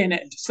in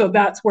it. So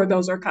that's where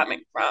those are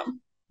coming from.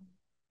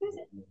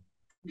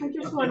 I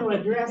just want to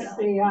address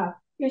the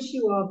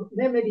issue of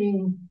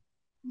limiting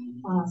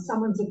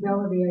someone's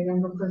ability, a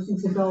younger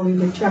person's ability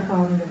to check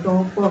out an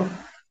adult book.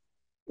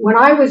 When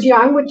I was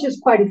young, which is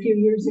quite a few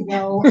years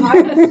ago,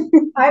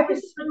 I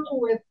was through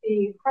with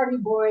the Hardy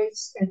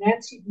Boys and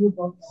Nancy Drew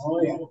books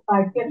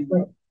by fifth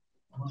grade.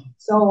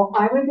 So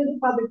I went to the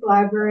public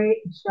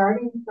library,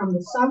 starting from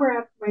the summer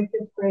after my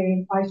fifth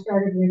grade, I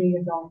started reading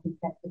adult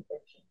detective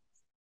fiction.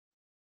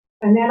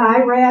 And then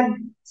I read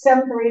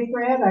seventh or eighth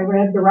grade, I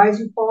read The Rise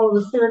and Fall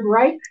of the Third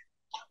Reich,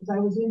 because I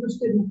was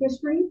interested in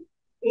history,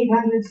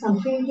 800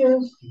 some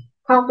pages,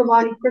 Count of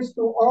Monte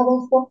Cristo, all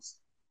those books.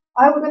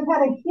 I would have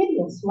had a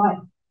hideous life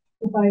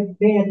if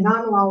they had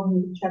not allowed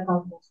me to check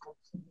out those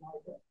books in the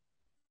library.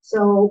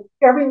 So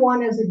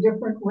everyone has a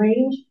different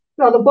range.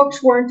 No, the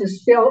books weren't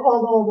as filled,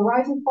 although The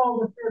Rise and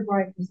Fall of the Third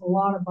Reich is a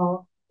lot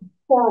about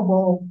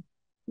horrible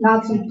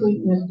Nazi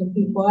treatment to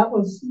people.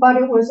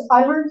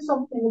 I learned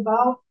something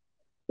about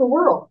the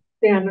world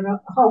then and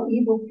how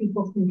evil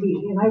people can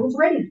be, and I was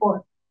ready for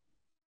it.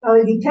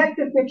 The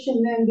detective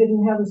fiction then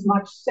didn't have as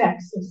much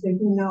sex as they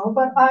do now,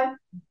 but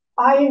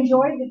I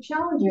enjoyed the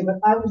challenge of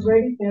it. I was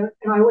ready for it,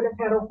 and I would have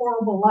had a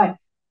horrible life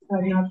if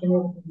I had not been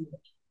able to do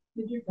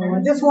it. So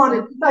I just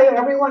wanted to tell you,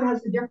 everyone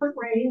has a different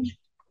range.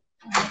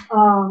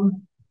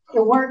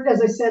 There weren't,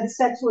 as I said,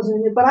 sex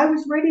wasn't in it, but I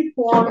was ready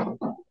for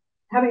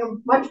having a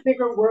much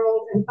bigger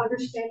world and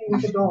understanding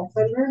of adults.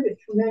 I learned a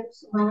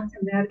tremendous amount,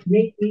 and that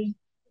made me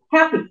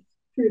happy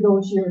through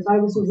those years. I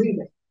was a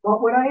reader.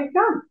 What would I have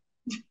done?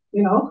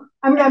 You know,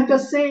 I mean, I'm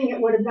just saying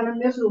it would have been a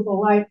miserable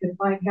life if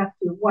I had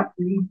to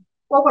read.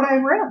 What would I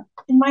have read?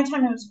 In my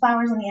time, it was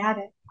Flowers in the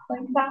Attic.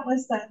 Like that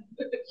was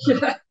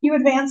you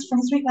advanced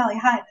from Sweet Valley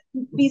High,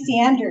 B.C.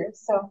 Andrews.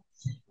 So,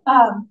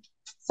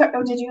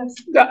 did you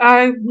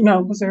have?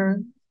 No. Was there?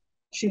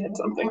 She had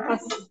something.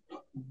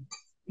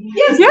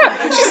 Yes.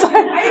 Yeah. She's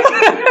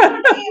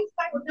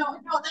like, no,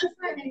 that's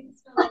fine.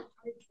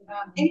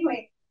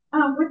 Anyway,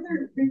 with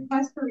the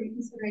request for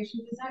reconsideration,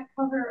 does that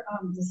cover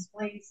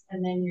displays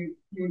and then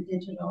your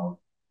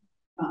digital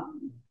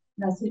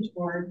message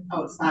board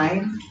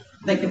outside?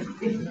 Like if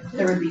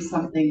there would be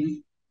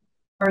something,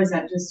 or is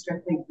that just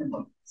strictly for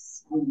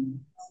books?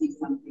 See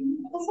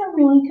something. That's a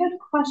really good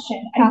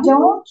question.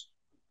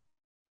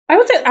 I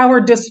would say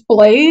our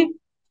display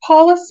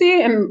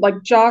policy, and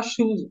like Josh,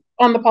 who's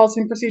on the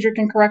policy and procedure,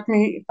 can correct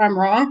me if I'm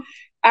wrong,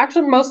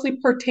 actually mostly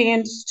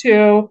pertains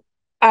to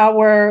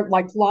our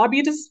like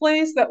lobby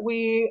displays that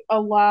we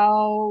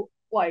allow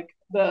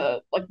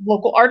the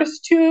local artists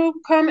to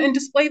come and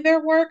display their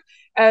work,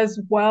 as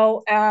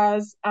well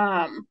as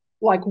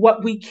like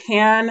what we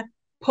can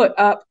put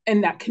up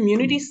in that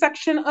community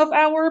section of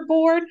our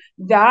board.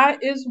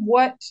 That is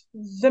what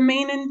the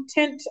main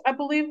intent, I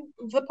believe,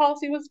 the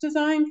policy was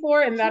designed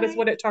for, and that is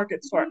what it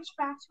targets for.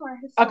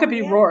 I could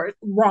be wrong.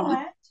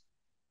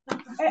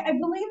 I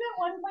believe at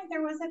one point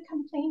there was a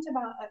complaint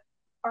about an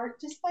art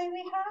display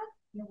we had.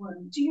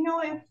 Do you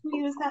know if we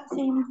use that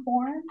same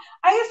form?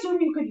 I assume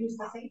you could use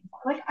the same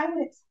form. Like I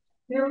would.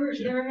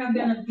 There have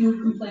been a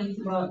few complaints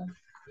about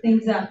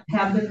things that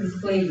have been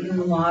displayed in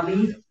the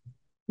lobby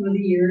through the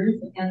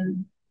years,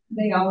 and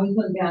they always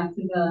went back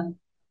to the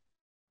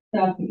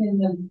stuff in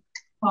the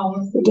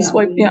policy.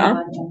 Display,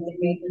 yeah. And they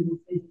made the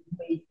decision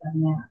based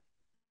on that.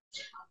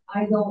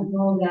 I don't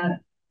know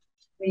that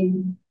they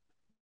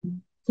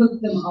took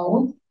them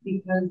out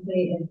because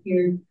they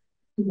adhered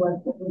to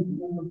what was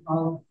in the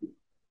policy.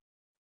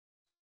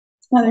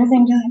 Another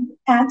thing to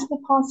add to the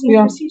policy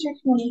and procedure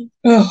committee,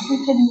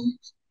 we can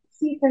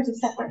see if there's a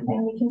separate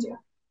thing we can do.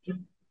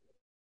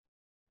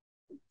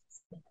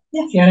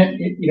 Yes. Janet,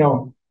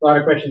 a lot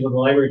of questions on the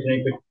library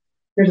tonight, but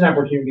here's an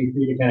opportunity for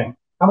you to kind of,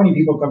 how many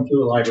people come through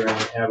the library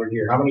on average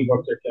here? How many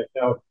books are checked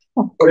out?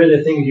 What are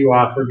the things you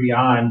offer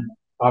beyond,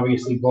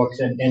 obviously, books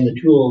and the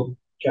tool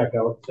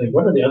checkout? So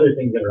what are the other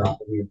things that are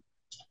offered here?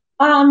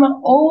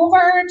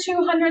 Over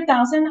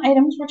 200,000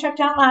 items were checked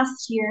out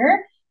last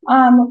year.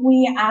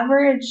 We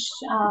averaged,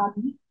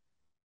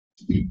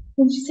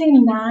 would you say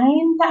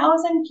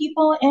 9,000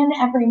 people in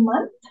every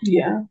month?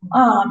 Yeah.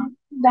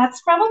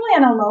 that's probably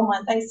on a low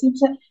month. It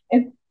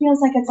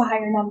feels like it's a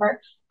higher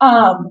number.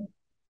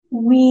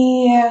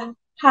 We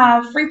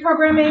have free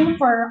programming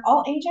for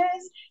all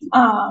ages,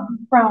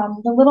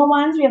 from the little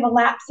ones. We have a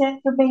lap sit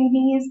for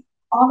babies,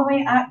 all the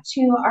way up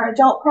to our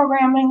adult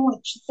programming,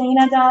 which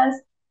Zana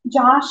does.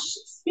 Josh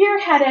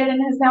spearheaded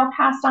and has now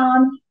passed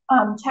on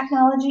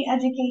technology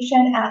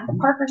education at the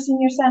Parker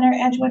Senior Center,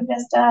 Edgewood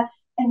Vista,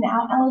 and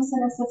now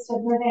Ellison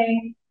Assisted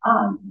Living.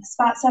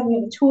 Spot 7, we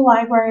have a tool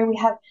library. We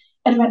have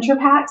adventure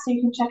packs, so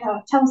you can check out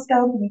a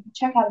telescope and you can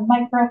check out a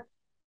microphone.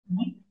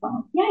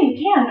 Yeah, you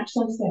can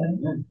actually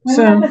soon.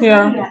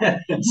 Yeah.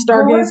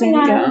 Stargazing.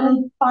 Yeah. A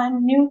really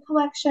fun new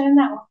collection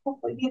that will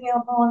hopefully be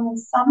available in the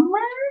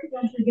summer.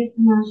 Don't forget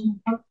the national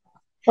park.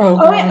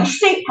 Oh yeah,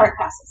 state park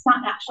passes,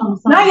 not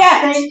national. Not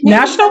yet.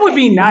 National would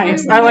be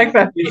nice. I like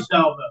that. You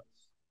sell those.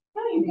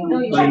 We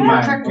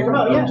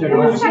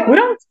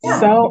don't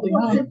sell.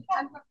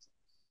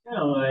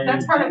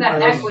 That's part of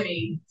that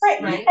equity.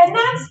 Right. And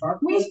that's,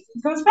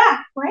 goes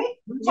back, right?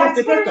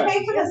 Taxpayers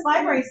pay for this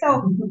library,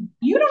 so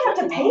you don't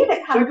have to pay to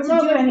come to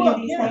do any of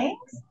these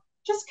things.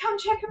 Just come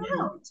check them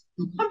out.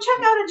 Come check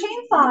out a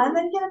chainsaw and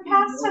then get a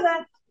pass to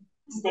the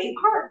state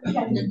park. I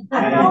don't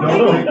know,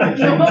 don't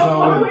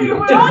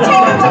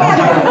take them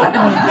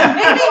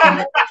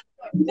together.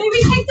 Maybe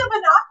take the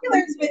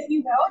binoculars with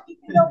you though, if you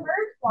can go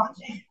bird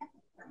watching.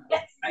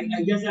 Yes.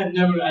 I guess I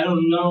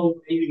don't know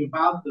anything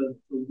about the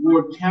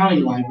Ward County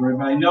Library,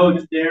 but I know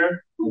it's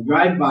there. I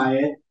drive by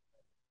it.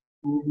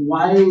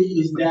 Why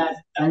is that?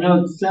 I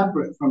know it's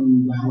separate from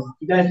you guys. Do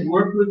you guys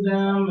work with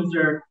them? Is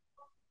there,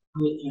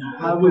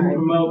 how would we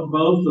promote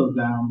both of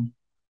them?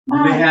 Do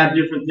they have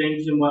different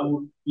things than what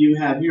you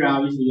have here?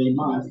 Obviously they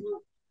must.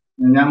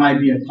 And that might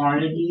be a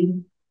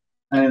Carnegie.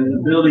 And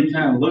the building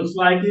kind of looks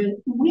like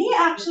it. We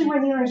actually were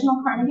the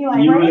original Carnegie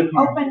Library,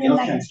 opened in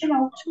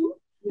 1902.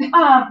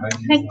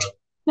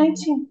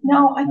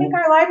 No, I think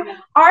our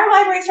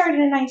library started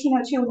in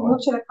 1902. We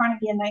moved to the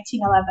Carnegie in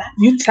 1911.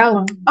 You tell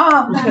them.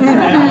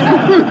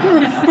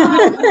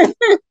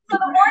 So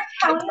the Ward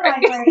County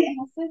Library, and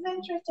this is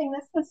interesting.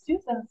 This was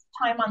Susan's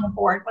time on the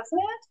board,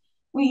 wasn't it?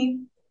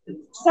 We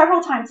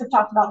several times have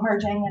talked about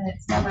merging, and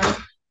it's never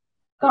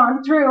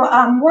gone through.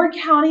 Ward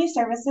County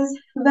services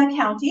the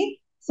county.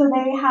 So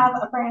they have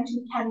a branch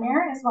in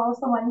Kenmare as well as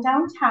the one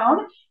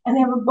downtown, and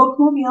they have a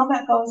bookmobile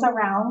that goes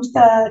around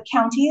the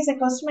counties. It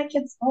goes to my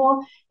kids'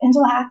 school in Des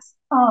Lacs.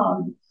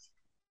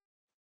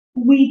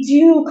 We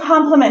do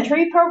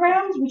complimentary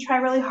programs. We try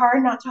really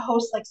hard not to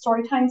host like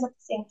story times at the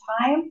same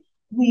time.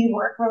 We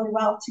work really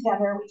well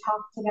together. We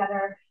talk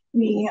together.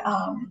 We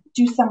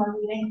do summer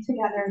reading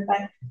together,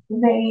 but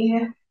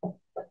they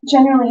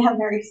generally have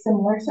very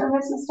similar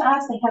services to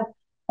us. They have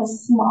a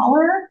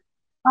smaller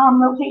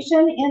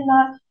location in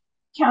the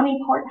county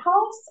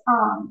courthouse,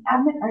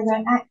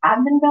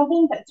 admin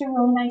building, but it's a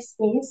really nice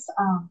space.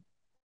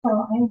 So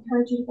I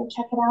encourage you to go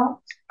check it out.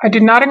 I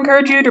did not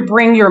encourage you to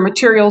bring your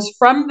materials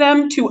from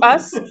them to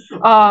us.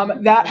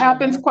 That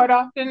happens quite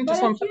often.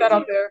 Just want to put that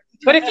out there.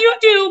 But if you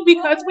do,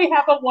 because we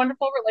have a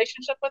wonderful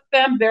relationship with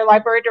them, their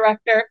library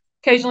director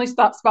occasionally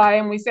stops by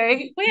and we say,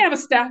 hey, we have a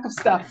stack of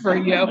stuff for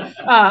you.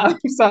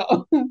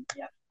 So.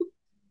 Yeah.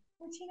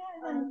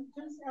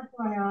 Just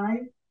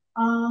FYI,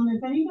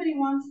 if anybody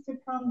wants to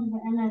come to the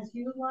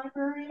NSU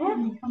library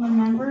and become a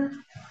member,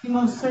 you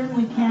most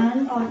certainly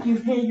can. You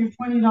pay your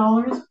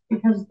 $20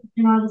 because if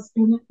you're not a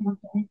student, you have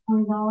to pay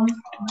 $20.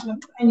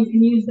 And you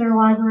can use their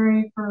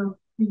library for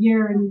a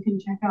year and you can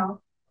check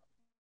out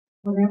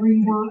whatever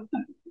you want.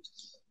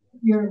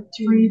 Your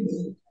reads.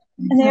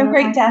 And they have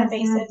great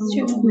databases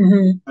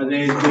too. Are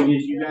they as big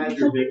as you guys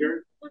or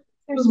bigger?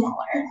 They're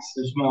smaller.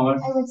 They're smaller.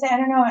 I would say, I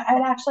don't know.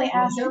 I'd actually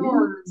ask. They're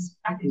more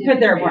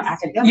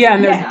academic. Yeah,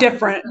 and they're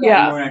different.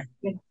 Yeah.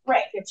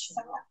 Right.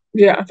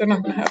 Yeah, they're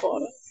not going to have a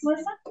lot of.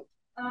 Melissa?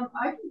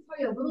 I can tell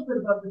you a little bit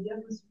about the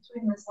difference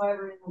between this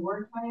library and the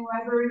Ward County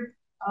Library.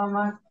 I'm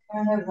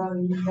kind of a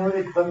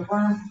noted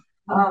bookworm.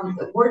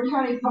 The Ward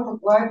County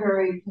Public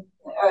Library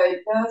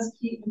does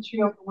keep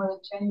material for more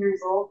than 10 years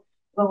old.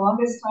 The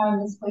longest time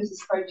this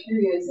place's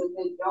criteria is that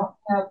they don't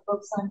have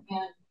books on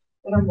hand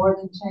that are more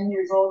than 10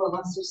 years old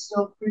unless they're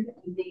still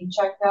frequently being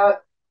checked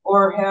out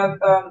or have,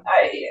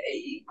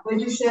 what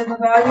did you say the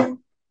value?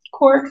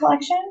 Core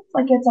collection?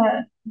 Like it's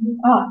a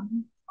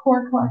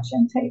core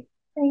collection type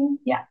thing?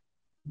 Yeah.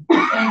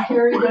 And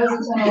Carrie does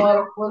attend a lot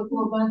of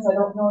political events. I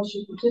don't know if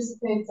she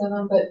participates in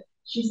them, but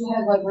she's the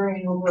head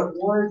librarian over at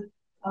Ward.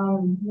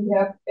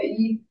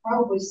 You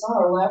probably saw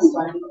her last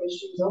time because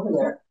she was over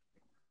there.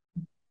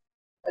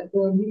 At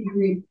the meet and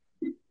greet.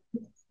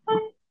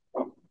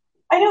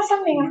 I know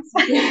something else.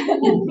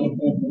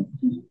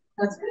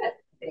 That's good.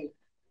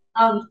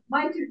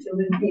 My two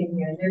children came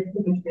here. They're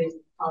pretty much raised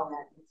in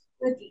Colorado.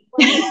 They're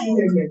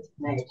here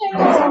tonight.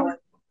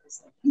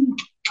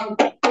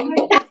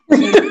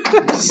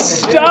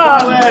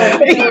 Stop!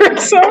 You're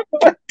so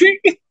funny.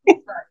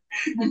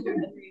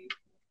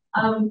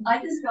 I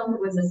just felt it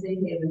was a safe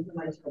haven for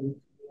my children.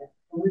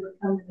 When we would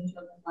come to the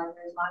children's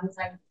library, as long as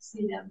I could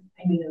see them,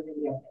 I knew they would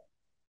be okay.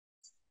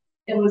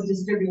 it was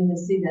disturbing to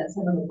see that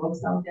some of the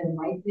books out there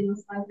might be in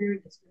this library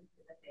district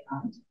that they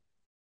aren't.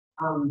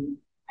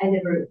 I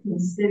never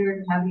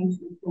considered having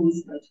to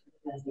police my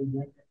children as a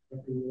record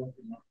every year.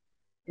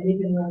 And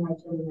even when my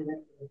children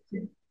went to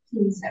the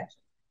teen section,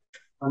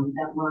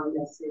 that mom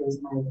yesterday was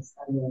my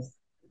son was,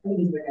 I think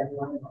he's read every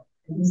one of them.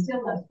 And he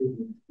still has to.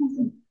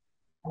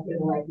 I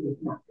feel like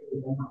he's not really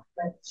them out.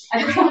 But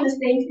I just want to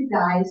thank you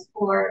guys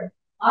for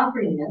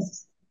offering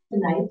this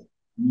tonight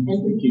and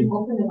for being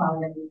open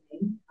about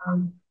everything.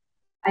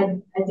 I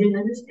didn't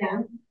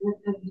understand what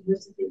the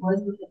diversity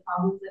was with the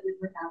problems that we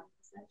were having in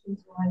the section,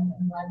 so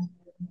I'm glad to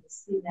be able to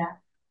see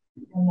that.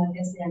 And like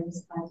I said, I'm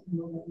just glad to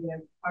know that we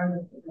are part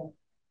of the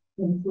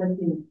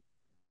conflicting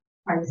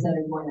parts that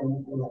are going on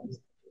with the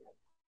legislature.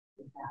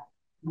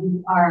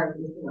 We are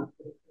looking up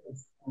for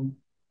this.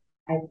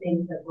 I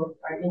think that books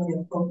are in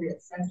the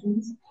appropriate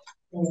sections,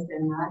 and if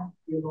they're not,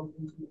 we're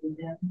looking to do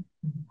them.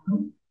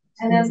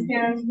 And as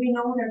parents, we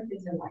know what our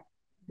kids are like.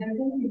 They're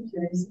going to be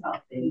curious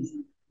about things,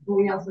 but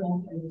we also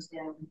have to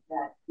understand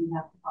that we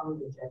have to follow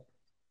the judgment.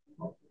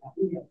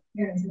 We have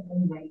parents have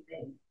done the right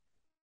thing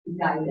to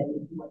guide them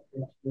into what the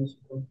education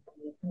goes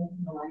in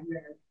the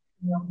library.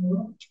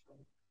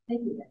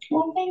 Thank you.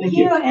 Well, thank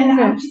you.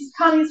 And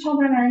Connie's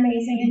children are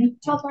amazing,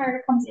 and tell her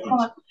to come see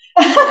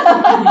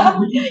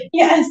them.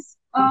 Yes.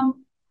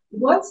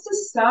 What's to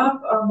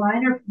stop a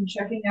minor from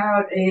checking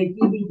out a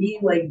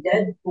DVD like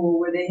Deadpool,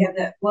 where they have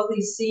that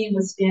lovely scene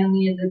with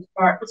Stanley in the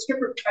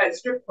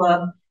strip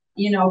club,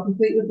 you know,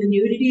 complete with the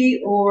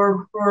nudity,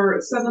 or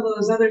for some of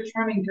those other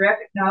charming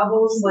graphic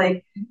novels,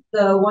 like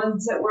the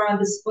ones that were on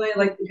display,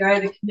 like the guy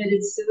that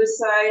committed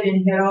suicide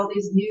and had all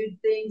these nude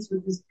things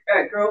with his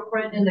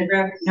girlfriend in the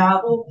graphic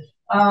novel,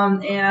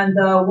 and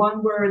the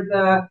one where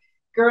the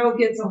girl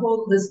gets a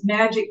hold of this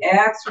magic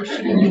axe where she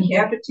can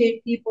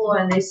decapitate people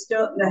and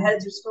the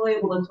heads are still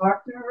able to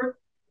talk to her.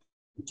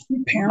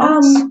 The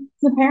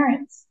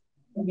parents.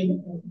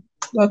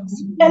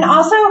 And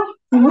also,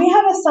 we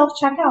have a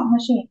self-checkout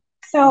machine.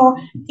 So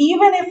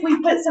even if we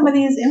put some of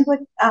these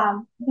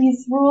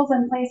these rules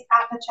in place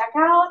at the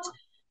checkout,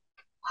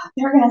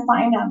 they're going to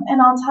find them. And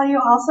I'll tell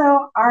you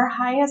also, our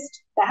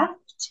highest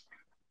theft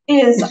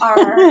is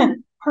our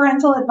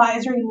parental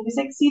advisory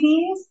music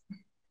CDs.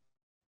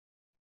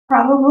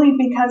 Probably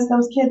because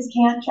those kids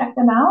can't check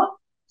them out,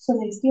 so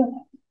they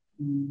steal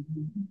them.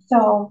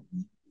 So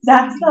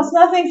that's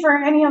nothing for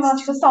any of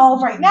us to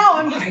solve right now.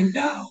 I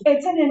know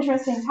it's an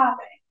interesting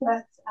topic,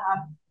 but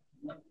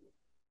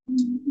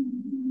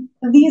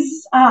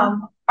these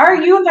our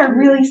youth are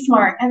really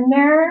smart, and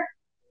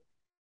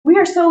we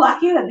are so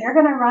lucky that they're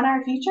going to run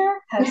our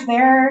future because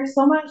they're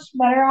so much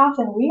better off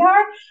than we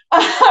are,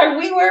 or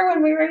we were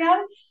when we were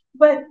young.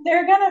 But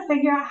they're going to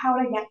figure out how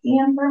to get the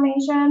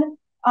information.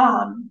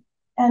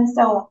 And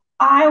so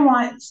I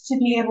want to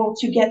be able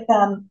to get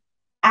them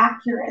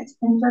accurate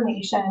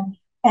information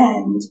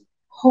and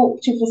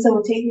hope to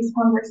facilitate these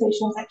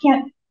conversations. I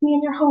can't be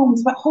in your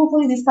homes, but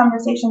hopefully these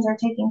conversations are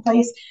taking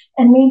place,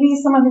 and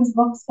maybe some of these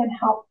books can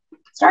help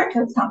start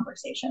those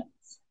conversations.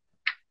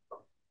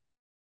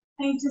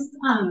 I just,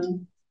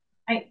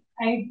 I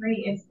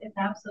agree. It's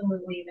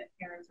absolutely the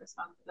parents'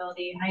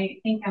 responsibility. I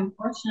think,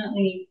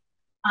 unfortunately,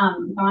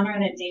 gone are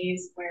the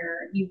days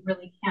where you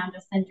really can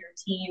just send your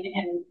teen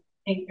and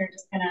think they're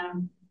just gonna,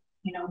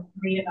 you know,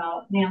 read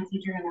about Nancy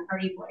Drew and the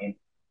Hardy Boys.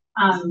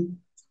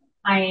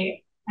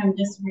 I am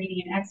just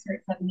reading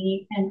excerpts of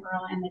Me and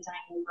Earl and the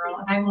Dying Girl,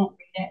 and I won't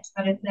read it,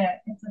 but it's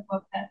a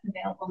book that's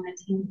available in the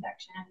teen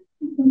section,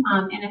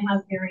 and it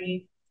has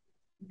very,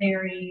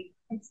 very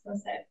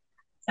explicit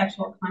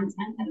sexual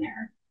content in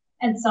there.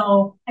 And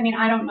so, I mean,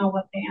 I don't know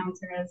what the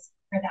answer is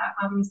for that.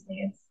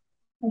 Obviously, it's,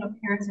 you know,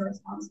 parents are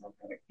responsible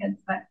for their kids,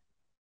 but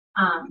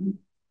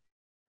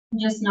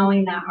just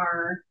knowing that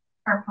our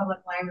public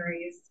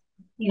libraries,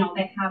 you know,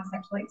 they have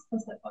sexually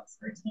explicit books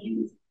for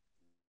teens. I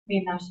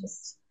mean, that's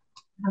just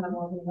kind of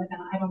what we live in.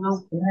 I don't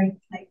know, right?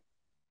 Like,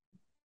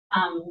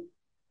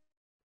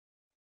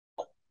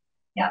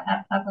 yeah,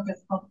 that book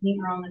is called Me,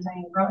 Earl and the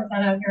Dying Girl. Is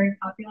that a very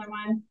popular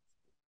one?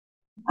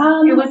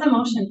 It was a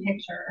motion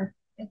picture.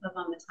 It was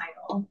on the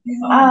title.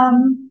 So.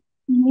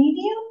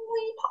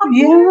 Mediumly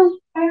popular.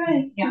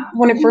 Yeah.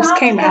 When it first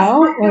came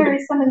out. There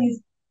is some of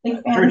these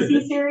like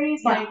fantasy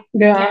series, like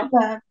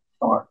the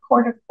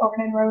Court of Thorn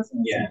and Roses.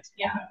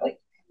 Yeah. Like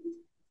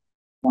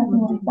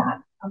something like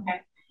that.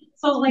 Okay.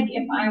 So like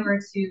if I were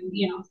to,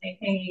 you know, say,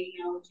 hey,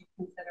 you know, would you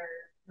consider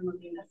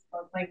removing this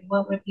book? Like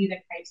what would be the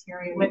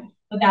criteria? Would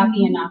that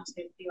be enough to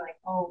be like,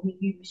 oh,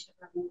 maybe we should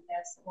remove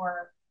this?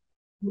 Or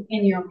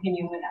in your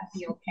opinion, would that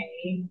be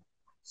okay?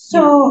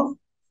 So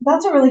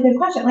that's a really good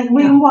question. Like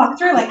we can walk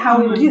through like how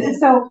we would do this.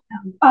 So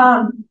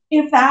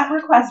if that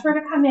request were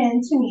to come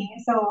in to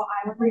me, so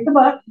I would read the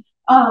book,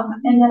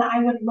 and then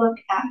I would look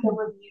at the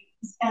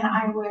reviews, and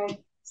I would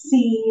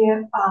see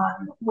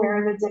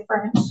where the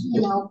different,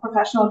 you know,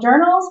 professional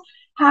journals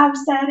have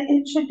said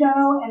it should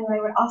go, and I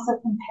would also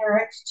compare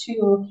it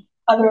to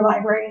other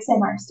libraries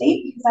in our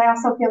state, because I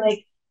also feel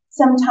like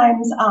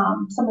sometimes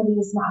some of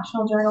these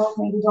national journals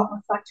maybe don't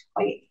reflect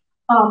quite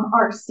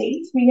our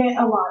state. We get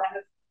a lot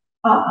of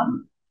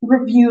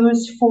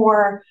reviews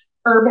for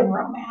urban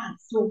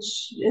romance,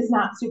 which is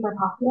not super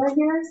popular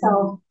here.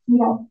 So we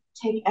don't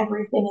take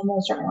everything in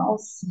those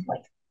journals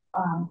like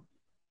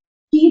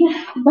heed.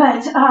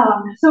 But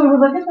so we would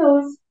look at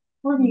those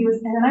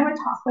reviews, and then I would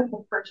talk with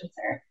the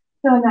purchaser.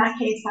 So in that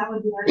case, that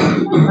would be our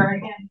team member,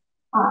 and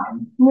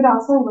we would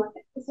also look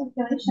at the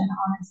circulation,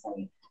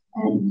 honestly,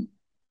 and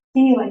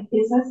see, like,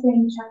 is this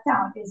being checked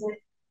out? Is it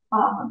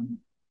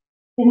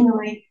in the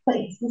right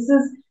place? This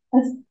is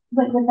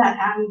like with that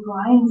Abby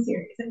Blind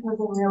series. It was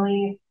a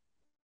really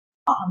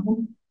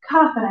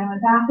cuff, and I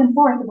went back and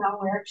forth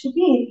about where it should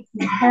be.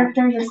 The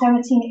characters are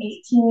 17,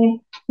 18,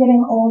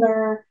 getting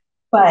older,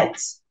 but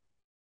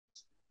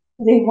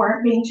they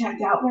weren't being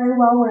checked out very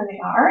well where they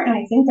are, and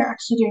I think they're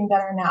actually doing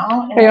better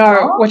now. They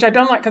are, which I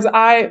don't like, because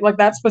I like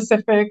that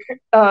specific.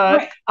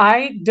 Right.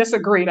 I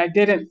disagreed. I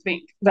didn't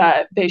think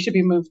that they should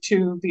be moved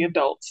to the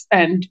adults.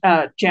 And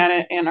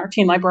Janet and our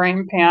teen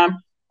librarian Pam,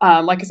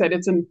 like I said,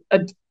 it's a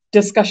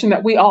discussion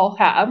that we all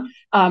have,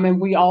 and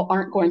we all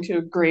aren't going to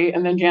agree.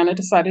 And then Janet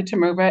decided to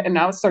move it, and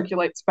now it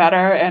circulates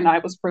better, and I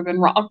was proven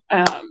wrong.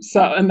 And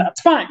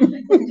that's fine.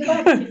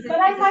 But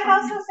I might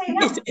also say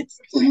no.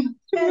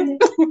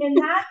 In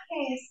that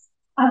case,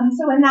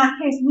 so in that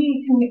case,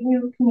 we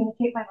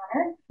communicate by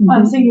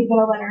letter. So you get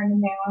a letter in the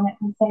mail on it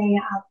and say,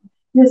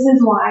 this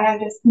is why I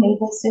just made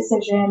this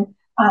decision.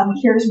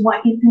 Here's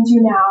what you can do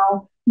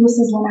now. This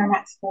is when our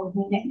next board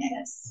meeting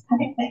is,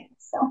 kind of thing.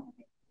 So.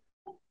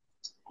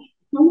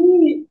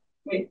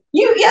 Wait.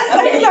 Yes,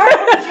 I'm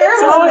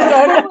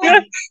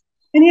sorry.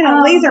 I need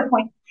a laser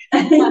point.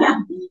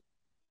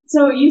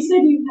 So you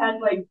said you had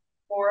like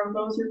 4 of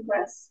those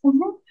requests.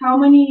 How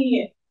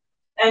many,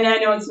 and I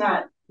know it's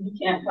not, you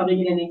can't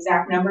probably get an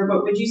exact number,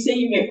 but would you say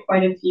you get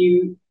quite a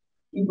few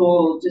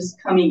people just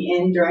coming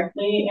in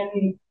directly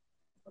and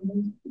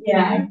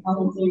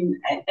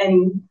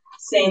and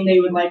saying they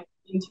would like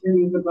you to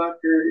remove a book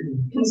or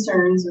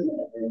concerns or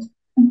whatever?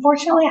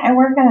 Unfortunately, I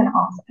work in an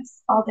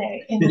office all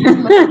day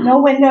with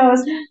no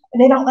windows.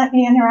 They don't let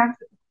me interact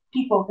with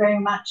people very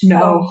much.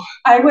 No.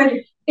 So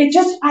I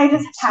just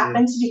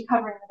happened to be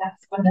covering the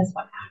desk when this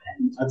one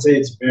happened. I'd say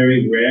it's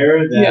very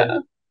rare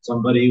that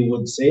somebody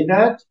would say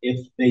that.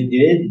 If they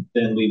did,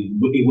 then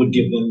we would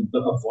give them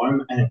a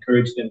form and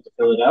encourage them to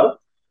fill it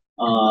out.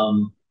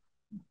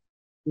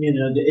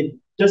 It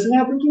doesn't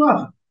happen too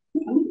often.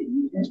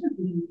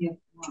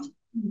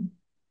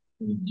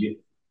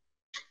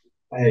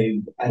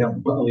 I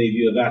don't believe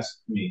you have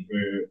asked me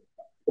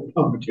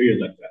for material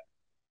like that.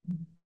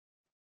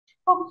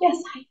 Oh,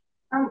 yes.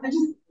 I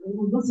just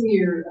listening to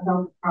your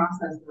about the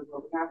process of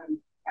what happened.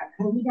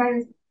 Have you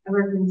guys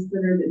ever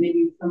considered that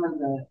maybe some of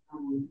the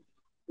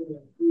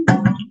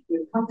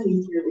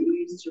companies here that you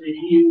use to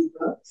review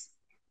books,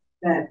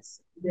 that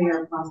they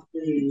are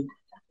possibly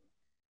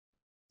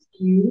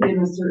skewed in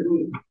a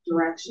certain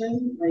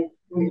direction, like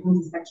when it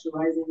comes to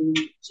sexualizing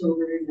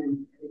children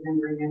and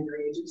remembering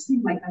underage? It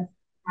seems like that's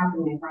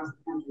happening across the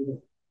country.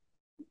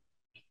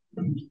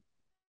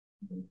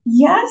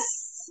 Yes.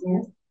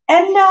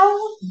 And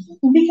no,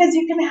 because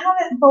you can have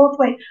it both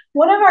ways.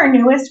 One of our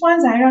newest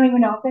ones, I don't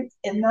even know if it's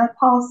in the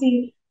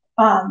policy,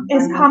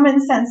 is Common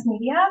Sense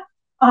Media.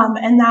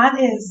 And that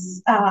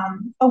is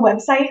a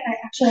website. I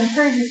actually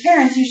encourage your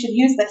parents, you should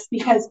use this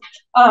because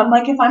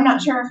like if I'm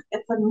not sure if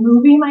it's a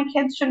movie my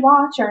kids should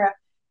watch or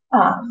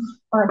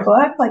a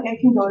book, like I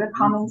can go to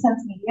Common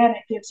Sense Media and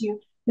it gives you,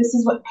 this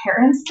is what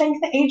parents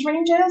think the age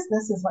range is.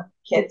 This is what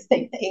kids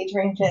think the age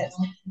range is.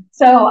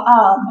 So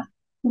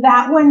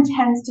that one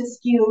tends to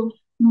skew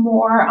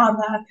more on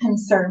the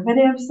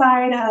conservative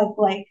side of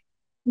like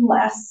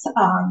less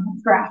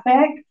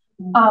graphic.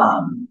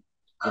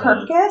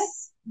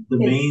 Kirkus. The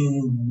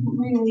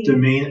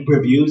main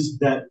reviews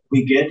that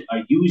we get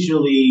are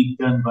usually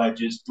done by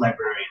just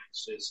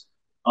librarians, just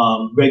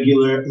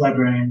regular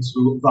librarians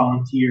who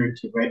volunteer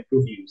to write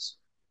reviews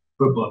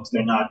for books.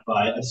 They're not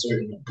by a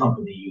certain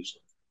company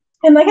usually.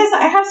 And like I said,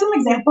 I have some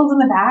examples in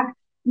the back.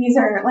 These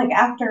are like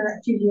after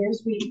a few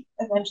years, we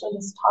eventually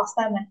just toss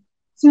them and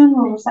soon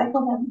we'll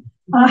recycle them.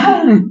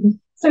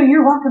 So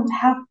you're welcome to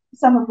have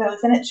some of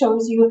those, and it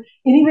shows you,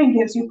 it even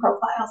gives you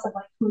profiles of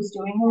like who's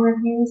doing the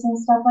reviews and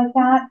stuff like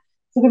that.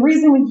 So the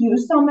reason we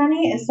use so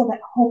many is so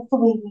that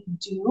hopefully we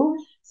do.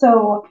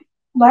 So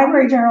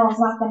Library Journal is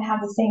not going to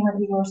have the same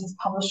reviewers as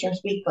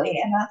Publishers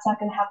Weekly, and that's not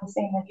going to have the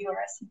same reviewers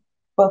as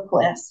Book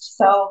List.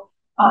 So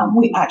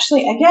we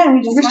actually, again,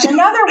 we just had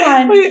another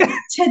one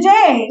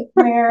today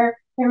where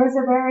there was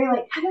a very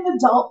like kind of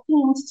adult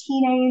themed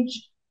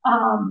teenage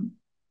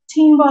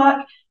teen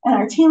book, and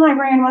our teen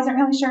librarian wasn't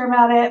really sure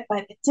about it,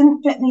 but it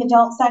didn't fit in the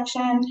adult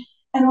section.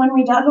 And when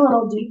we dug a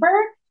little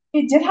deeper,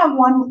 it did have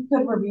one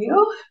good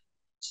review,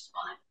 just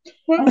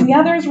one. And the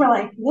others were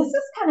like, this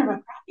is kind of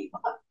a crappy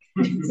book.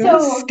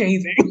 So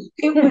scathing.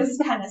 It was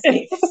kind of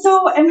scathing.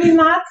 So, I mean,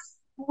 that's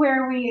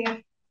where we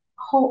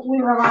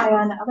rely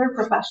on other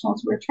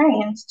professionals who are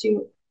trained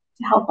to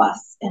help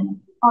us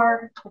in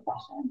our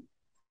profession.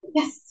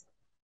 Yes.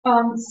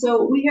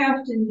 So we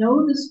have to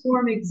know this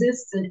form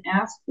exists and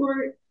ask for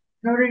it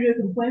in order to do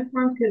a complaint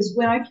form, because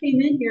when I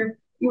came in here,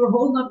 you were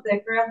holding up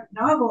that graphic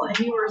novel and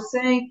you were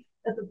saying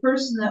that the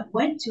person that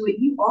went to it,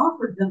 you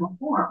offered them a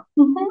form.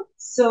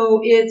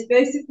 So it's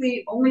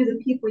basically only the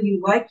people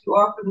you like you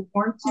offer the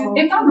form to.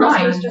 It's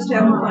online. Just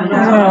haven't found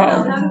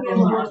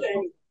out.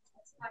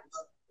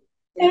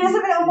 It is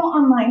available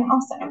online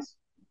also.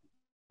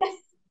 Yes.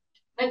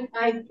 And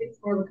it's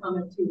more of a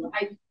comment too.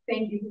 I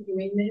thank you for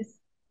doing this.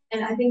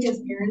 And I think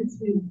as parents,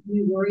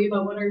 we worry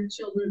about what our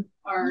children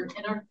are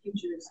and our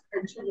futures,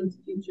 our children's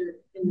future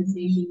in this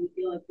nation. We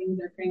feel like things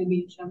are trying to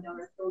be shoved down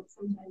our throats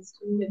sometimes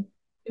too, with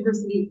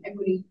diversity,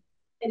 equity,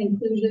 and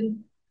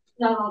inclusion,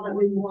 not all that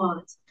we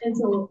want. And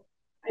so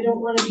I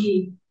don't want to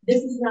be,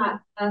 this is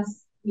not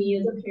us, me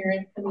as a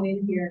parent coming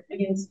in here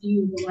against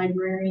you, the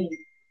librarian.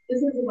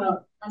 This is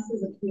about us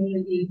as a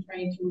community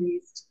trying to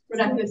raise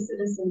productive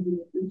citizens in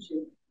the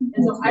future.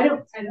 And so I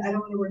don't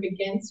want to work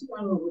against you.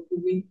 I want to work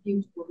with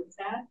you towards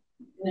that.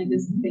 And I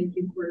just thank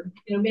you for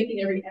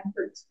making every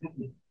effort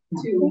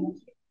to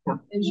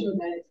ensure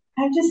that.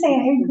 I have to say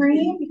I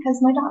agree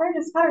because my daughter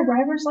just got her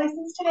driver's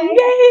license today.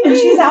 Yay! And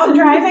she's out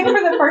driving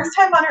for the first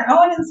time on her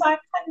own, and so I'm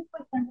kind of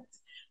like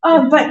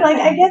nervous. But like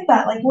I get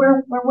that, like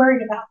we're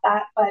worried about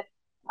that. But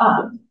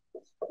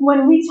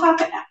when we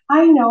talk,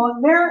 I know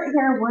there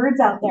are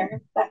words out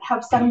there that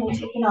have suddenly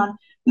taken on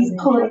these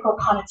political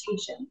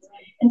connotations.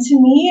 And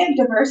to me,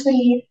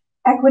 diversity,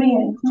 equity,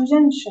 and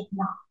inclusion should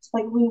not.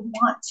 Like we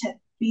want to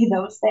be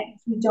those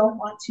things. We don't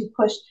want to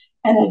push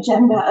an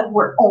agenda of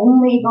we're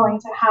only going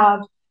to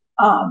have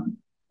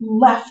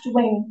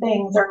left-wing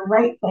things or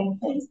right-wing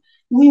things.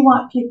 We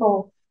want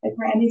people, like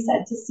Randy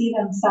said, to see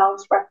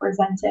themselves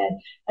represented,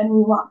 and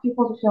we want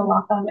people to feel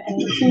welcome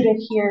and included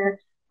here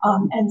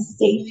and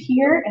safe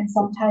here. And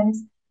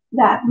sometimes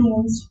that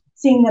means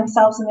seeing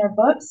themselves in their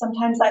books.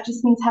 Sometimes that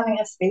just means having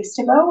a space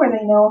to go where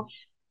they know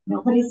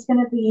nobody's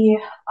going to be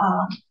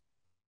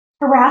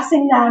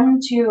harassing them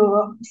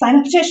to sign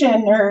a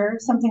petition or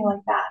something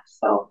like that.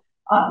 So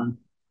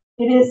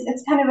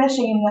it's kind of a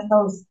shame that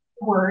those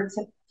words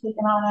have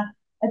taken on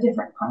a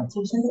different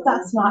connotation, but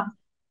that's not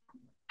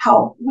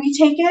how we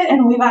take it.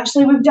 And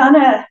we've done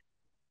a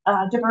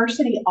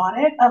diversity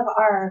audit of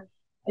our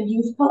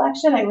youth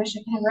collection. I wish I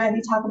could have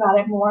Randy talk about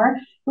it more,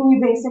 but we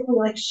basically,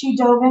 like, she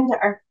dove into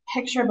our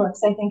picture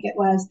books, I think it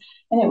was,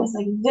 and it was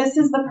like, this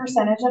is the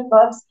percentage of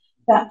books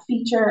that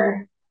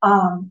feature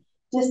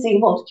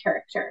disabled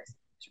characters.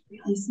 It's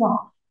really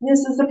small. This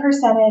is the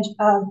percentage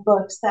of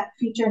books that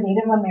feature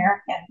Native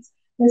Americans.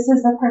 This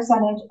is the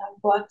percentage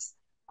of books,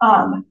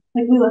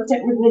 like we looked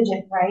at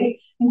religion, right?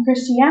 And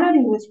Christianity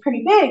was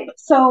pretty big, but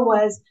so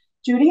was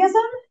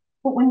Judaism.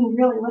 But when you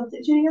really looked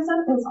at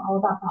Judaism, it was all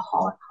about the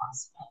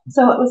Holocaust.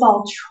 So it was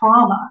all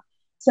trauma.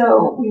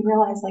 So we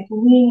realized, like,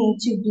 we need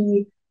to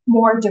be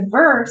more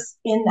diverse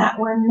in that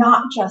we're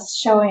not just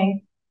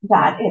showing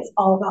that it's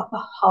all about the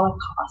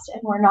Holocaust,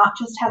 and we're not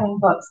just having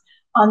books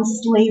on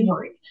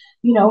slavery.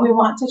 We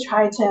want to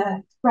try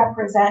to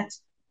represent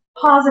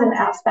positive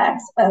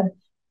aspects of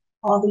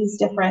all these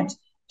different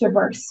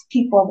diverse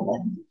people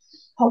and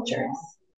cultures.